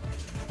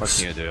 What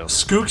can you do?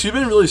 Skooks, you've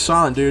been really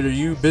silent, dude. Are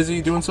you busy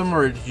doing something,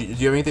 or do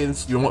you have anything?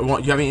 You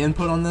have any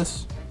input on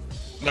this?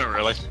 Not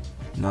really.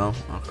 No.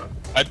 Okay.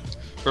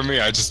 For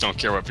me, I just don't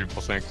care what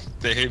people think.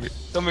 They hate me.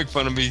 They'll make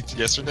fun of me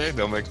yesterday.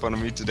 They'll make fun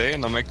of me today,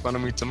 and they'll make fun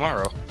of me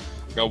tomorrow.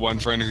 Got one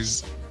friend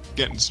who's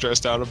getting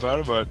stressed out about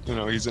it, but you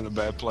know he's in a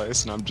bad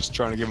place, and I'm just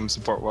trying to give him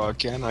support while I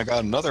can. I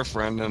got another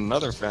friend in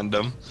another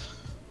fandom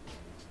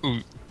who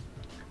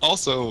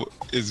also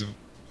is a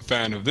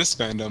fan of this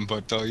fandom,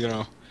 but you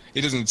know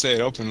he doesn't say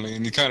it openly,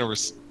 and he kind of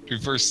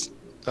first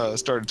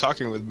started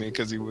talking with me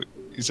because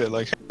he said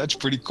like, hey, that's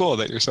pretty cool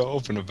that you're so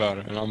open about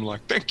it, and I'm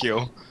like, thank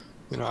you.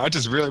 You know, I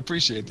just really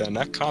appreciate that, and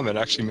that comment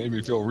actually made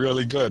me feel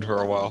really good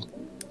for a while.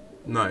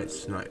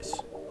 Nice.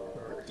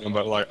 You know,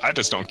 but like, I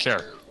just don't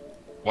care.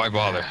 Why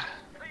bother?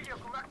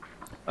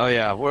 Oh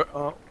yeah, we're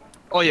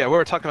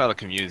talking about the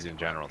community in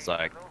general. It's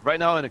like right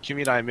now in the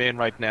community I'm in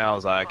right now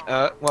is like,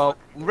 well,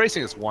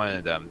 racing is one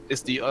of them.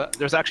 It's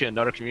there's actually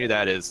another community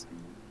that is,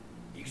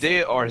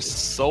 they are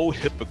so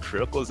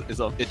hypocritical.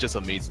 It just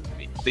amazes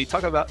me. They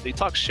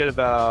talk shit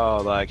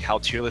about like how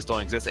tier lists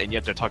don't exist, and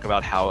yet they're talking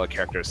about how a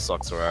character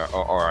sucks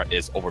or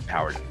is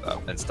overpowered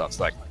and stuff. It's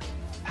like,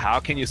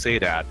 how can you say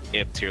that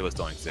if tier lists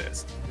don't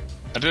exist?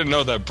 I didn't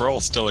know that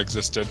Brawl still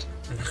existed.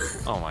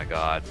 Oh my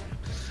god.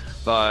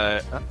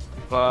 But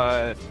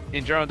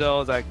in general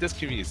though, like this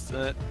community is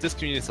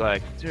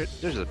like they're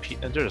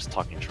just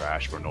talking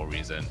trash for no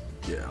reason.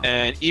 Yeah.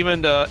 And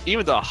even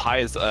the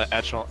highest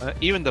echelon,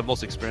 even the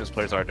most experienced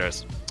players are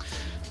just,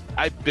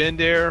 I've been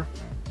there.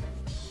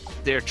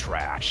 They're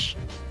trash.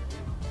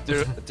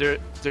 They're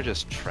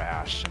just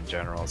trash in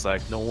general. It's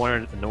like no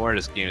wonder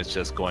this game is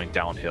just going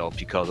downhill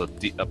because of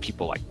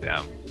people like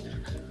them.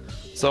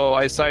 So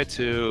I decided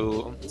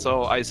to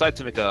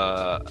make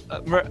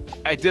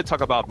I did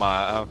talk about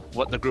my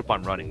what the group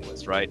I'm running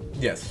was, right?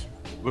 Yes.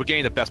 We're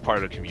getting the best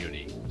part of the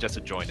community just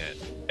to join it,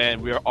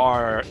 and we're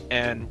also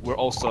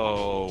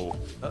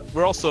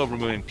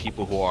removing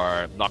people who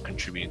are not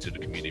contributing to the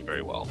community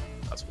very well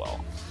as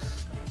well.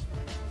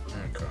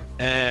 Okay.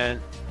 And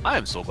I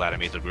am so glad I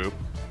made the group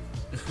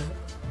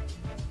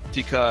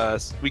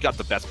because we got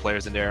the best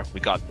players in there. We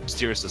got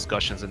serious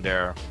discussions in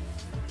there.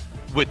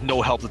 With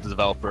no help of the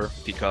developer,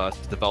 because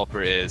the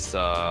developer is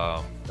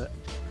because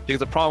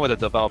the problem with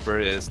the developer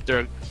is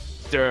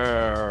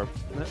they're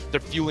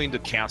fueling the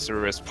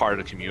cancerous part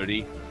of the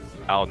community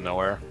out of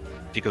nowhere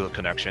because of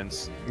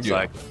connections. It's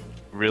like,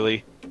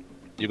 really,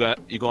 you're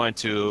going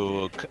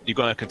to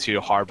continue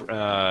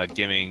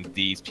giving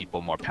these people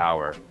more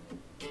power.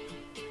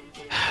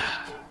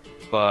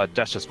 But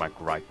that's just my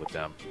gripe with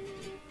them.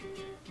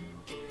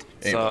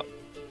 Anyway.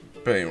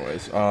 But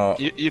anyways,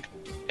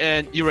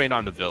 And you already know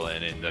I'm the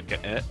villain, and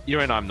you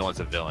already know I'm known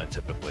as a villain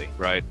typically,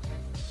 right?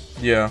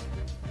 Yeah.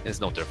 It's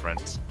no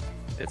different.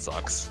 It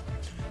sucks.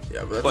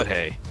 Yeah, but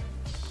hey.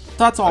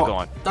 That's all. Go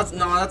on. That's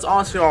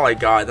honestly all I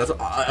got. That's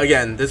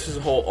again, this is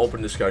a whole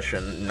open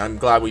discussion, and I'm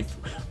glad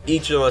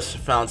each of us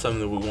found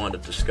something that we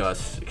wanted to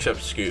discuss, except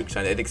Skooks.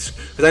 And because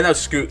I know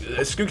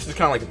Skooks is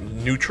kind of like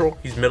neutral.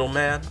 He's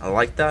middleman. I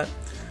like that.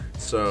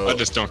 So I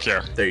just don't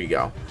care. There you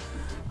go.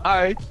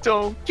 I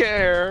don't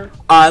care.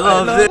 I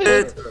love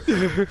it.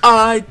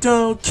 I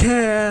don't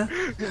care.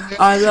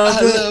 I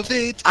love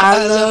it.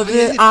 I love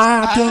it.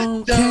 I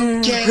don't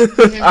care.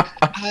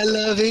 I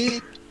love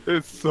it.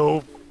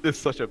 It's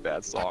such a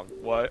bad song.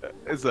 What?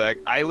 It's like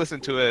I listen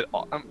to it.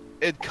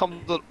 It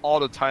comes on all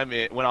the time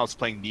when I was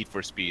playing Need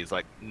for Speed. It's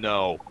like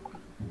no.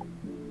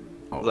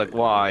 It's like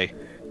why?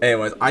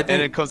 Anyways, I think,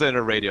 and it comes in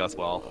the radio as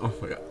well. Oh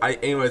my god.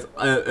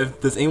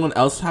 Does anyone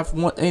else have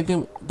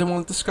anything they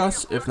want to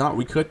discuss? If not,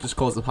 we could just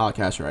close the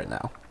podcast right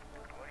now.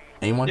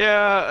 Anyone?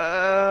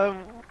 Yeah,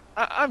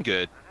 I'm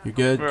good. You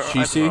good?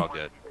 CeCe? We're all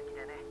good.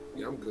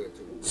 Yeah, I'm good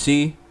too.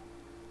 C?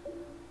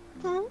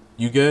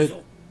 You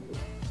good?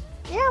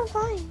 Yeah, I'm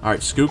fine. Alright,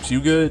 Skooks, you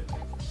good?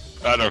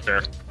 I don't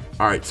care.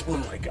 Alright, oh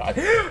my god.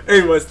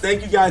 Anyways,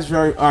 thank you guys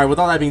Alright, with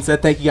all that being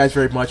said, thank you guys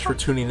very much for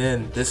tuning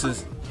in. This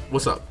is...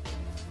 What's up?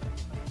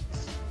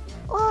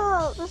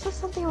 Well, this is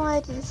something I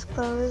wanted to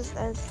disclose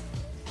as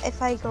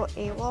if I go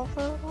AWOL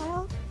for a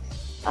while.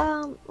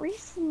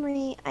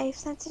 Recently I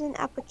sent in an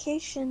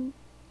application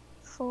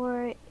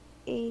for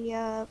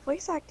a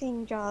voice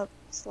acting job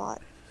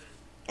slot,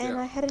 and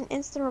I had an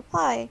instant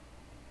reply.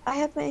 I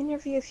had my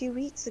interview a few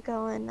weeks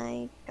ago, and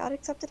I got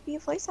accepted to be a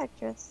voice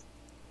actress.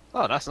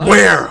 Oh, that's nice.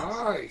 Where?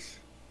 Nice.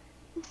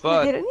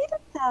 But I don't need to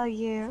tell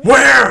you.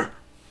 Where?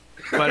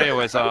 But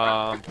anyways, but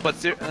on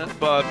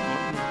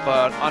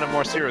a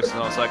more serious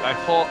note, it's like I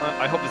hope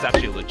it's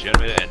actually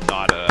legitimate and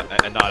not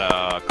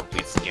a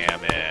complete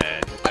scam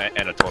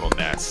and a total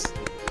mess.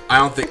 I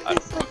don't think,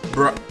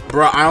 bro,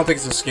 I don't think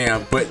it's a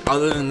scam. But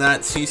other than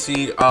that,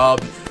 CeCe,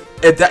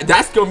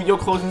 that's gonna be your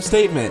closing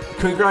statement.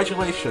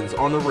 Congratulations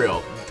on the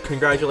real.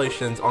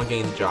 Congratulations on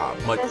getting the job.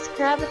 This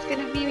crab is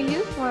gonna be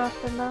used more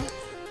often though.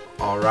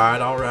 All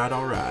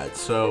right.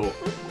 So,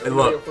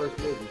 look.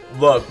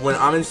 When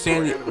I'm in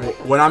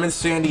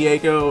San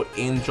Diego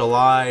in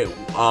July,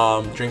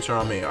 drinks are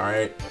on me. All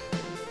right.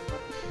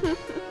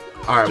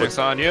 All right. Drinks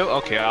on you?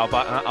 Okay, I'll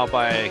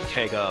buy a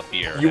keg of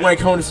beer. You ain't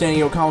coming to San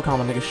Diego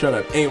Comic-Con, nigga. Shut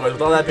up. Anyways,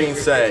 with all that being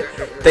said,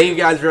 thank you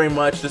guys very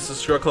much. This is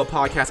ScrubClub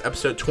Podcast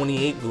episode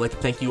 28. We'd like to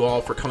thank you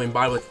all for coming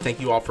by. We'd like to thank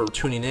you all for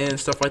tuning in and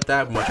stuff like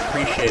that. We much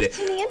appreciate it.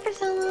 Tuning in for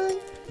so long.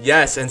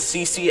 Yes, and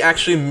CeCe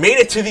actually made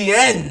it to the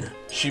end.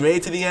 She made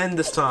it to the end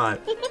this time.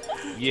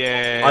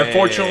 Yeah.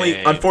 Unfortunately,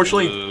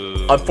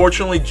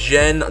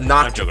 Jen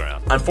knocked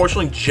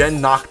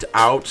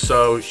out.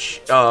 So,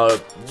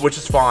 which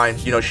is fine.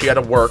 You know, she had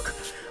to work.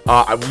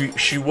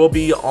 She will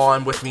be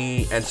on with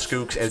me and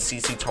Skooks and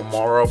CeCe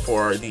tomorrow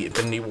for the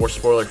Infinity Wars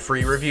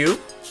spoiler-free review.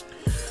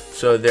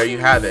 So there you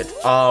have it.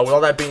 With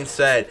all that being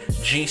said,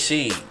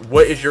 GC,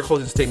 what is your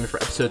closing statement for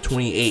episode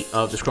 28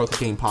 of the ScrubClub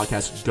Gaming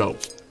Podcast? Go.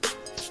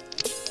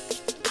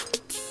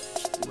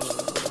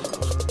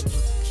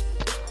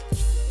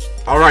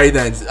 Alright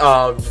then,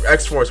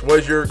 X-Force, what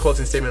is your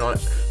closing statement on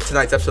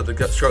tonight's episode of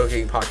the ScrubClub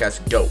Gaming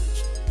Podcast? Go.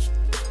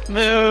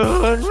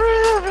 Moon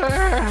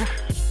River.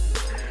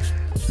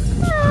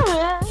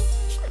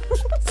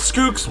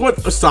 Skooks,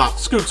 stop.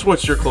 Skooks,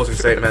 what's your closing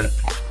statement?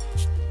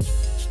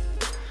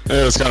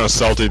 Yeah, it's kind of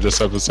salty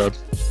this episode.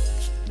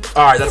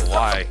 Alright, that's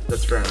why.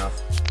 That's fair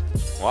enough.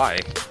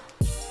 Why?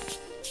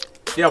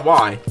 Yeah,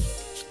 why?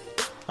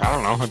 I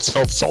don't know, it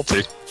felt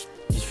salty.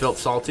 You felt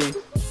salty?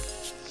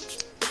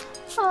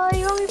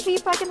 You want me to be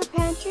back in the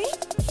pantry?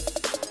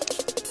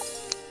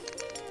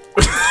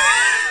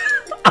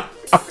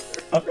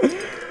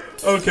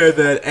 Okay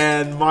then,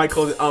 and my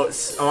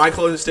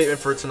closing statement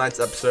for tonight's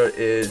episode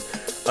is,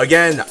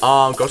 again,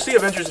 go see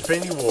Avengers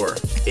Infinity War.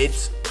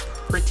 It's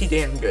pretty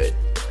damn good.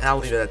 And I'll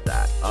leave it at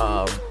that.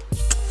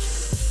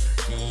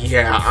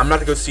 Yeah, I'm about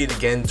to go see it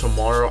again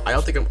tomorrow. I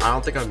don't think I'm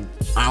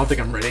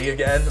ready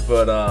again,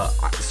 but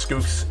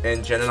Skooks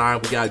and Jen and I,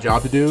 we got a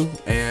job to do,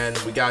 and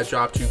we got a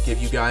job to give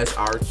you guys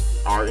our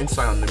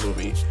insight on the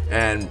movie,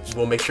 and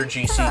we'll make sure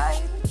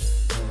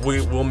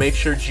we'll make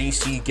sure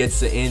GC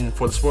gets it in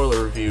for the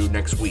spoiler review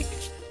next week,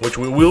 which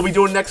we will be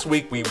doing next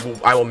week.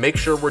 I will make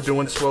sure we're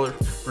doing the spoiler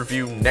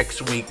review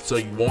next week, so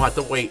you won't have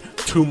to wait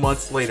 2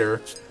 months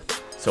later.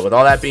 So with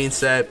all that being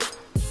said,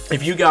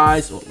 if you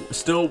guys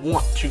still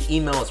want to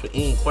email us with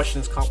any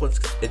questions, compliments,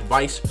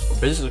 advice, or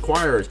business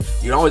inquiries,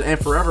 you can always and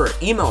forever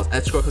email us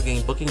at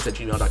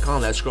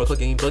ScrubClubGamingBookings@gmail.com. That's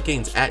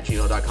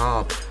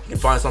ScrubClubGamingBookings@gmail.com. You can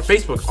find us on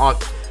Facebook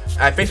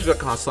at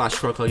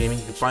facebook.com/ScrubClubGaming.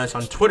 You can find us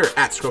on Twitter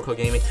at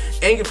ScrubClubGaming,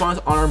 and you can find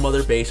us on our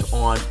mother base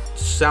on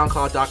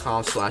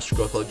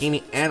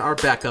SoundCloud.com/ScrubClubGaming, and our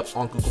backup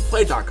on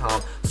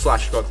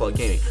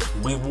GooglePlay.com/ScrubClubGaming.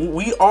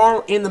 We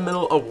are in the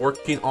middle of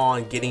working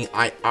on getting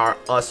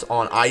us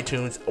on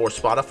iTunes or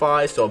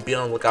Spotify, so be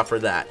on the lookout for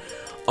that.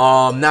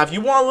 Now, if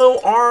you want a little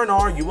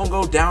R&R, you want to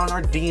go down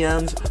our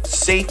DMs,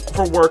 safe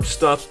for work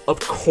stuff, of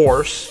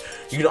course,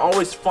 you can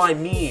always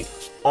find me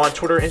on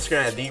Twitter and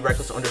Instagram at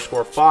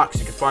 @TheReckless_Fox.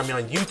 You can find me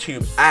on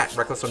YouTube at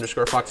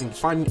 @Reckless_Fox. You can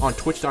find me on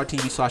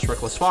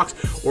Twitch.tv/RecklessFox.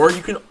 Or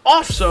you can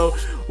also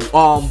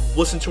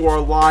listen to our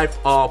live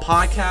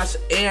podcasts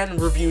and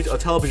reviews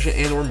of television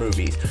and or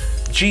movies.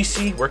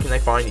 GC, where can they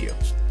find you? You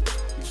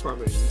can find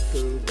me on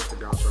YouTube, Mr.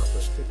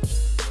 Godshopper,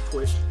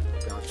 Twitch,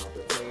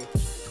 Godshopper,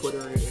 Twitter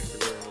and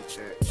Instagram at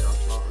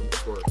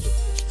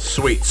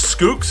Sweet.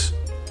 Skooks?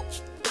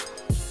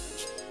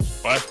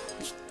 What?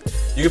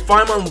 You can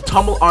find them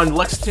on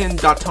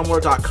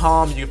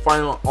lexington.tumblr.com. You can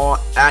find them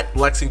at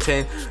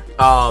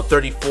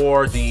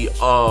Lexington34, the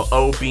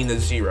O being the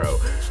 0.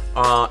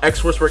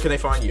 X-Force, where can they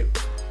find you?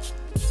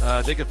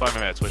 They can find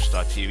me at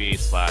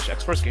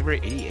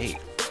twitch.tv/xforcegamer88.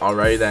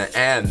 Alrighty then.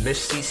 And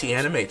Miss CeCe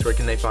Animates, where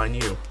can they find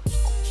you?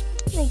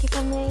 They can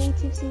find me on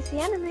YouTube, CeCe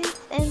Animates,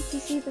 and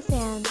CeCe the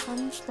Sand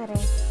on Twitter.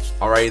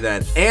 Alrighty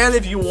then. And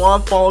if you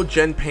want to follow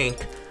Jen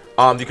Pink,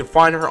 you can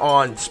find her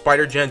on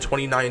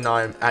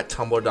SpiderGen2099 at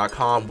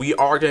tumblr.com.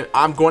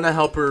 I'm going to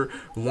help her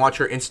launch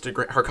her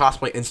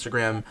cosplay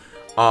Instagram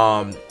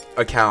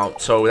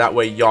account, so that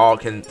way y'all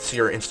can see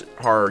her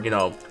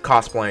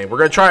cosplaying. We're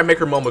gonna try and make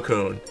her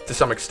Momokun to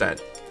some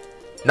extent.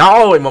 Not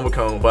all the way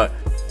Momokun, but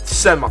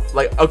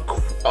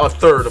a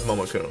third of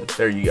Momokun.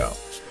 There you go.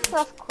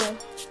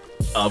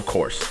 Of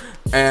course.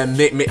 And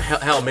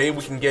hell, maybe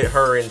we can get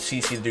her and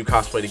CeCe to do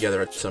cosplay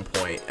together at some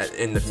point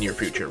in the near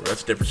future.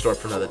 That's a different story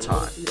for another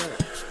time.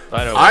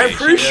 By the way, I'm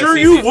pretty sure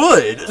you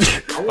would.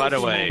 By the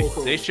way,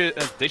 they should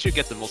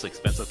get the most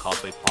expensive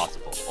cosplay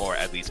possible, or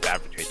at least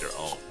fabricate their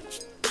own.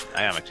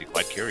 I am actually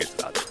quite curious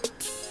about it.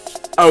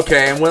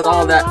 Okay, and with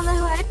all that, I don't know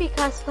who I'd be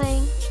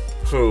cosplaying.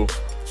 Who?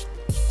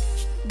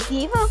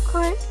 Diva, of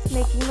course,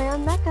 making my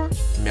own mecha.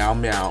 Meow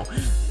meow.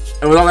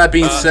 And with all that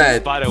being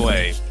said, by the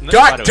way,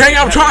 God dang it,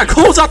 I'm trying to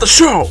close out the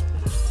show!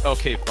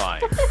 Okay,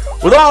 fine.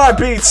 With all that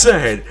being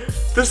said,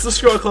 this is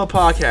the ScrubClub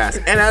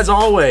Podcast, and as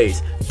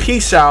always,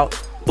 peace out,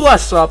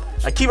 bless up,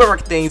 and keep our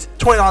things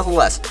 $20 or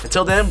less.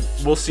 Until then,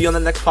 we'll see you on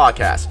the next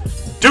podcast.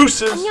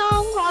 Deuces!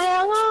 안녕,